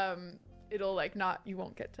it'll like not, you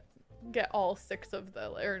won't get all 6 of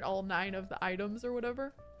the, or all 9 of the items or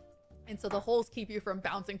whatever. And so the holes keep you from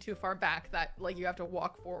bouncing too far back that like you have to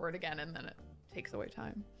walk forward again and then it takes away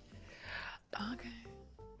time. Okay.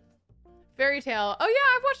 Fairy Tail. Oh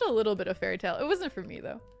yeah, I've watched a little bit of Fairy Tail. It wasn't for me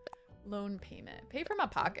though. Loan payment. Pay for my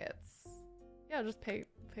pockets. Yeah, just pay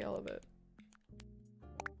all of it.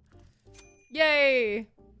 Yay!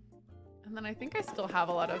 And then I think I still have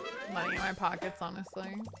a lot of money in my pockets,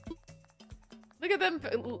 honestly. Look at them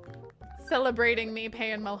celebrating me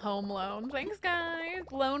paying my home loan. Thanks, guys.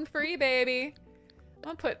 Loan free, baby. I'm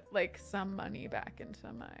gonna put like some money back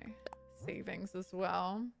into my savings as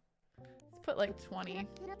well. Let's put like 20.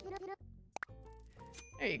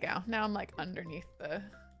 There you go. Now I'm like underneath the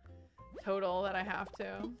total that I have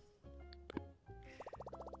to.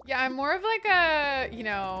 Yeah, I'm more of like a, you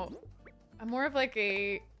know, I'm more of like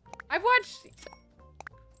a, I've watched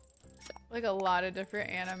like a lot of different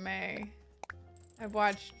anime. I've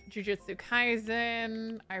watched Jujutsu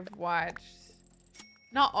Kaisen. I've watched,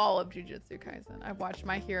 not all of Jujutsu Kaisen. I've watched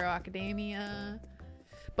My Hero Academia.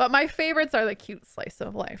 But my favorites are the cute slice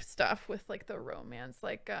of life stuff with like the romance,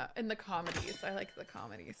 like, and the comedies. I like the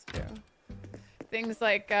comedies too. Things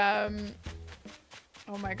like, oh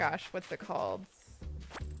my gosh, what's it called?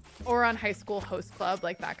 Or on High School Host Club,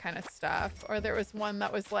 like that kind of stuff. Or there was one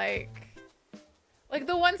that was like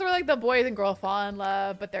the ones where like the boys and girl fall in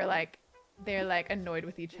love, but they're like annoyed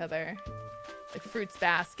with each other. Like Fruits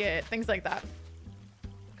Basket, things like that.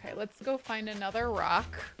 Okay, let's go find another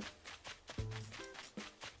rock.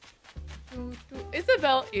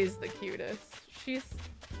 Isabelle is the cutest. She's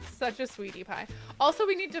such a sweetie pie. Also,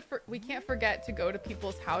 we can't forget to go to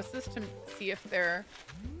people's houses to see if they're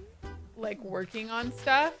like working on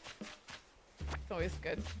stuff. It's always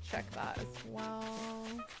good to check that as well.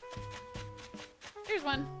 Here's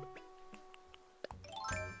one.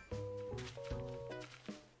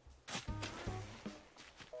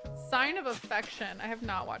 Sign of Affection. I have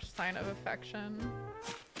not watched Sign of Affection.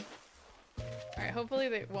 All right, hopefully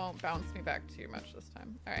they won't bounce me back too much this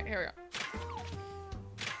time. All right, here we go.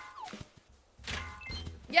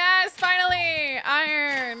 Yes, finally!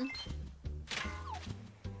 Iron!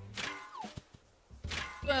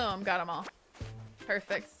 Boom, got them all.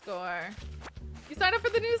 Perfect score. You signed up for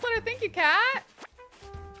the newsletter. Thank you, Kat.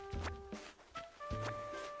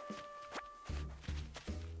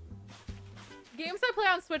 games I play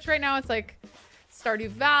on Switch right now, it's like Stardew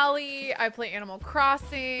Valley. I play Animal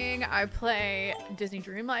Crossing. I play Disney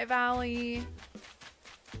Dreamlight Valley.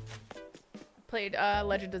 I played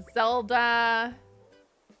Legend of Zelda.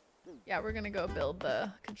 Yeah, we're gonna go build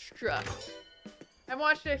the construct. I've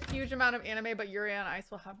watched a huge amount of anime, but Yuri on Ice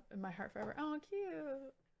will have in my heart forever. Oh,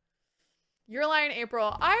 cute. Your Lie in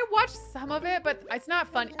April. I watched some of it, but it's not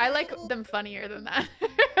funny. I like them funnier than that.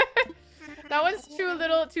 That one's a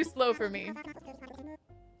little too slow for me.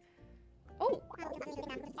 Oh.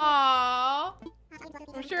 Aww.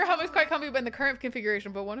 I'm sure Home is quite comfy in the current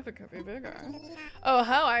configuration, but what if it could be bigger? Oh,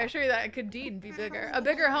 hell, I assure you that it could indeed be bigger. A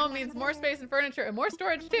bigger home means more space and furniture and more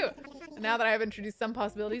storage too. And now that I have introduced some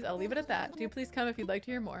possibilities, I'll leave it at that. Do please come if you'd like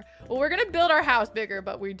to hear more. Well, we're gonna build our house bigger,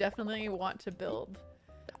 but we definitely want to build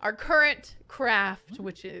our current craft,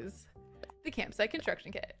 which is the campsite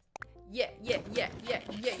construction kit. Yeah.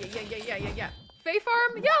 Fae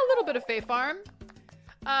Farm? Yeah, a little bit of Fae Farm.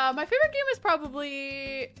 My favorite game is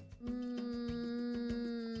probably...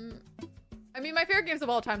 I mean, my favorite games of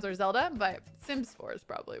all times are Zelda, but Sims 4 is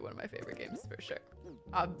probably one of my favorite games for sure.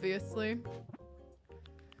 Obviously.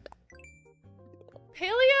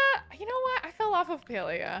 Palia? You know what? I fell off of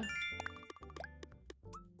Palia.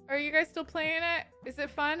 Are you guys still playing it? Is it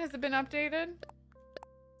fun? Has it been updated?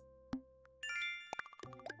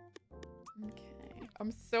 Okay.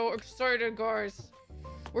 I'm so excited, guys.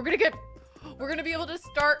 We're gonna be able to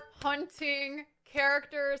start hunting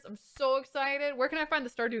characters. I'm so excited. Where can I find the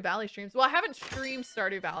Stardew Valley streams? Well, I haven't streamed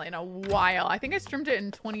Stardew Valley in a while. I think I streamed it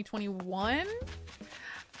in 2021.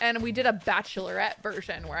 And we did a bachelorette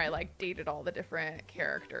version where I like dated all the different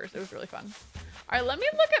characters. It was really fun. All right, let me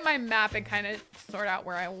look at my map and kind of sort out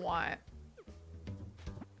where I want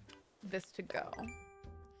this to go.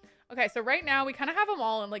 Okay, so right now we kind of have them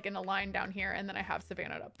all in a line down here, and then I have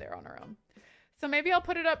Savannah up there on her own. So maybe I'll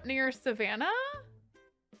put it up near Savannah.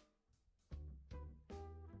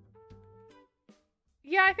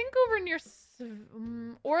 Yeah, I think over near,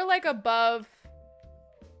 or like above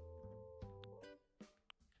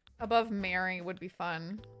Mary would be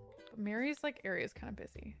fun. But Mary's like area is kind of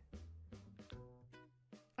busy.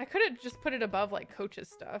 I could have just put it above like Coach's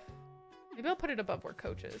stuff. Maybe I'll put it above where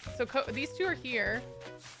Coach is. So these two are here.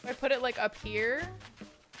 If I put it like up here.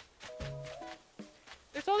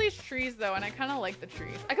 There's all these trees though, and I kind of like the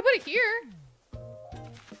trees. I could put it here.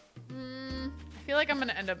 I feel like I'm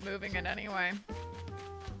gonna end up moving it anyway.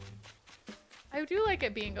 I do like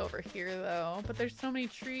it being over here though, but there's so many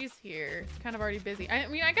trees here. It's kind of already busy. I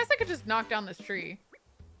mean, I guess I could just knock down this tree.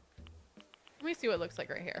 Let me see what it looks like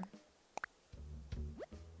right here.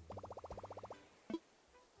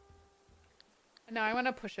 Now I want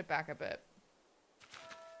to push it back a bit.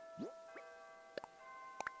 All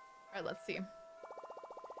right, let's see.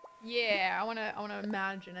 Yeah, I want to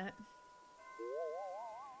imagine it.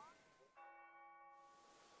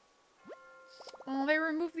 Oh, they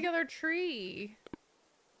removed the other tree.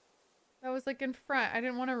 That was like in front. I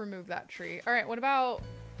didn't want to remove that tree. All right, what about...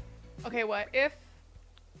 Okay, what if...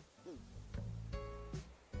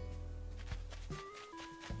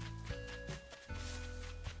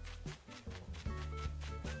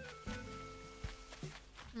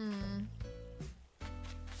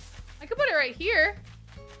 I could put it right here.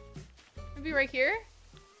 Maybe right here.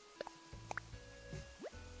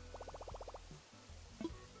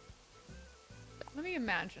 Let me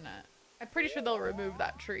imagine it. I'm pretty sure they'll remove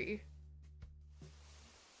that tree.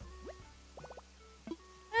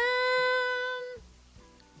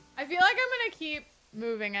 I feel like I'm gonna keep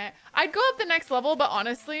moving it. I'd go up the next level, but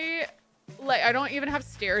honestly, like I don't even have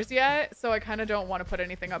stairs yet, so I kind of don't want to put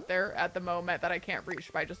anything up there at the moment that I can't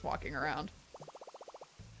reach by just walking around.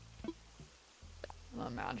 I'll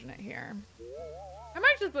imagine it here. I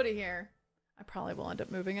might just put it here. I probably will end up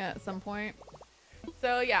moving it at some point.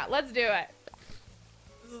 So yeah, let's do it.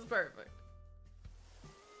 This is perfect.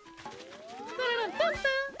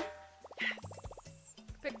 Yes.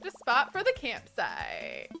 Picked a spot for the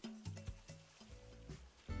campsite.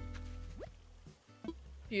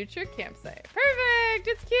 Future campsite. Perfect!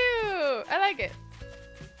 It's cute! I like it.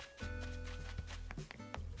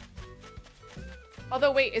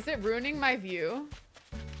 Although, wait, is it ruining my view?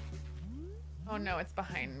 Oh no, it's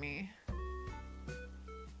behind me.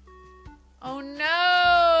 Oh no!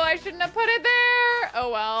 I shouldn't have put it there! Oh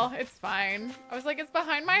well, it's fine. I was like, it's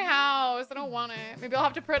behind my house. I don't want it. Maybe I'll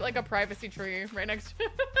have to put like a privacy tree right next to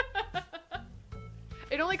it.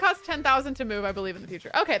 It only costs 10,000 to move, I believe, in the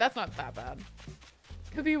future. Okay, that's not that bad.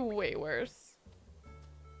 Could be way worse.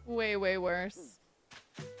 Way, way worse.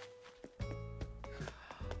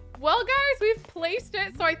 Well, guys, we've placed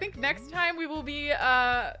it. So I think next time we will be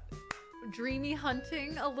dreamy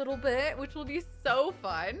hunting a little bit, which will be so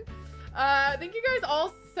fun. Thank you guys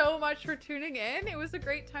all so much for tuning in. It was a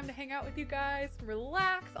great time to hang out with you guys,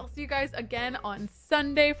 relax. I'll see you guys again on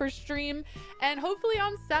Sunday for stream, and hopefully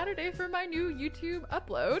on Saturday for my new YouTube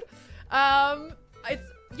upload.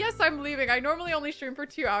 Yes, I'm leaving. I normally only stream for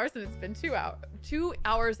 2 hours, and it's been 2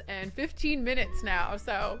 hours and 15 minutes now.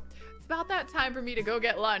 So it's about that time for me to go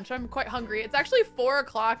get lunch. I'm quite hungry. It's actually 4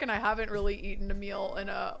 o'clock, and I haven't really eaten a meal in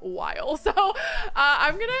a while. So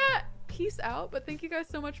I'm gonna peace out. But thank you guys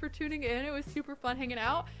so much for tuning in. It was super fun hanging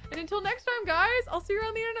out. And until next time, guys, I'll see you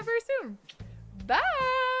around the internet very soon.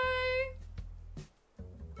 Bye.